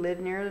if you live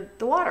near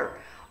the water.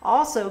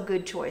 Also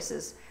good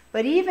choices.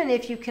 But even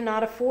if you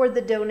cannot afford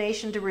the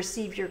donation to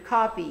receive your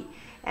copy,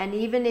 and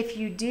even if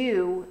you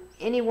do,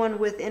 anyone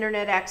with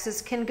internet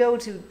access can go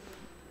to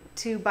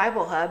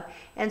Bible Hub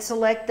and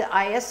select the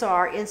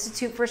ISR,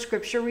 Institute for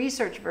Scripture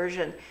Research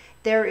version.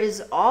 There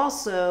is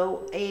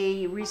also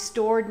a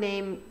restored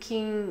name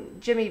King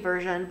Jimmy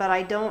version, but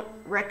I don't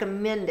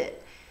recommend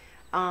it.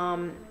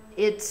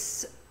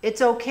 It's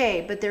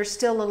okay, but there's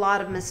still a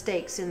lot of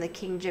mistakes in the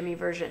King Jimmy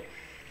version.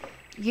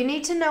 You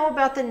need to know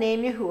about the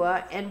name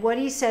Yahuwah and what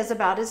he says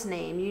about his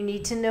name. You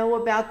need to know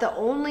about the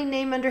only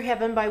name under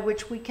heaven by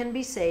which we can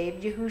be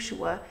saved,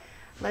 Yahushua.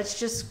 Let's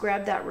just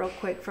grab that real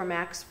quick from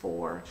Acts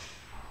 4.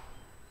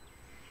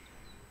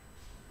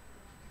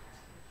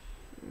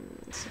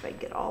 Let's see if I can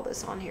get all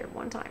this on here at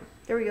one time.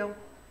 There we go.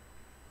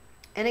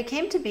 And it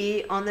came to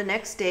be on the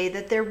next day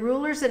that their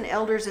rulers and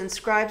elders and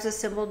scribes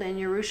assembled in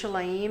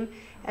Jerusalem,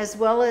 as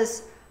well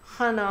as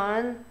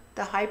Hanan,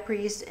 the high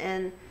priest,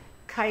 and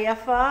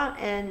Caiaphas,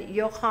 and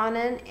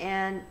Johanan,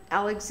 and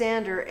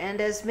Alexander, and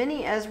as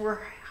many as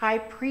were high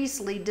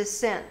priestly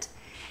descent.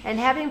 And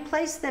having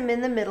placed them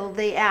in the middle,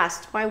 they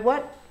asked, by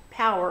what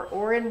power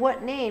or in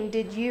what name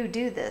did you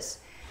do this?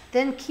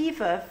 Then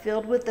Kepha,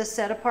 filled with the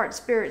set-apart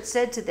spirit,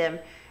 said to them,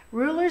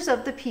 rulers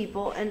of the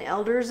people and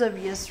elders of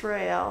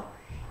Israel,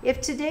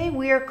 if today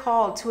we are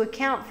called to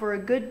account for a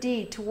good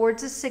deed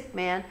towards a sick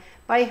man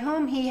by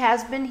whom he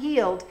has been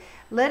healed,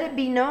 let it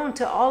be known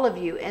to all of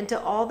you and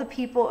to all the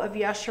people of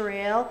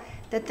Yisrael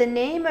that the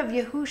name of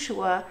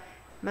Yahushua,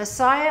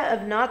 Messiah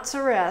of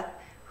Nazareth,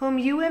 whom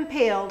you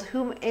impaled,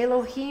 whom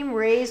Elohim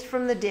raised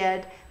from the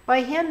dead,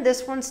 by him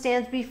this one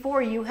stands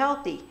before you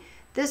healthy.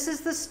 This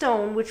is the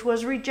stone which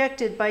was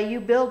rejected by you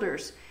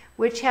builders,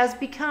 which has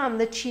become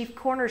the chief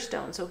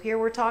cornerstone. So here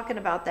we're talking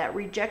about that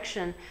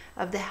rejection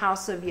of the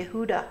house of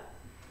Yehuda.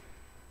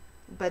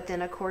 But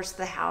then, of course,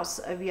 the house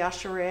of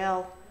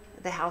Yasharel,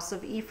 the house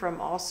of Ephraim,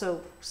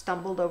 also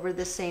stumbled over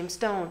the same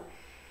stone.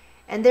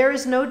 And there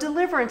is no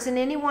deliverance in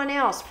anyone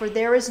else, for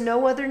there is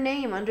no other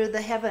name under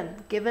the heaven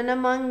given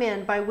among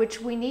men by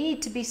which we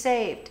need to be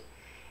saved.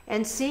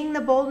 And seeing the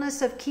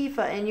boldness of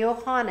Kepha and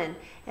Johanan,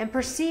 and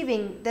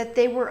perceiving that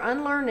they were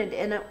unlearned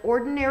and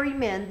ordinary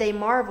men, they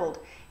marveled,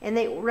 and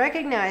they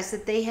recognized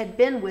that they had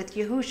been with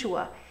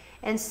Yahushua.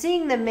 And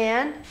seeing the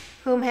man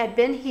whom had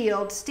been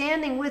healed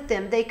standing with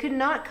them, they could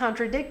not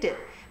contradict it.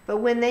 But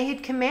when they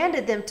had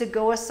commanded them to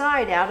go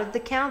aside out of the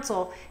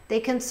council, they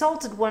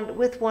consulted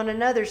with one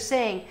another,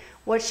 saying,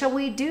 what shall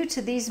we do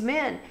to these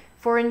men?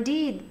 For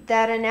indeed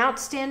that an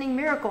outstanding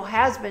miracle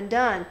has been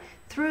done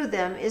through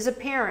them is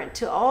apparent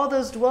to all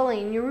those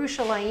dwelling in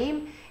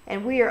Jerusalem,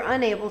 and we are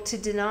unable to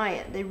deny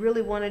it. They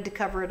really wanted to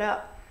cover it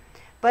up.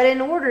 But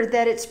in order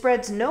that it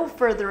spreads no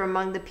further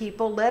among the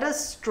people, let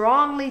us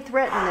strongly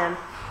threaten them.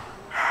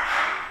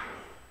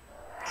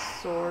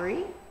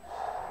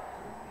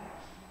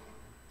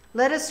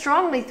 Let us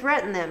strongly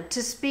threaten them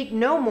to speak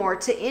no more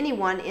to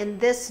anyone in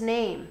this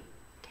name.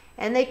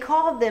 And they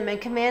called them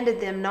and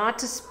commanded them not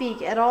to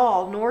speak at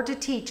all, nor to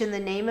teach in the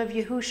name of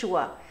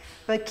Yahushua.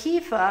 But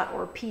Kepha,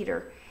 or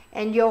Peter,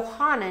 and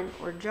Johanan,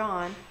 or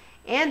John,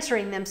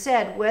 answering them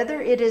said,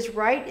 whether it is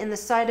right in the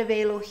sight of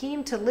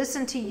Elohim to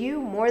listen to you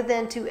more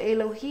than to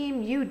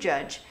Elohim you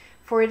judge,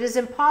 for it is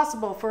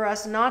impossible for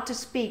us not to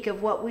speak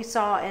of what we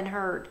saw and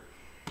heard.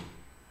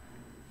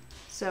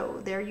 So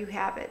there you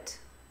have it.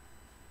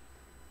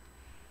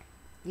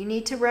 You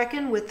need to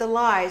reckon with the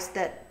lies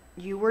that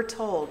you were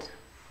told,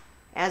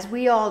 as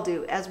we all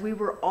do, as we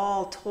were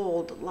all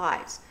told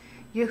lies.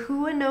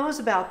 Yahuwah knows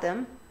about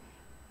them.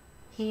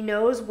 He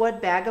knows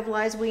what bag of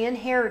lies we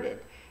inherited.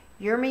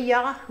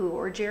 Yirmiyahu,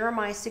 or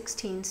Jeremiah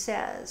 16,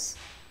 says,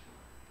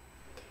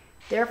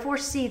 therefore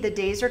see, the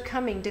days are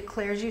coming,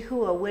 declares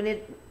Yahuwah, when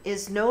it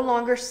is no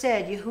longer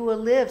said,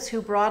 Yahuwah lives,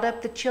 who brought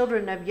up the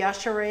children of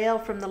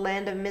Yasharel from the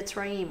land of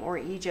Mitzrayim, or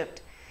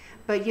Egypt.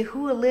 But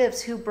Yahuwah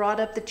lives, who brought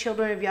up the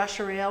children of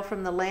Yasharel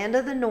from the land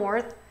of the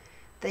north,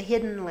 the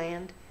hidden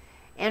land,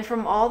 and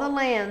from all the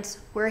lands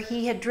where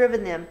he had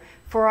driven them.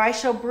 For I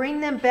shall bring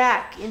them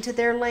back into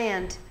their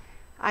land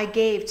I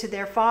gave to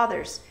their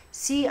fathers.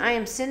 See, I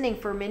am sending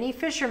for many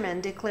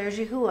fishermen, declares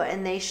Yahuwah,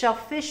 and they shall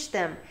fish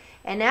them.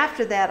 And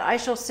after that I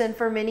shall send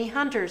for many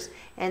hunters,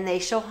 and they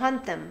shall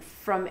hunt them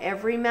from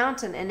every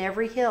mountain and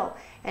every hill,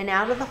 and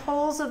out of the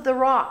holes of the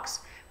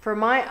rocks. For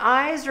my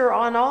eyes are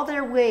on all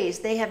their ways.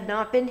 They have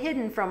not been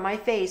hidden from my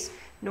face,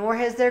 nor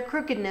has their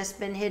crookedness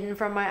been hidden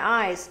from my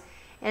eyes.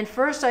 And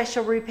first I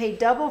shall repay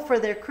double for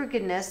their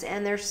crookedness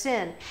and their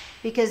sin,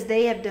 because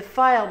they have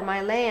defiled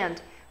my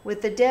land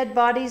with the dead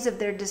bodies of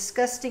their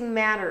disgusting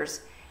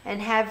matters,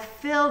 and have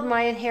filled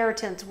my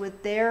inheritance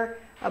with their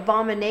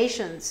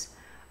abominations.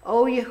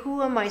 O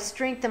Yahuwah, my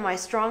strength and my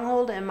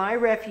stronghold and my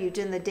refuge,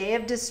 in the day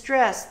of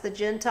distress the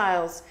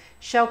Gentiles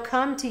shall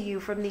come to you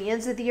from the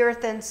ends of the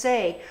earth and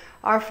say,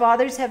 our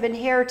fathers have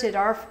inherited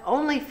our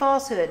only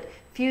falsehood,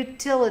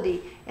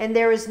 futility, and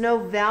there is no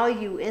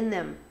value in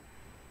them.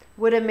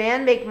 Would a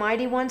man make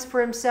mighty ones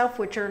for himself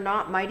which are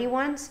not mighty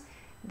ones?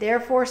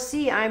 Therefore,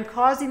 see, I am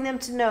causing them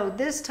to know.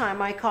 This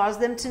time I cause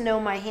them to know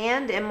my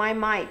hand and my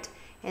might,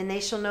 and they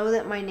shall know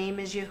that my name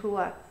is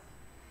Yahuwah.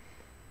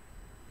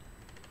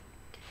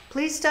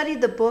 Please study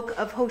the book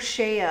of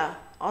Hosea,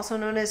 also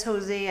known as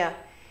Hosea.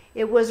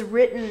 It was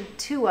written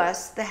to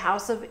us, the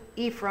house of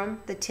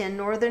Ephraim, the 10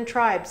 northern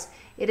tribes.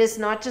 It is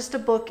not just a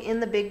book in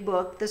the big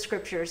book, the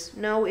scriptures.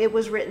 No, it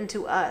was written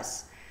to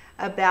us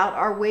about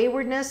our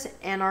waywardness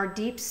and our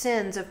deep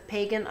sins of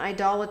pagan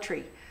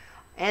idolatry.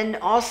 And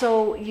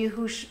also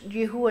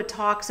Yahuwah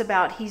talks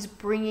about he's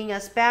bringing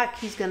us back.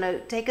 He's going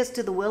to take us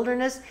to the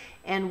wilderness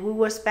and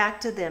woo us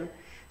back to them.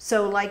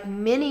 So like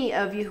many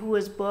of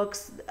Yahuwah's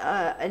books,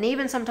 and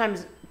even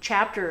sometimes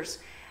chapters,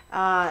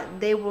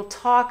 they will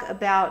talk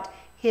about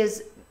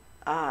his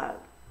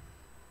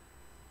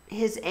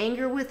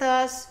anger with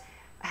us,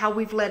 how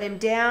we've let him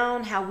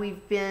down, how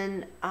we've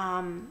been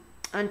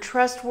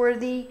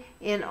untrustworthy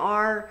in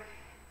our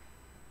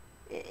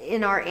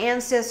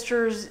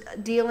ancestors'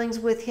 dealings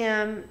with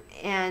him,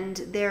 and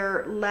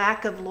their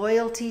lack of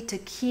loyalty to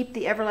keep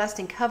the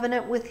everlasting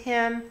covenant with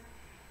him.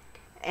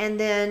 And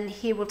then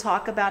he will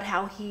talk about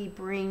how he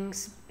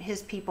brings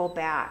his people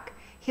back.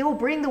 He will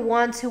bring the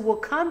ones who will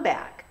come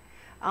back.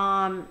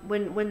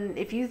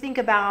 If you think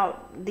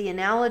about the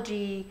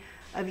analogy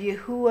of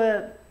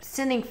Yahuwah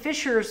sending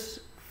fishers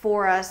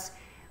for us,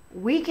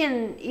 we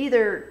can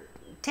either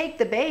take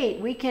the bait,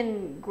 we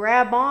can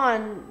grab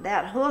on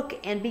that hook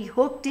and be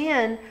hooked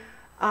in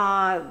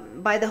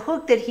by the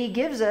hook that he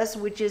gives us,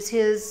 which is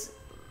his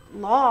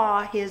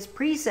law, his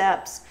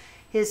precepts,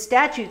 his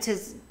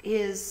statutes,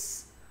 his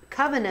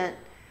covenant,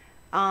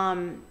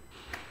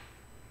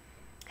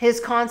 his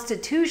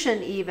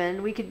constitution.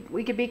 Even we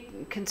could be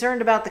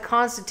concerned about the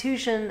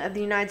Constitution of the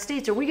United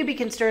States, or we could be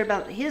concerned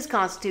about his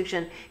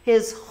constitution,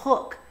 his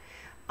hook,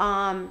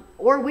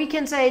 or we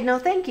can say no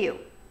thank you,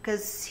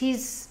 because he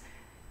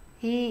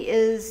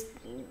is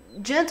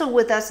gentle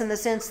with us in the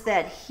sense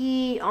that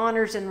he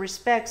honors and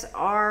respects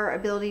our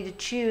ability to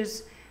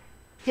choose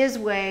his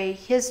way,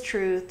 his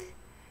truth,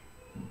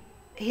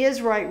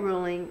 his right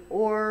ruling.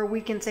 Or we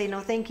can say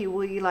no thank you,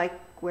 we like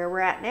where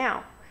we're at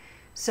now.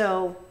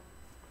 So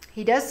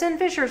he does send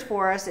fishers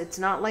for us. It's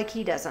not like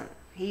he doesn't.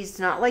 He's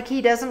not like he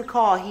doesn't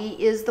call. He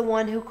is the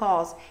one who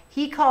calls.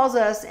 He calls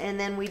us, and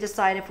then we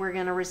decide if we're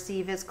going to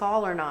receive his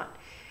call or not,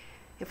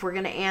 if we're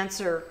going to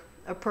answer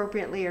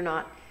appropriately or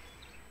not.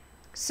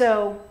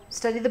 So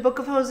study the book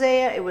of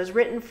Hosea. It was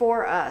written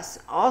for us.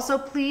 Also,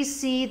 please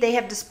see They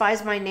Have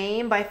Despised My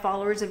Name by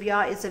Followers of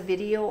Yah. It's a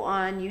video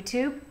on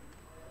YouTube.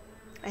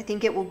 I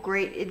think it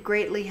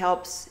greatly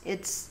helps.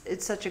 It's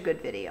such a good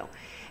video.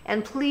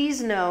 And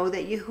please know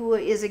that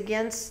Yahuwah is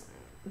against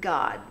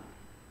God.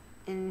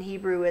 In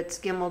Hebrew, it's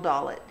Gimel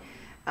Dalet.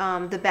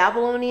 The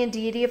Babylonian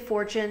deity of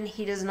fortune.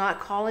 He does not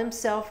call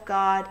himself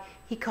God.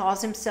 He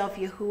calls himself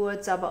Yahuwah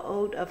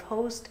Tzabaot of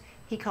host.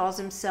 He calls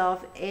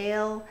himself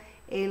El,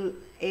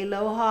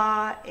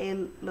 Eloha,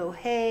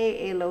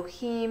 Elohe,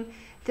 Elohim.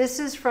 This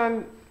is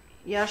from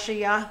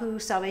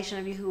Yashayahu, Salvation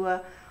of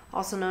Yahuwah,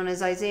 also known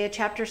as Isaiah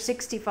chapter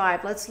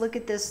 65. Let's look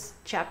at this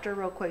chapter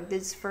real quick.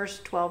 These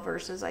first 12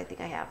 verses I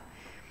think I have.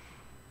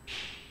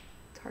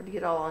 It's hard to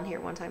get all on here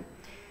at one time.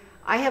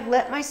 I have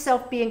let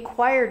myself be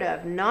inquired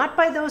of, not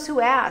by those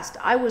who asked.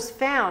 I was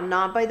found,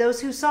 not by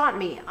those who sought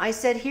me. I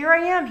said, here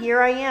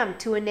I am,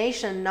 to a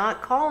nation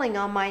not calling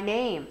on my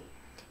name.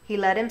 He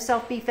let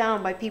himself be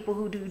found by people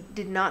who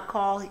did not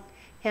call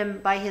him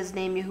by his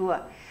name,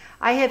 Yahuwah.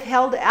 I have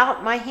held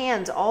out my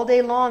hands all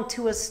day long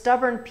to a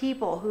stubborn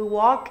people who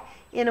walk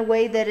in a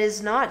way that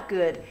is not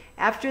good,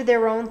 after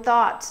their own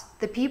thoughts.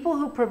 The people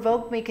who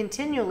provoke me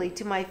continually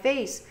to my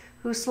face,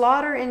 who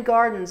slaughter in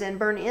gardens and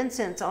burn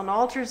incense on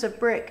altars of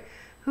brick,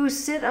 who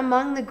sit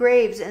among the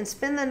graves and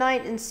spend the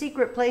night in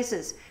secret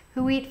places,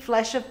 who eat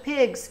flesh of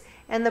pigs,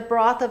 and the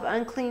broth of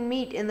unclean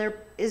meat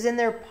is in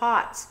their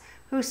pots,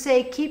 who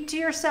say, keep to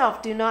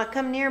yourself, do not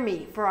come near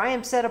me, for I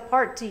am set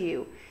apart to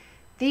you.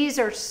 These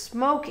are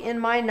smoke in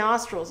my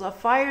nostrils, a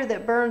fire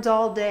that burns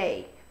all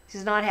day.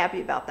 He's not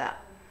happy about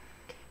that.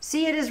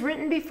 See, it is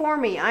written before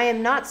me, I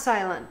am not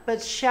silent,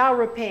 but shall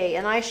repay,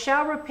 and I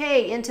shall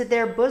repay into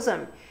their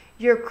bosom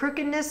your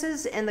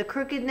crookednesses and the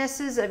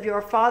crookednesses of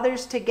your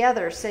fathers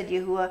together, said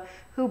Yahuwah,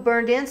 who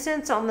burned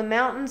incense on the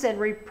mountains and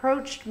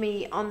reproached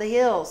me on the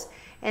hills.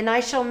 And I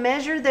shall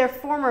measure their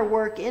former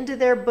work into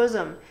their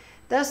bosom.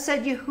 Thus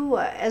said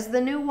Yahuwah, as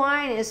the new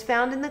wine is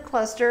found in the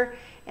cluster,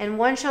 and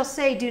one shall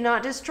say, do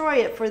not destroy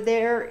it, for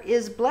there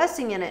is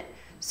blessing in it.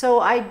 So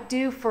I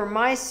do for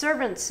my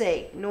servant's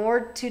sake, nor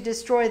to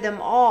destroy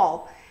them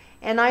all.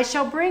 And I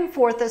shall bring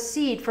forth a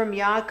seed from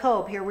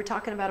Yaakov. Here we're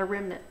talking about a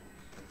remnant.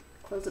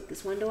 Close up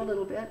this window a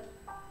little bit.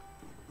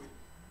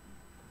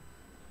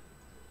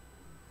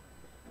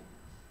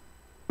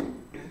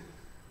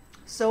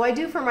 So I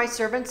do for my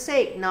servant's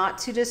sake, not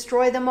to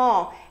destroy them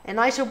all. And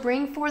I shall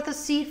bring forth a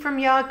seed from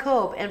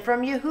Jacob and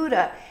from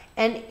Yehudah,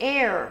 an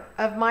heir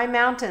of my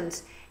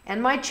mountains.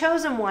 And my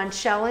chosen one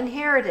shall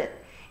inherit it,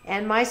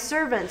 and my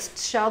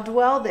servants shall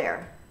dwell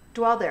there.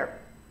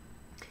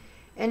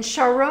 And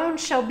Sharon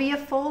shall be a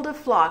fold of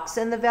flocks,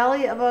 and the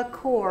valley of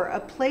Achor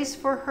a place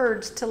for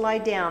herds to lie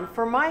down,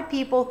 for my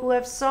people who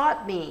have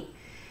sought me.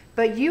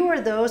 But you are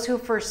those who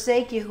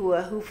forsake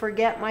Yahuwah, who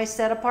forget my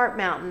set-apart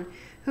mountain,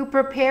 who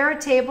prepare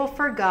a table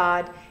for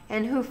God,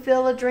 and who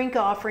fill a drink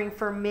offering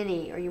for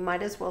many, or you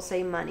might as well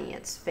say money.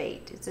 It's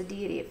fate. It's a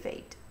deity of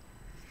fate.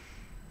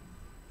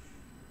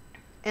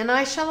 And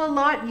I shall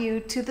allot you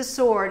to the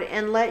sword,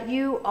 and let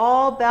you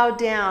all bow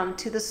down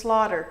to the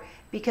slaughter,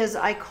 because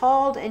I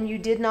called and you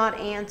did not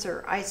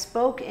answer. I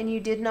spoke and you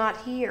did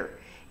not hear.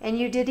 And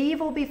you did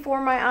evil before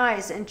my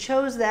eyes, and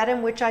chose that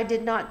in which I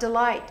did not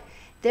delight.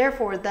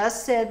 Therefore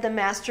thus said the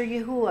Master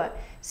Yahuwah,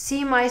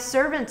 see my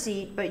servants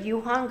eat, but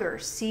you hunger.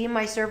 See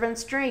my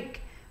servants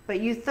drink,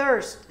 but you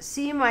thirst.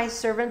 See my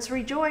servants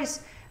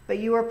rejoice, but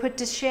you are put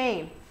to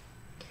shame.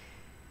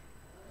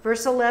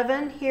 Verse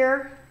 11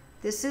 here,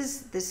 this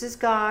is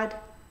God.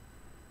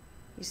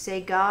 You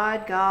say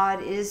God.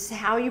 God is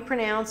how you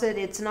pronounce it.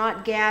 It's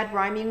not Gad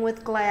rhyming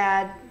with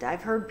glad.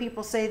 I've heard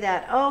people say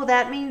that. Oh,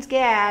 that means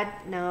Gad.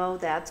 No,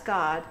 that's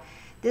God.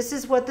 This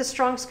is what the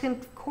Strong's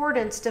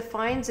Concordance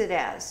defines it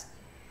as.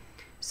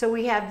 So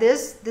we have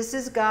this. This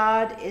is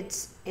God.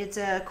 It's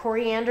a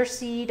coriander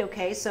seed.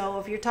 Okay,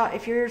 so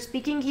if you're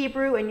speaking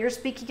Hebrew and you're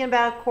speaking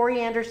about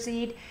coriander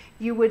seed,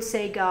 you would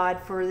say God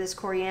for this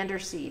coriander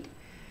seed,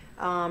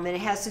 and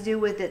it has to do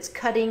with its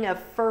cutting of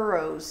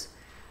furrows.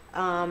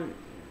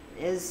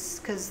 Is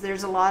because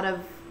there's a lot of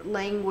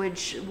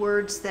language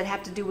words that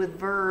have to do with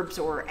verbs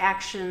or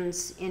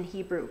actions in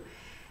Hebrew.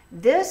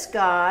 This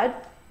God,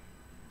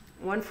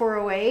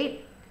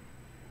 1408.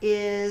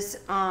 Is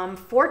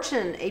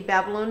Fortune, a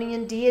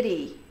Babylonian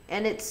deity,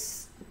 and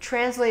it's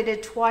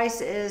translated twice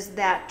as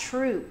that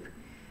troop.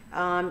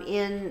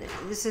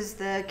 This is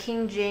the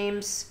King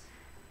James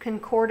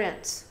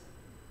Concordance.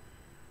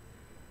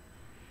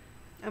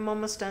 I'm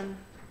almost done.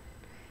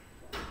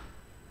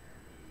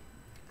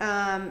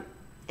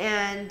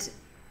 And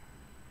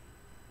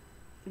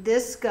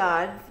this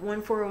God,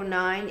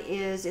 1409,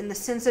 is in the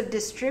sense of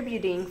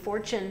distributing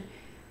fortune.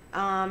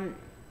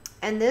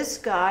 And this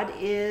God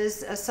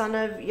is a son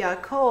of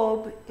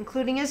Jacob,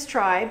 including his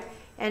tribe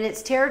and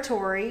its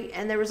territory.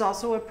 And there was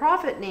also a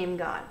prophet named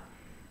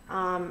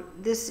God.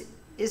 This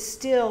is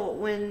still,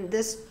 when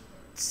this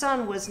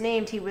son was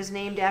named, he was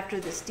named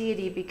after this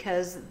deity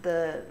because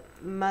the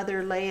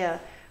mother Leah,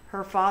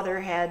 her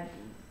father, had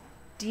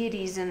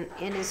deities in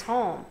his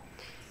home.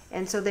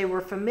 And so they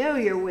were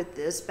familiar with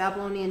this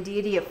Babylonian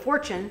deity of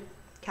fortune,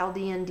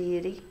 Chaldean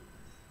deity.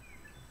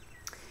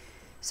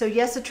 So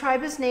yes, the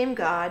tribe is named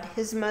God.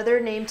 His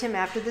mother named him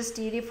after this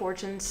deity of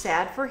fortune.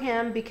 Sad for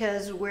him,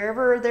 because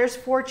wherever there's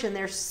fortune,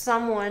 there's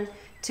someone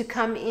to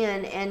come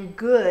in, and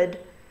good,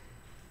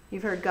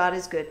 you've heard God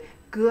is good.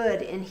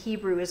 Good in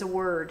Hebrew is a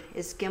word.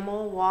 It's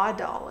gimel, wa,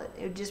 dalet.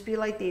 It would just be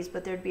like these,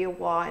 but there'd be a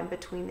wa in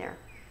between there.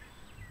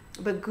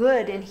 But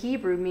good in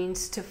Hebrew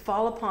means to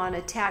fall upon,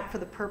 attack for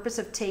the purpose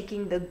of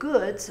taking the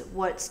goods,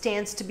 what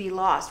stands to be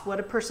lost. What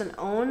a person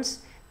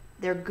owns,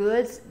 their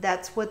goods,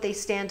 that's what they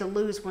stand to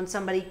lose when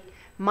somebody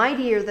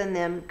mightier than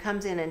them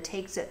comes in and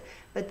takes it.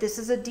 But this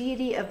is a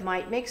deity of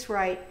might makes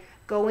right.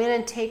 Go in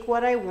and take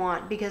what I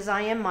want because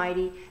I am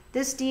mighty.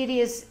 This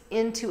deity is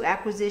into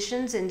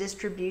acquisitions and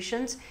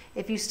distributions.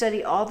 If you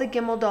study all the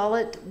Gimel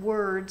Dalet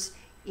words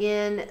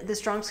in the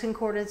Strong's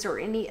Concordance or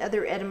any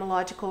other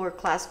etymological or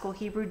classical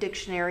Hebrew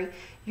dictionary,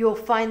 you'll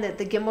find that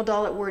the Gimel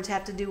Dalet words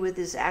have to do with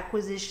this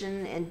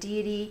acquisition and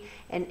deity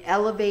and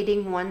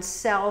elevating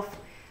oneself.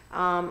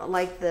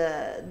 Like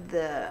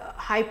the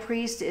high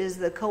priest is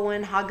the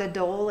Kohen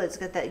Hagadol. It's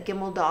got that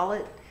Gimel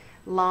Dalet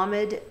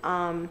Lamed.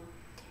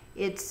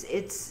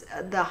 It's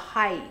the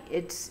height.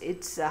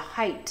 It's a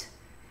height.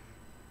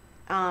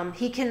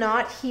 He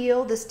cannot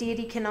heal. This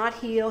deity cannot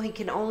heal. He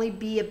can only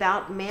be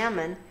about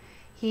mammon.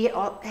 He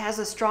has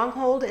a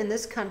stronghold in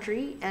this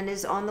country and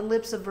is on the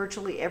lips of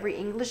virtually every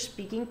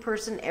English-speaking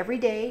person every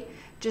day.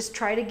 Just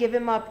try to give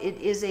him up. It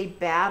is a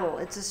battle.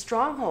 It's a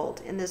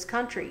stronghold in this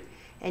country.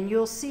 And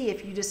you'll see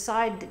if you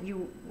decide that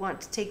you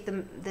want to take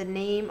the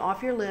name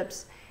off your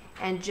lips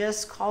and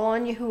just call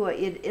on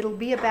Yahuwah, it'll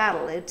be a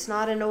battle. It's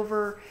not an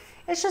over...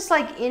 It's just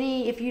like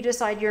if you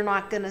decide you're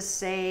not going to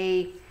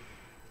say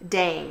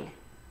dang.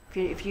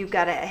 If you've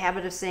got a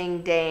habit of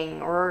saying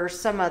dang or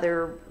some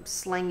other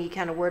slangy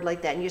kind of word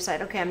like that, and you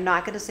decide, okay, I'm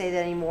not going to say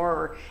that anymore.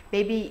 Or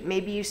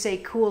maybe you say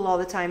cool all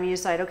the time and you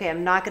decide, okay,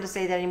 I'm not going to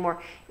say that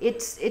anymore.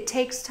 It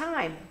takes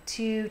time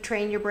to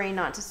train your brain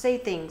not to say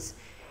things.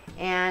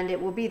 And it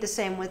will be the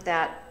same with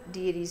that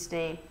deity's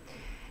name.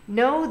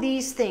 Know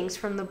these things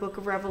from the book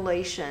of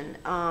Revelation,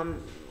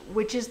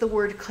 which is the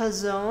word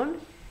chazon,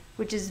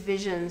 which is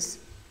visions.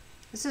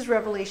 This is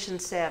Revelation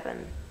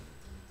 7.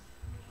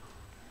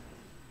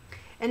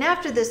 And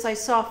after this I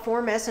saw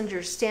 4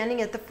 messengers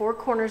standing at the 4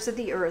 corners of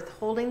the earth,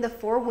 holding the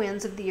 4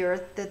 winds of the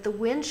earth, that the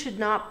wind should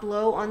not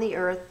blow on the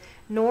earth,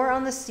 nor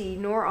on the sea,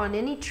 nor on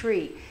any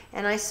tree.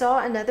 And I saw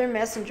another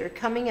messenger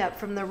coming up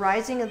from the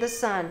rising of the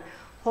sun,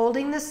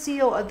 holding the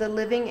seal of the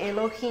living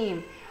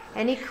Elohim.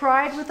 And he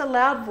cried with a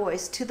loud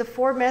voice to the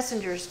 4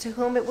 messengers to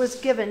whom it was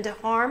given to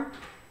harm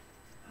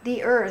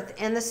the earth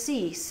and the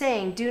sea,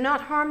 saying, Do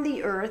not harm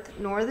the earth,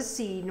 nor the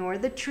sea, nor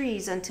the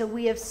trees, until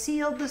we have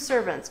sealed the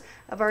servants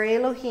of our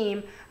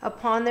Elohim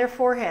upon their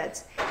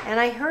foreheads. And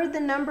I heard the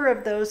number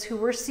of those who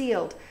were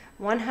sealed,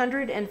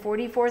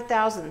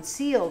 144,000,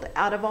 sealed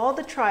out of all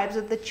the tribes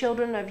of the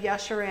children of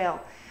Yasharel.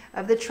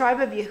 Of the tribe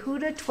of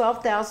Yehuda,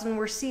 12,000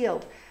 were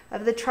sealed.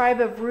 Of the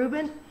tribe of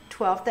Reuben,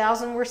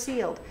 12,000 were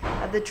sealed.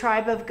 Of the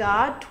tribe of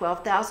Gad,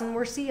 12,000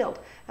 were sealed.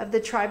 Of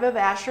the tribe of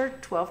Asher,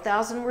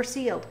 12,000 were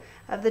sealed.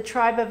 Of the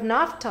tribe of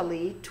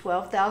Naphtali,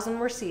 12,000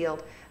 were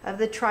sealed. Of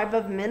the tribe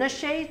of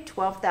Manasseh,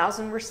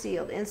 12,000 were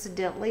sealed.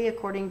 Incidentally,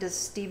 according to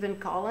Stephen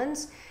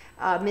Collins,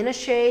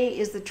 Manasseh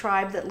is the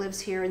tribe that lives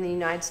here in the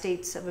United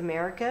States of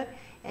America,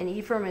 and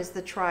Ephraim is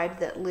the tribe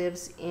that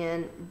lives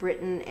in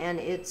Britain and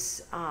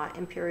its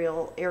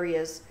imperial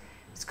areas,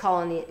 its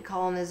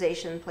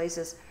colonization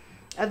places.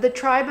 Of the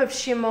tribe of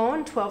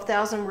Shimon,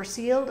 12,000 were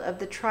sealed. Of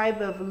the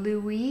tribe of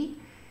Lewi,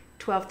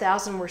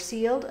 12,000 were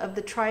sealed. Of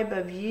the tribe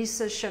of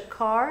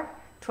Yisachar,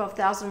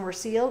 12,000 were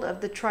sealed.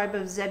 Of the tribe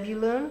of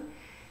Zebulun,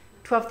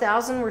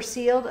 12,000 were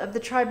sealed. Of the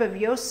tribe of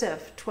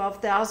Joseph,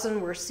 12,000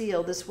 were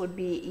sealed. This would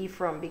be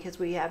Ephraim because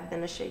we have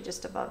Manasseh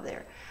just above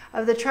there.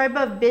 Of the tribe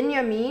of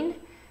Benjamin,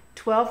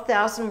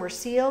 12,000 were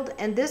sealed.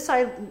 And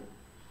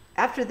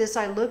after this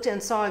I looked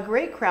and saw a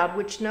great crowd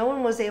which no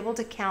one was able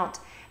to count,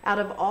 out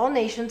of all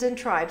nations and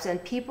tribes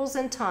and peoples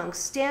and tongues,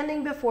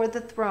 standing before the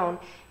throne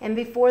and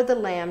before the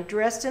Lamb,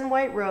 dressed in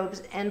white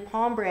robes and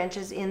palm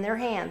branches in their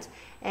hands,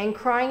 and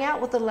crying out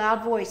with a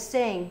loud voice,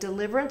 saying,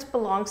 Deliverance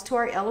belongs to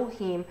our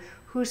Elohim,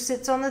 who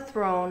sits on the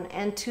throne,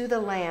 and to the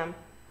Lamb.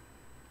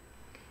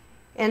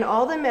 And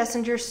all the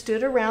messengers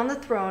stood around the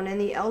throne, and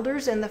the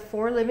elders and the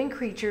 4 living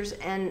creatures,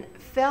 and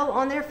fell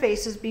on their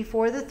faces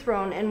before the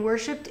throne, and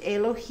worshipped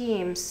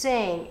Elohim,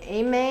 saying,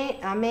 Amen,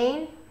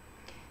 Amen.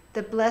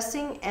 The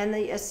blessing and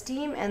the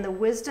esteem and the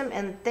wisdom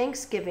and the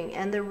thanksgiving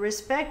and the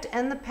respect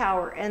and the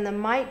power and the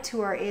might to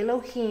our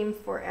Elohim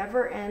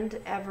forever and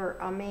ever.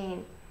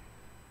 Amen.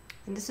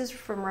 And this is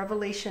from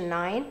Revelation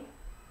 9.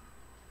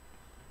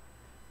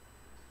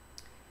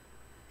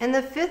 And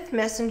the 5th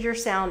messenger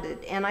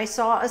sounded, and I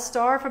saw a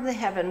star from the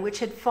heaven which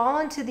had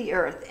fallen to the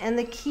earth, and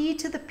the key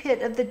to the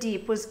pit of the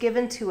deep was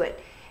given to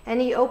it.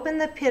 And he opened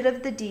the pit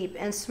of the deep,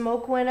 and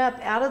smoke went up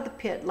out of the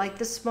pit like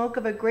the smoke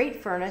of a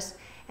great furnace,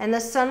 and the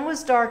sun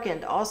was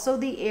darkened, also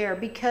the air,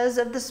 because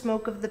of the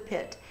smoke of the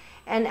pit.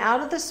 And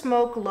out of the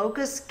smoke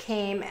locusts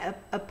came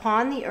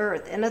upon the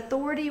earth, and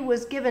authority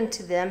was given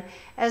to them,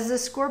 as the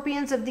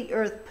scorpions of the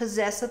earth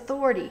possess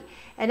authority.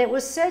 And it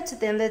was said to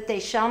them that they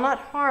shall not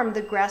harm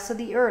the grass of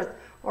the earth,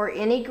 or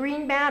any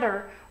green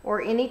matter,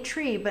 or any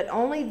tree, but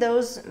only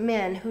those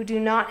men who do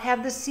not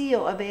have the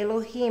seal of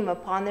Elohim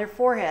upon their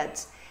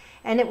foreheads.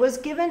 And it was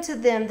given to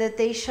them that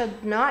they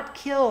should not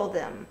kill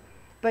them,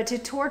 but to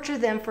torture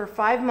them for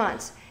 5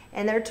 months.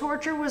 And their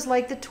torture was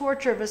like the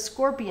torture of a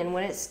scorpion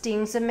when it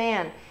stings a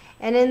man.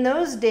 And in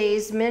those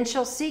days men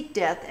shall seek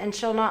death, and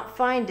shall not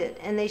find it,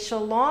 and they shall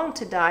long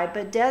to die,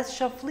 but death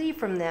shall flee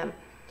from them.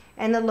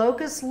 And the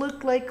locusts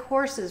looked like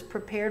horses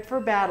prepared for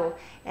battle,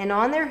 and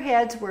on their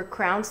heads were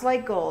crowns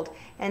like gold,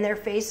 and their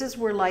faces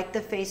were like the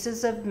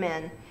faces of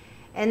men.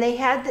 And they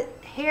had the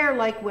hair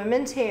like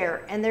women's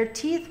hair, and their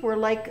teeth were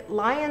like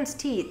lions'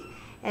 teeth,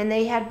 and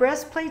they had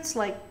breastplates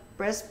like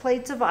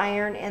breastplates of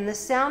iron, and the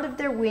sound of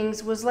their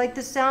wings was like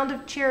the sound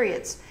of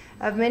chariots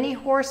of many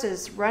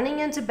horses running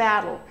into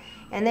battle.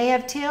 And they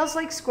have tails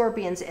like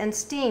scorpions and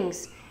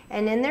stings,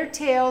 and in their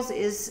tails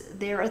is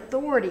their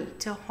authority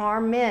to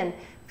harm men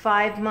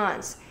 5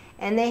 months.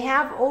 And they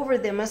have over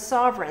them a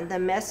sovereign, the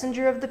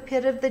messenger of the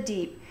pit of the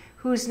deep,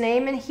 whose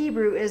name in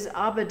Hebrew is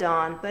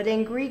Abaddon, but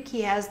in Greek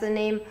he has the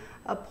name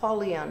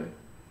Apollyon.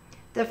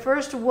 The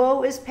first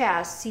woe is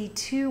past. See,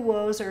 2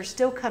 woes are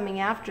still coming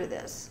after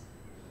this.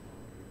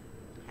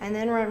 And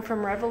then run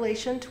from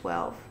Revelation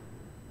 12.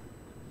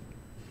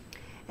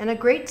 And a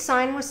great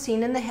sign was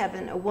seen in the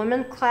heaven, a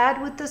woman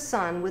clad with the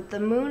sun, with the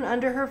moon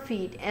under her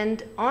feet,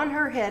 and on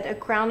her head a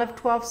crown of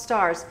 12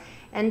 stars.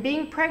 And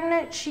being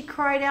pregnant, she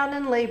cried out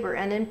in labor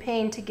and in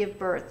pain to give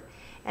birth.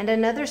 And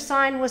another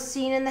sign was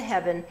seen in the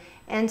heaven,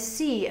 and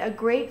see, a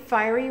great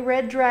fiery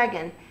red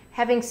dragon,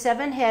 having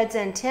 7 heads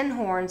and 10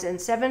 horns,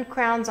 and 7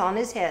 crowns on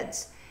his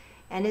heads.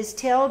 And his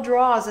tail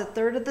draws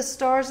 1/3 of the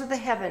stars of the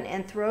heaven,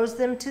 and throws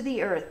them to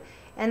the earth.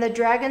 And the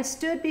dragon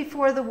stood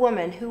before the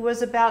woman who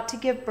was about to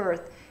give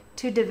birth,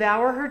 to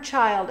devour her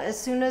child as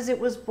soon as it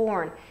was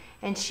born.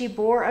 And she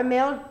bore a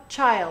male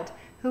child,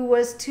 who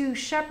was to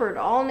shepherd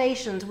all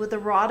nations with a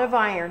rod of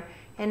iron.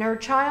 And her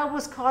child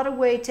was caught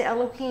away to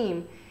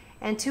Elohim,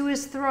 and to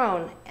his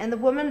throne. And the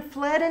woman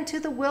fled into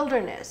the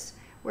wilderness,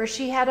 where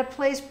she had a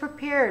place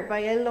prepared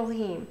by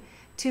Elohim,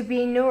 to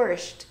be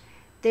nourished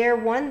there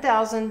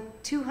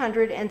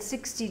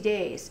 1,260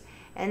 days.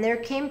 And there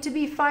came to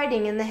be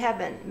fighting in the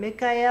heaven.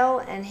 Michael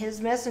and his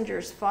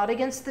messengers fought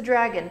against the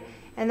dragon,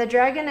 and the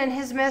dragon and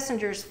his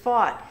messengers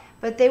fought,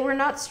 but they were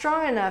not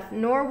strong enough,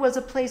 nor was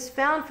a place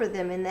found for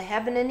them in the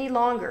heaven any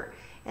longer.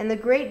 And the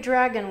great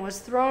dragon was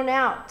thrown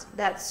out,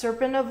 that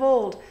serpent of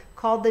old,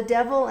 called the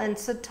devil and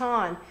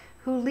Satan,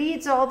 who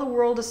leads all the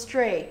world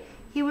astray.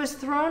 He was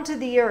thrown to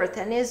the earth,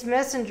 and his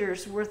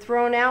messengers were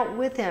thrown out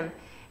with him.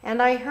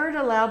 And I heard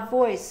a loud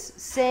voice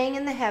saying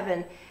in the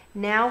heaven,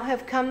 Now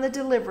have come the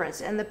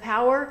deliverance, and the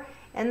power,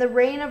 and the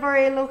reign of our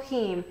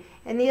Elohim,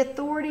 and the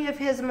authority of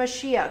his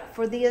Mashiach,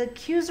 for the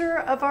accuser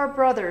of our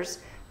brothers,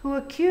 who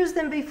accused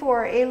them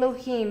before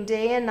Elohim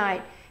day and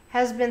night,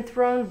 has been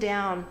thrown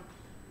down.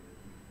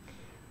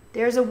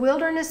 There's a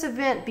wilderness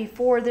event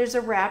before there's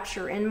a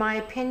rapture, in my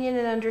opinion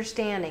and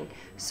understanding.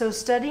 So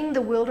studying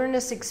the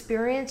wilderness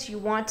experience, you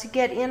want to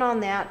get in on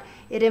that.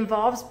 It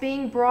involves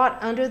being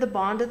brought under the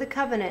bond of the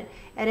covenant,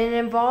 and it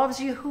involves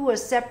Yahuwah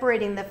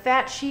separating the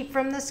fat sheep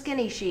from the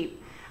skinny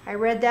sheep. I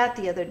read that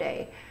the other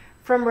day.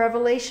 From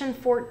Revelation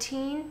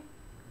 14,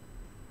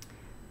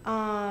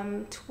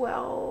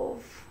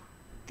 12. I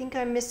think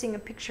I'm missing a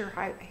picture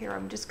here.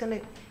 I'm just going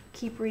to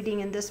keep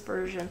reading in this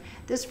version.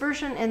 This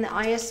version and the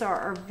ISR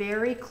are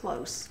very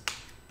close,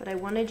 but I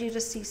wanted you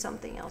to see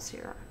something else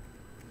here.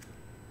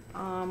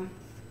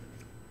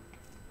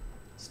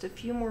 Just a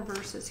few more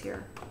verses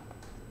here.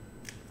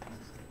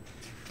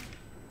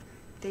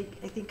 I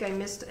think I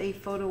missed a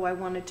photo I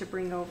wanted to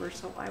bring over,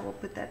 so I will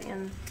put that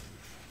in,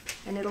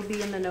 and it'll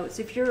be in the notes.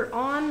 If you're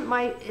on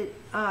my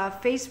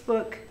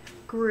Facebook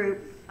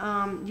group,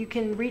 you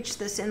can reach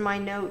this in my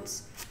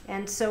notes,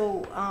 and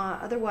so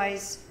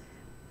otherwise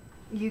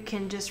you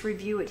can just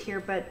review it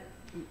here, but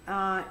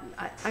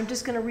I'm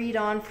just going to read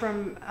on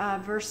from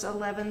verse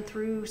 11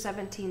 through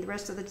 17, the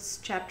rest of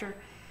this chapter.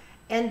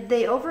 And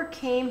they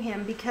overcame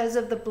him because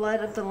of the blood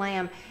of the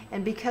Lamb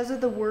and because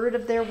of the word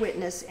of their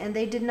witness, and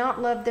they did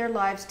not love their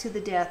lives to the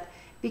death.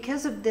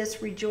 Because of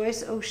this,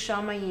 rejoice, O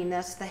Shamayim,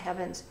 that's the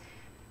heavens,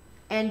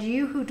 and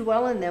you who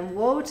dwell in them.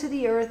 Woe to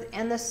the earth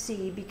and the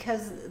sea,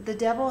 because the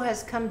devil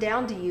has come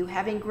down to you,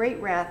 having great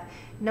wrath,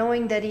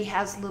 knowing that he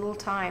has little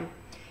time.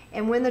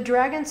 And when the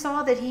dragon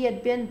saw that he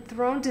had been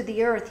thrown to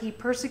the earth, he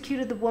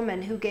persecuted the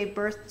woman who gave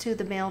birth to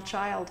the male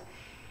child.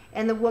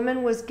 And the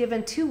woman was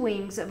given 2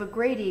 wings of a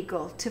great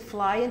eagle, to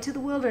fly into the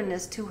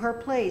wilderness to her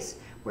place,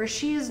 where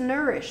she is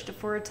nourished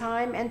for a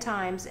time and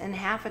times and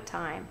half a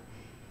time,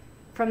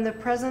 from the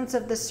presence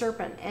of the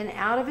serpent. And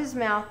out of his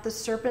mouth the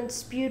serpent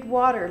spewed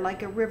water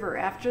like a river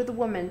after the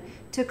woman,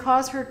 to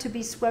cause her to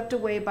be swept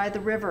away by the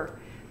river.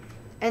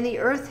 And the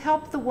earth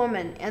helped the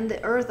woman, and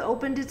the earth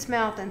opened its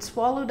mouth and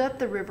swallowed up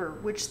the river,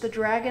 which the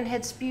dragon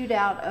had spewed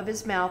out of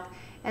his mouth.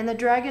 And the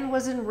dragon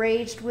was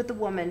enraged with the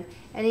woman,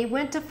 and he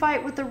went to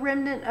fight with the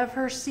remnant of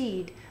her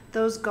seed,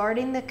 those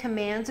guarding the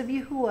commands of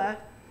Yahuwah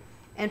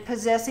and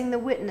possessing the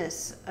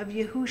witness of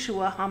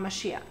Yahushua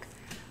HaMashiach.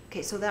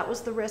 Okay, so that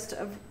was the rest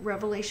of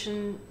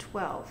Revelation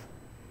 12.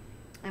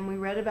 And we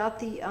read about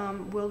the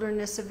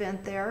wilderness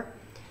event there.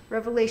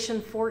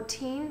 Revelation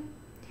 14.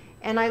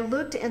 And I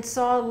looked and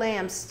saw a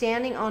lamb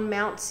standing on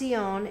Mount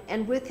Zion,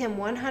 and with him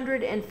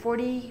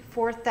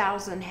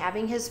 144,000,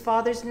 having his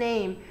father's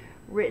name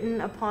written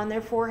upon their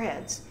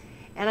foreheads.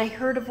 And I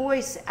heard a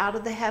voice out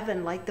of the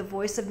heaven, like the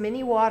voice of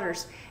many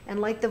waters,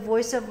 and like the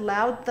voice of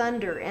loud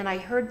thunder. And I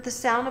heard the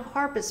sound of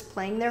harpists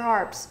playing their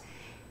harps.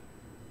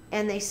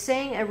 And they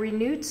sang a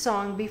renewed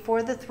song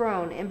before the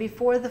throne, and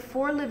before the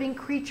 4 living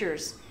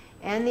creatures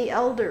and the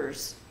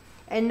elders.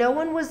 And no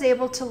one was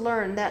able to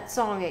learn that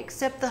song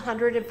except the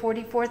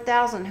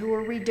 144,000 who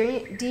were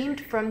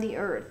redeemed from the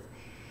earth.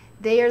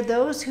 They are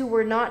those who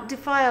were not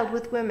defiled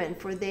with women,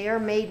 for they are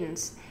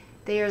maidens.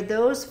 They are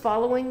those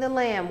following the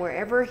Lamb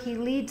wherever he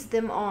leads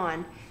them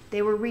on.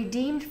 They were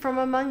redeemed from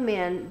among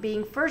men,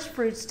 being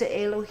firstfruits to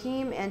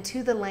Elohim and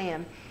to the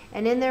Lamb.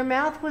 And in their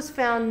mouth was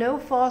found no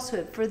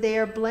falsehood, for they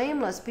are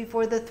blameless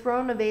before the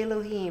throne of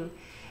Elohim.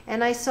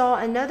 And I saw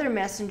another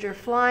messenger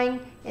flying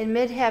in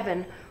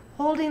mid-heaven,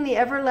 holding the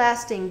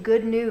everlasting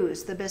good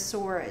news, the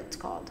Besorah it's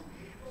called,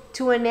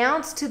 to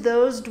announce to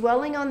those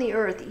dwelling on the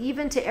earth,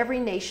 even to every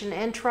nation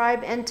and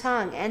tribe and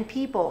tongue and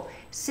people,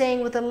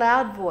 saying with a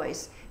loud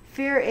voice,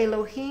 Fear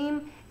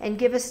Elohim and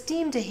give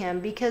esteem to him,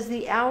 because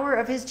the hour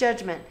of his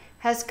judgment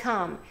has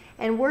come,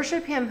 and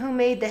worship him who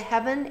made the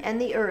heaven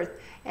and the earth,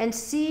 and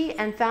sea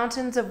and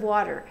fountains of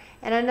water.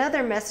 And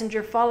another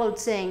messenger followed,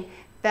 saying,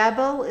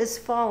 Babel is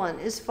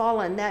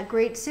fallen, that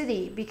great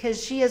city,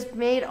 because she has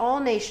made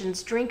all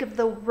nations drink of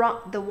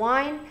the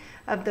wine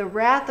of the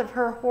wrath of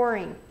her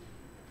whoring.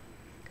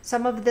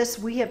 Some of this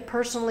we have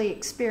personally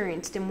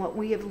experienced in what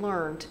we have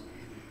learned.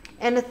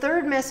 And a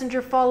third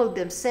messenger followed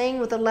them, saying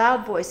with a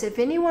loud voice, If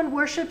anyone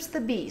worships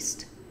the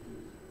beast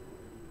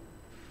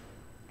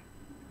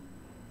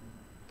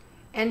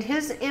and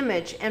his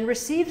image, and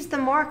receives the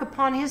mark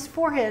upon his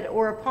forehead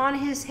or upon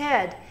his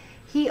head,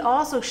 He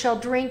also shall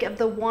drink of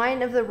the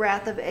wine of the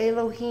wrath of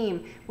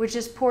Elohim, which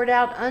is poured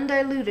out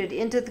undiluted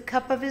into the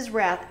cup of his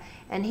wrath,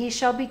 and he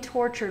shall be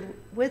tortured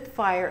with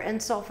fire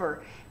and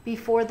sulfur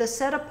before the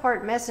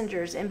set-apart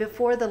messengers and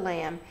before the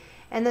Lamb.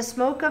 And the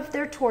smoke of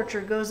their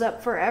torture goes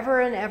up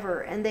forever and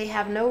ever, and they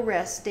have no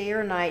rest day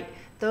or night,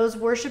 those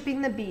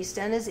worshiping the beast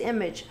and his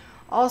image,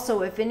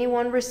 also if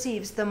anyone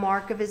receives the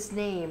mark of his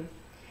name.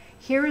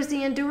 Here is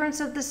the endurance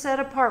of the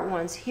set-apart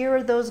ones. Here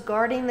are those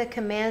guarding the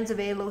commands of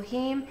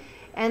Elohim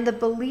and the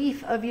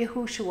belief of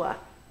Yahushua.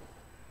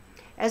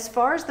 As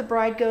far as the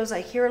bride goes,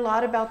 I hear a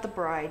lot about the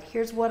bride.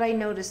 Here's what I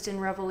noticed in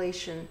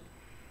Revelation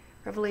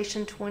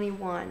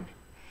 21.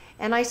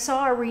 And I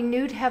saw a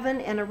renewed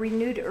heaven and a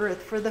renewed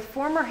earth, for the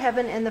former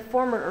heaven and the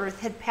former earth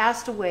had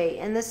passed away,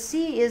 and the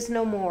sea is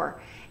no more.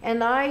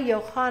 And I,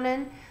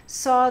 Yohanan,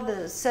 saw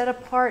the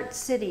set-apart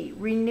city,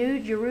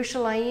 renewed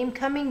Jerusalem,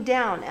 coming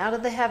down out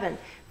of the heaven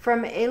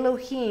from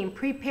Elohim,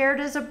 prepared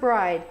as a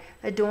bride,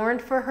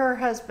 adorned for her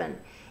husband.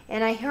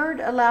 And I heard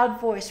a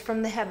loud voice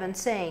from the heaven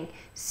saying,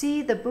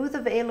 See, the booth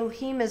of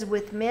Elohim is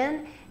with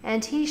men,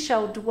 and he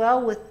shall dwell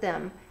with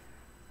them.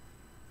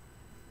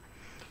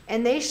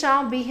 And they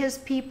shall be his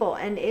people,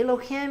 and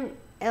Elohim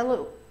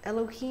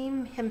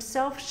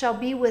himself shall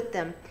be with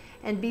them,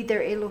 and be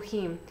their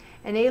Elohim.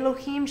 And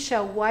Elohim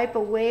shall wipe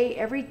away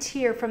every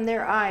tear from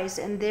their eyes,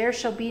 and there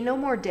shall be no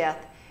more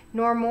death,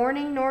 nor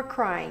mourning, nor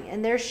crying,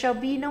 and there shall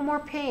be no more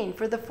pain,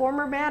 for the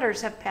former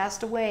matters have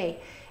passed away.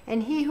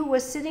 And he who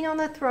was sitting on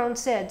the throne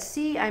said,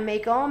 See, I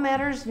make all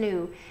matters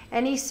new.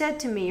 And he said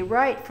to me,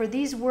 Write, for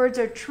these words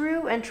are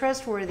true and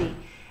trustworthy.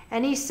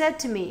 And he said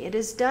to me, It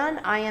is done.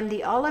 I am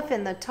the Aleph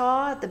and the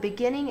Tav, the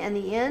beginning and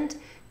the end.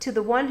 To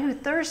the one who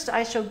thirsts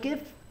I shall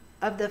give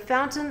of the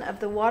fountain of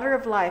the water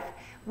of life,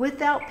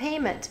 without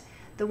payment.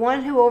 The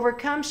one who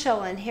overcomes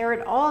shall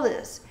inherit all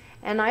this,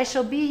 and I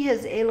shall be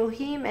his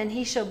Elohim, and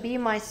he shall be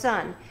my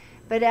son.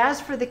 But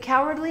as for the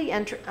cowardly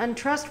and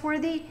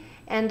untrustworthy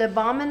and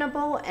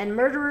abominable and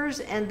murderers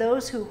and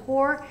those who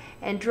whore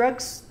and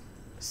drug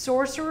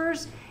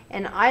sorcerers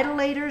and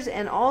idolaters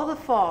and all the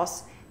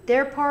false,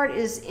 their part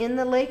is in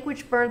the lake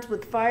which burns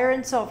with fire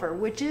and sulfur,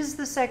 which is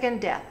the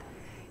second death.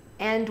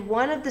 And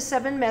one of the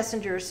 7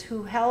 messengers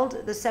who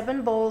held the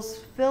 7 bowls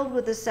filled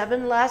with the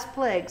 7 last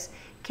plagues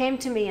came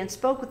to me and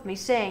spoke with me,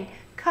 saying,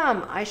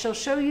 Come, I shall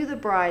show you the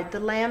bride, the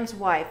Lamb's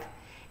wife.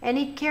 And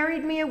he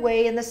carried me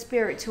away in the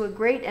spirit to a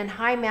great and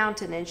high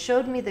mountain, and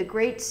showed me the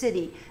great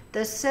city,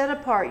 the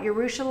set-apart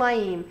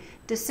Jerusalem,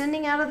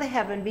 descending out of the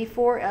heaven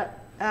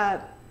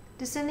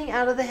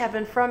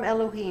from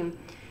Elohim,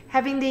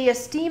 having the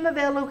esteem of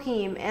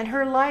Elohim, and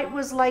her light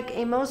was like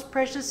a most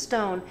precious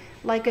stone,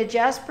 like a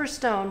jasper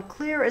stone,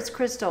 clear as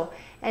crystal,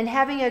 and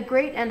having a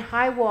great and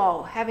high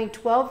wall, having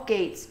 12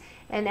 gates,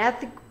 and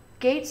at the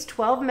gates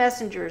 12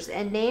 messengers,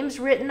 and names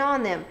written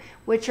on them,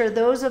 which are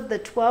those of the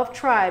 12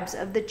 tribes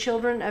of the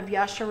children of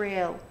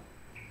Yashareel.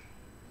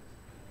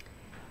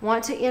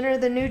 Want to enter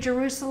the New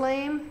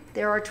Jerusalem?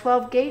 There are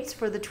 12 gates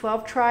for the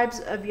 12 tribes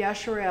of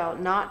Yashareel,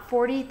 not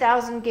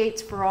 40,000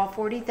 gates for all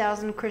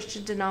 40,000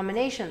 Christian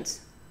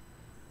denominations.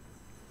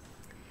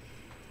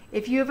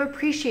 If you have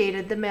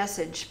appreciated the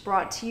message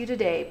brought to you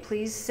today,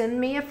 please send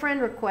me a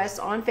friend request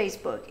on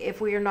Facebook.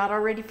 If we are not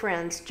already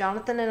friends,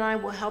 Jonathan and I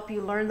will help you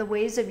learn the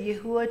ways of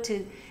Yahuwah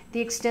to the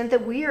extent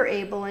that we are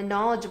able and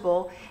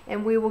knowledgeable,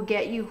 and we will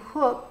get you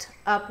hooked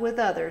up with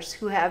others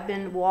who have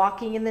been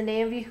walking in the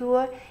name of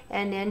Yahuwah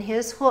and in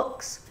his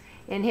hooks,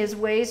 in his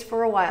ways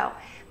for a while.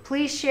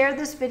 Please share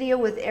this video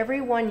with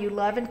everyone you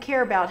love and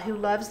care about who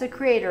loves the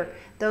Creator,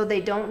 though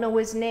they don't know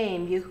his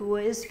name.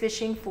 Yahuwah is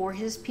fishing for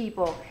his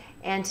people.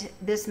 And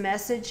this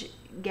message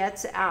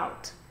gets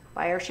out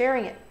by our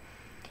sharing it.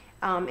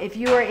 If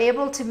you are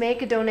able to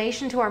make a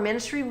donation to our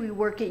ministry, we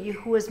work at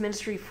Yahuwah's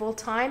ministry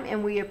full-time,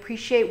 and we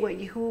appreciate what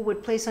Yahuwah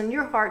would place on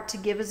your heart to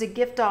give as a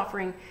gift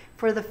offering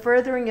for the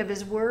furthering of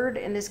his word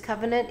and his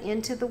covenant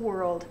into the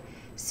world,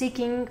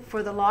 seeking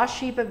for the lost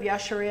sheep of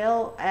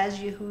Yashareel as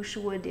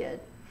Yahushua did.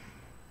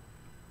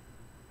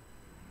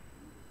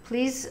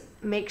 Please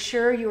make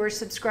sure you are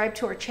subscribed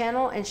to our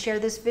channel and share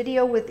this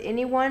video with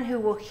anyone who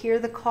will hear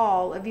the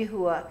call of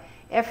Yahuwah.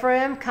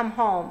 Ephraim, come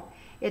home.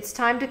 It's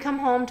time to come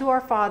home to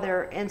our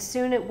Father, and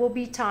soon it will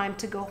be time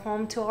to go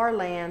home to our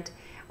land,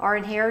 our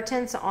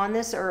inheritance on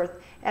this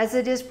earth, as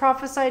it is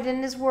prophesied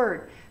in his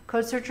word.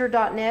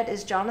 CodeSearcher.net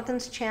is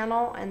Jonathan's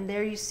channel, and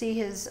there you see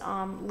his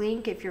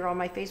link. If you're on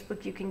my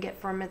Facebook, you can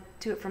get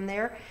to it from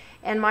there.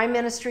 And my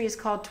ministry is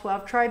called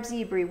 12 Tribes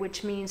Hebrew,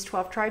 which means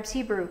 12 Tribes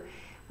Hebrew.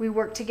 We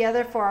work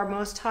together for our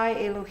Most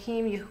High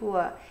Elohim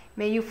Yahuwah.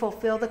 May you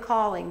fulfill the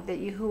calling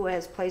that Yahuwah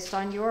has placed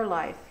on your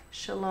life.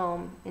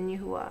 Shalom in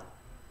Yahuwah.